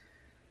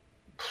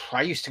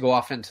I used to go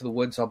off into the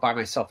woods all by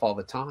myself all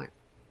the time.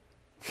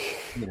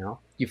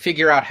 You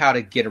figure out how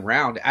to get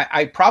around.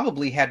 I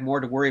probably had more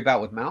to worry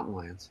about with mountain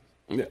lions.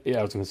 Yeah,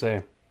 I was going to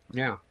say.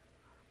 Yeah,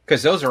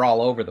 because those are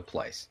all over the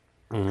place.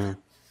 Mm-hmm.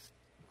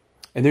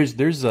 And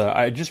there's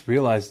I just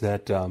realized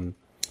that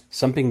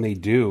something they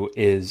do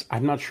is,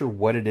 I'm not sure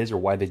what it is or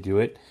why they do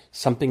it.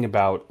 Something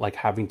about like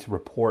having to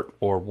report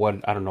or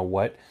what, I don't know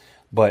what,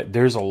 but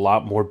there's a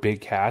lot more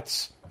big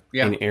cats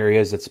in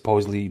areas that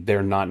supposedly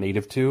they're not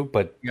native to,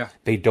 but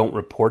they don't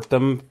report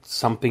them.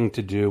 Something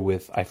to do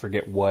with, I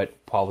forget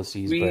what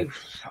policies.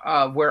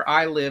 Where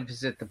I live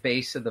is at the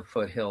base of the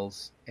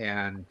foothills,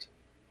 and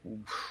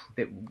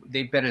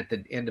they've been at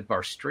the end of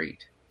our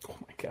street. Oh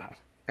my God.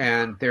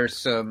 And there's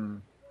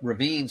some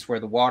ravines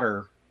where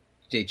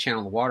they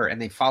channel the water,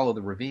 and they follow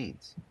the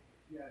ravines.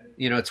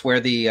 It's where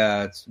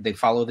they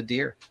follow the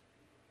deer.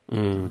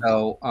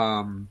 So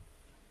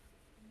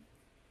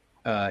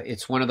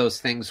it's one of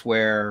those things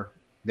where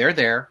they're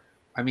there.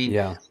 I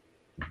mean,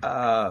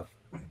 I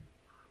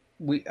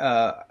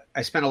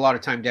spent a lot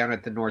of time down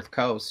at the North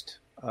Coast,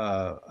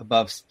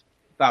 above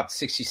about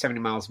 60, 70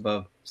 miles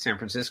above San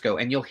Francisco,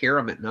 and you'll hear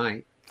them at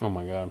night. Oh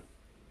my God.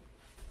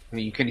 I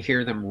mean, you can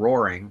hear them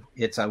roaring.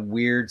 It's a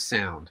weird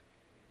sound,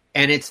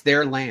 and it's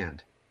their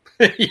land.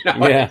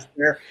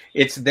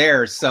 It's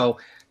theirs. So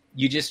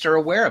you just are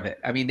aware of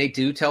it. I mean, they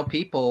do tell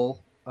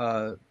people,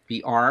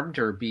 be armed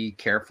or be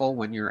careful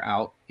when you're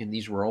out in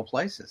these rural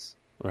places.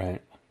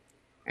 Right.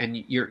 And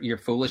you're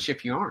foolish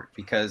if you aren't,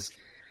 because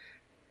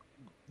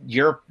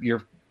you're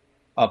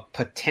a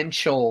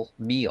potential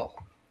meal.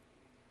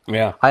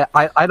 Yeah.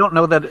 I don't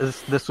know that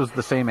this was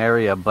the same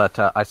area, but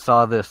I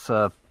saw this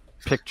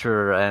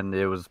picture, and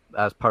it was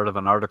as part of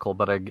an article.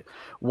 But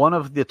one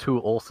of the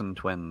two Olsen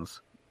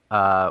twins,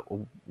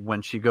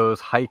 when she goes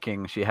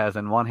hiking, she has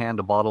in one hand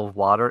a bottle of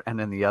water and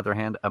in the other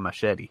hand a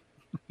machete.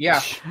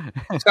 Yeah.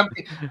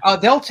 Something,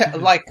 they'll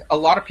like a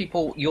lot of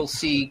people you'll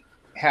see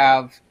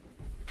have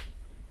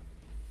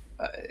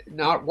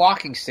not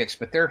walking sticks,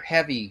 but they're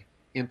heavy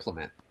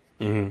implement.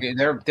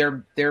 Mm-hmm.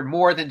 They're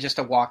more than just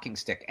a walking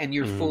stick, and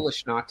you're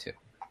foolish not to,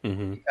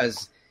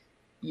 because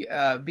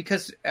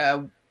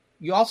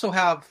you also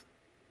have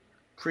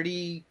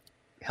pretty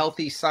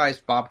healthy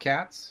sized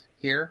bobcats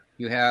here.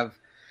 You have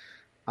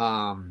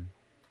in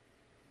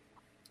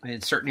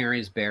certain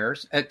areas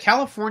bears.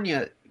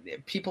 California,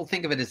 people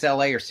think of it as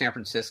LA or San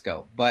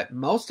Francisco, but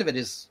most of it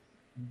is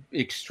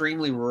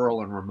extremely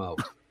rural and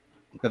remote.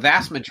 The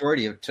vast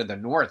majority to the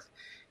north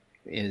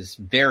is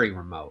very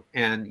remote,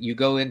 and you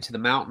go into the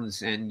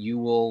mountains and you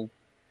will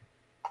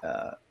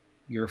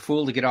you're a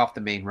fool to get off the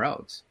main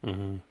roads.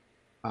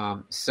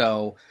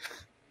 So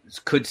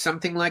could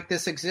something like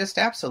this exist?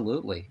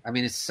 Absolutely. I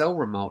mean, it's so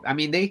remote. I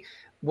mean,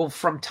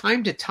 from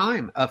time to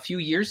time, a few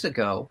years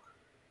ago,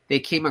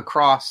 they came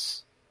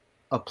across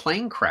a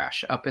plane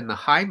crash up in the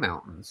high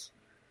mountains.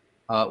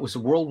 It was a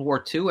World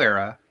War II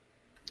era.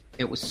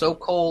 It was so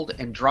cold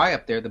and dry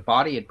up there, the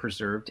body had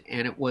preserved,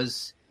 and it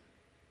was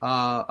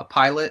a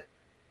pilot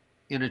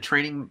in a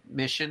training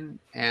mission,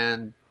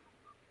 and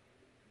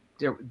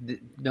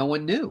no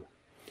one knew,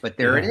 but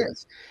there it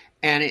is.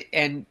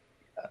 And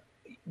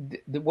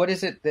what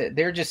is it?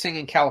 They're just saying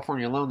in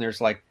California alone,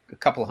 there's like a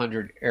couple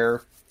hundred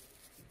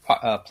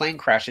plane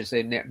crashes.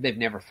 They've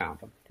never found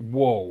them.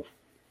 Whoa,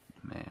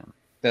 man!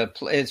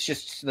 It's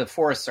just the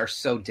forests are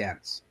so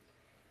dense.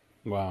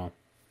 Wow.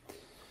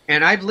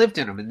 And I've lived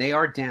in them, and they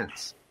are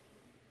dense.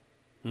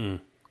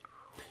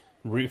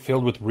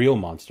 Filled with real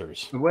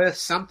monsters. With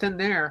something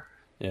there.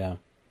 Yeah.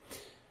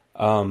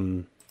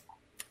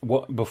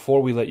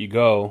 Before we let you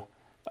go,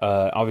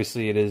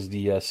 obviously it is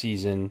the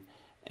season,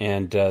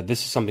 and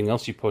this is something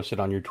else you posted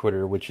on your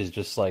Twitter, which is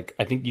just like,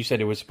 I think you said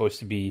it was supposed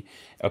to be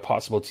a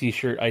possible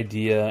T-shirt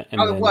idea.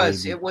 And it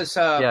was. It was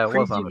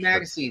Preview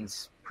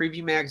Magazines.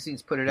 Preview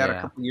Magazines put it out a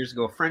couple of years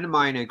ago. A friend of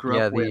mine I grew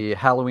up with. Yeah, the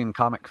Halloween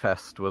Comic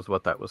Fest was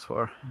what that was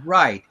for.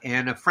 Right,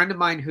 and a friend of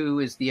mine who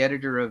is the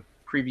editor of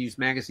Previews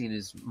Magazine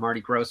is Marty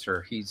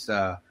Grosser. He's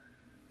a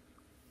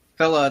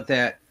fella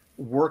that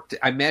worked.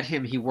 I met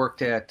him. He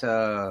worked at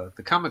the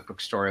comic book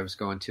store I was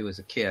going to as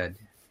a kid.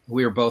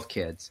 We were both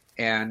kids,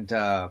 and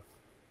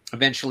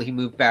eventually he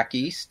moved back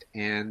east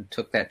and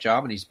took that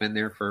job, and he's been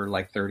there for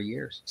like 30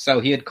 years. So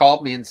he had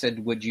called me and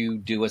said, "Would you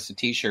do us a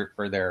T-shirt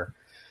for their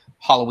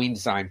Halloween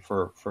design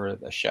for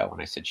the show?"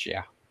 And I said,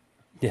 "Yeah."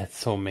 Yeah, it's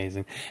so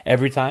amazing.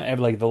 Every time,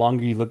 like the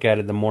longer you look at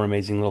it, the more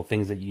amazing little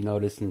things that you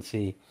notice and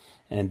see,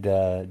 and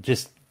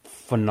just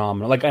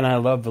phenomenal. Like, and I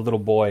love the little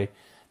boy,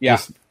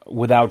 just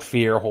without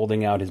fear,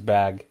 holding out his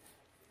bag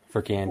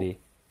for candy.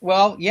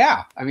 Well,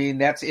 yeah. I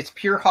mean, it's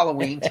pure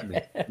Halloween to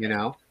me. You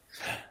know.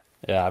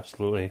 Yeah,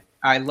 absolutely.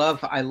 I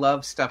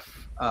love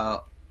stuff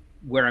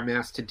where I'm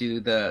asked to do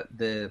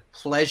the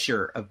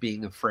pleasure of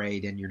being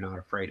afraid, and you're not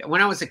afraid.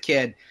 When I was a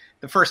kid,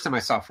 the first time I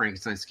saw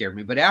Frankenstein scared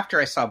me, but after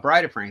I saw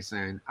Bride of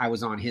Frankenstein, I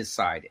was on his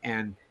side.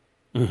 And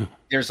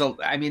there's a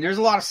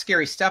lot of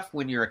scary stuff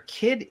when you're a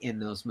kid in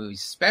those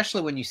movies,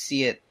 especially when you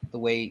see it the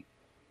way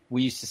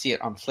we used to see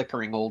it on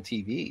flickering old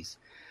TVs.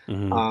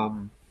 But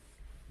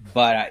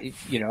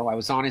I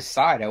was on his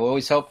side. I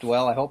always hoped,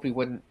 I hope he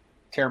wouldn't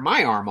tear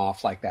my arm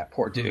off like that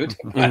poor dude.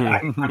 But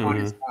I'm on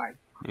his side.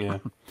 Yeah.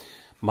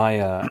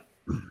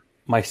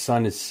 My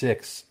son is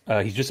 6.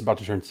 He's just about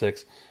to turn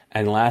 6.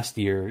 And last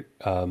year,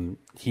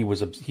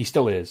 he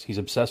still is. He's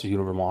obsessed with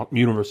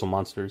Universal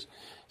Monsters.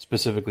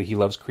 Specifically, he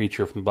loves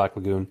Creature from Black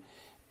Lagoon.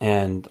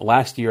 And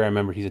last year, I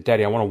remember he said,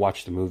 "Daddy, I want to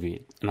watch the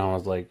movie." And I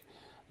was like,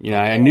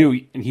 I knew,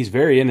 and he's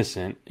very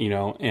innocent,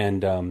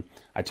 and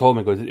I told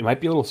him, it might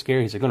be a little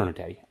scary. He's like, "No,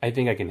 Daddy, I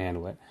think I can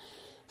handle it."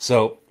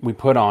 So we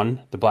put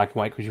on the black and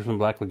white Creature from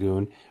Black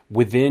Lagoon.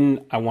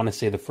 Within, I want to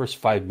say, the first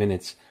 5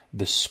 minutes,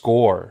 the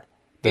score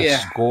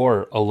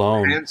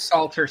alone. Grant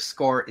Salter's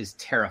score is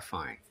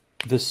terrifying.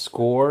 The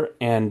score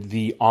and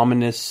the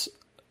ominous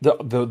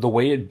the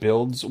way it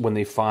builds when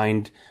they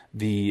find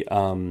the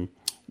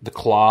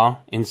claw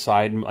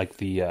inside, like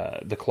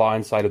the claw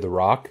inside of the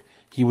rock.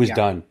 He was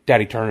done.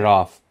 Daddy, turn it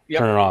off. Yep.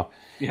 Turn it off.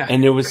 Yeah.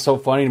 And it was so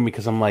funny to me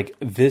because I'm like,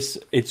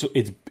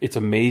 it's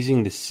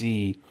amazing to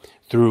see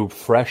through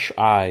fresh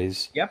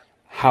eyes. Yep.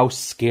 How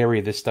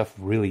scary this stuff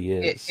really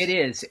is. It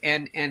is,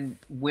 and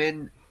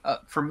when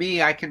for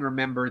me, I can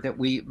remember that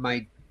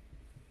my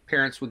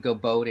parents would go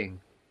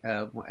boating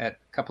at a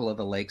couple of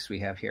the lakes we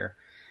have here,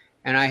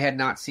 and I had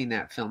not seen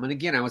that film. And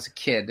again, I was a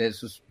kid.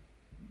 This was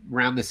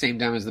around the same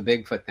time as the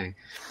Bigfoot thing.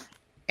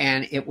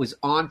 And it was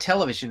on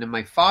television, and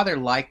my father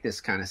liked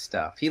this kind of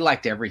stuff. He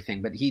liked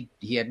everything, but he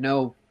had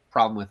no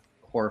problem with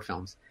horror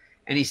films.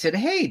 And he said,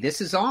 "Hey,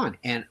 this is on."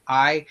 And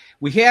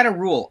we had a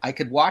rule. I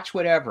could watch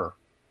whatever,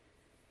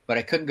 but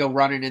I couldn't go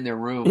running in their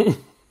room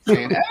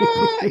saying,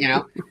 "Ah," you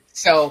know.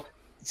 So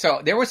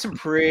there were some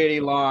pretty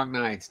long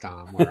nights,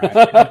 Tom, where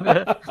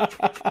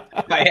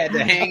I had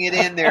to hang it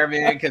in there,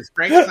 man, because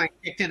Frankenstein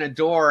kicked in a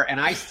door, and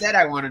I said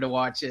I wanted to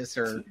watch this,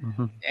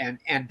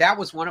 and that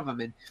was one of them.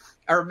 And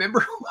I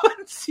remember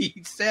once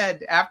he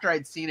said, after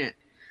I'd seen it,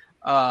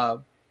 a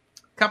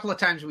couple of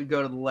times we'd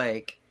go to the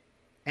lake,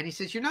 and he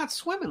says, "You're not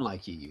swimming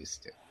like you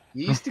used to.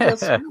 You used to go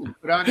swimming,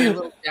 put on your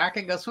little jacket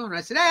and go swimming." And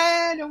I said,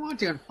 I don't want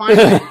to. And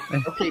finally,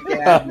 okay,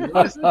 Dad,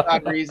 what is the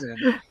odd reason?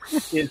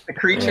 Is the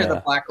creature of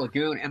the Black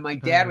Lagoon. And my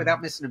dad,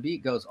 without missing a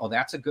beat, goes, "Oh,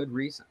 that's a good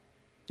reason."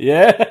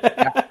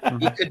 Yeah.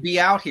 He could be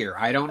out here.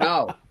 I don't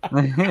know.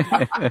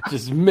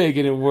 Just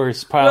making it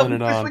worse, piling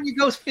it on. When you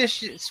go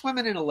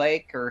swimming in a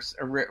lake or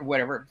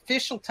whatever,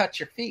 fish will touch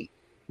your feet.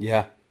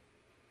 Yeah.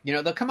 You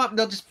know, they'll come up and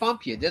they'll just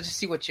bump you. They'll just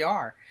see what you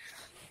are.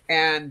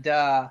 And,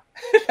 I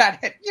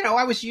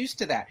was used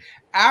to that.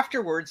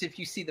 Afterwards, if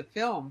you see the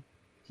film,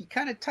 he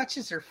kind of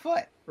touches her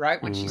foot,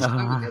 right? When she's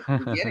swimming at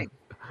the beginning.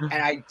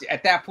 And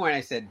at that point,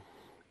 I said,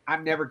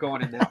 I'm never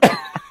going in that way.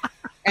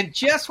 And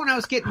just when I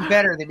was getting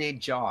better, they made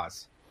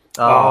Jaws.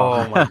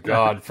 Oh my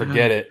God,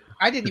 forget it.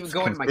 I didn't even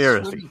go in my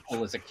swimming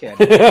pool as a kid.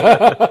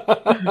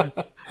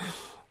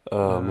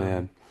 Oh,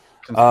 man.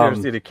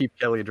 Conspiracy to keep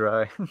Kelly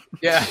dry.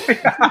 Yeah.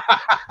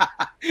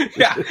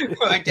 Yeah.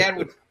 Well, my dad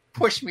would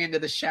push me into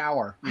the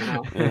shower, you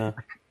know.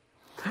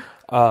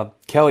 Yeah.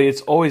 Kelly,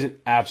 it's always an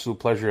absolute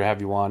pleasure to have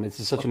you on.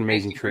 It's such an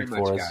amazing treat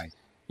for us. Guys.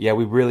 Yeah,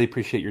 we really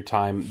appreciate your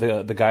time.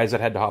 The guys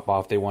that had to hop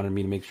off, they wanted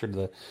me to make sure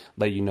to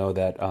let you know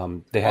that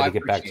they had to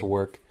get back to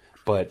work,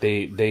 but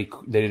they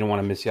didn't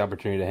want to miss the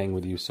opportunity to hang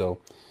with you. So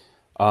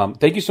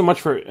thank you so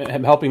much for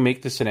helping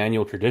make this an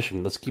annual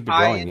tradition. Let's keep it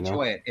going. I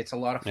enjoy it. It's a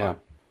lot of fun. Yeah,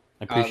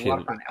 I appreciate a lot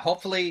of fun.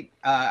 Hopefully,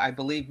 I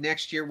believe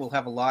next year we'll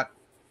have a lot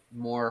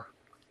more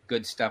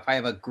good stuff. I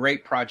have a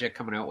great project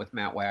coming out with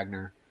Matt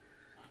Wagner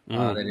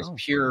that is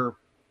pure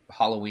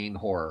Halloween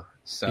horror.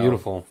 So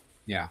beautiful.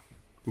 Yeah.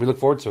 We look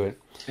forward to it.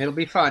 It'll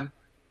be fun.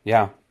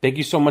 Yeah. Thank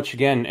you so much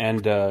again,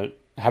 and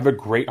have a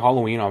great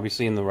Halloween,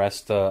 obviously, and the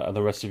rest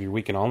of your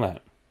week and all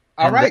that.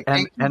 All right.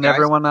 And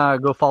everyone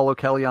go follow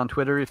Kelly on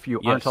Twitter if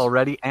you aren't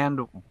already,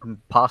 and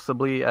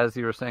possibly, as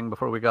you were saying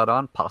before we got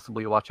on,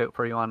 possibly watch out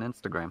for you on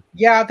Instagram.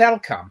 Yeah, that'll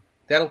come.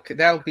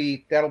 That'll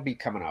be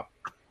coming up.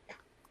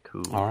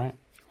 Cool. All right.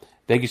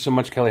 Thank you so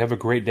much, Kelly. Have a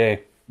great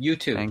day. You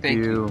too. Thank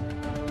you.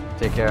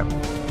 Take care.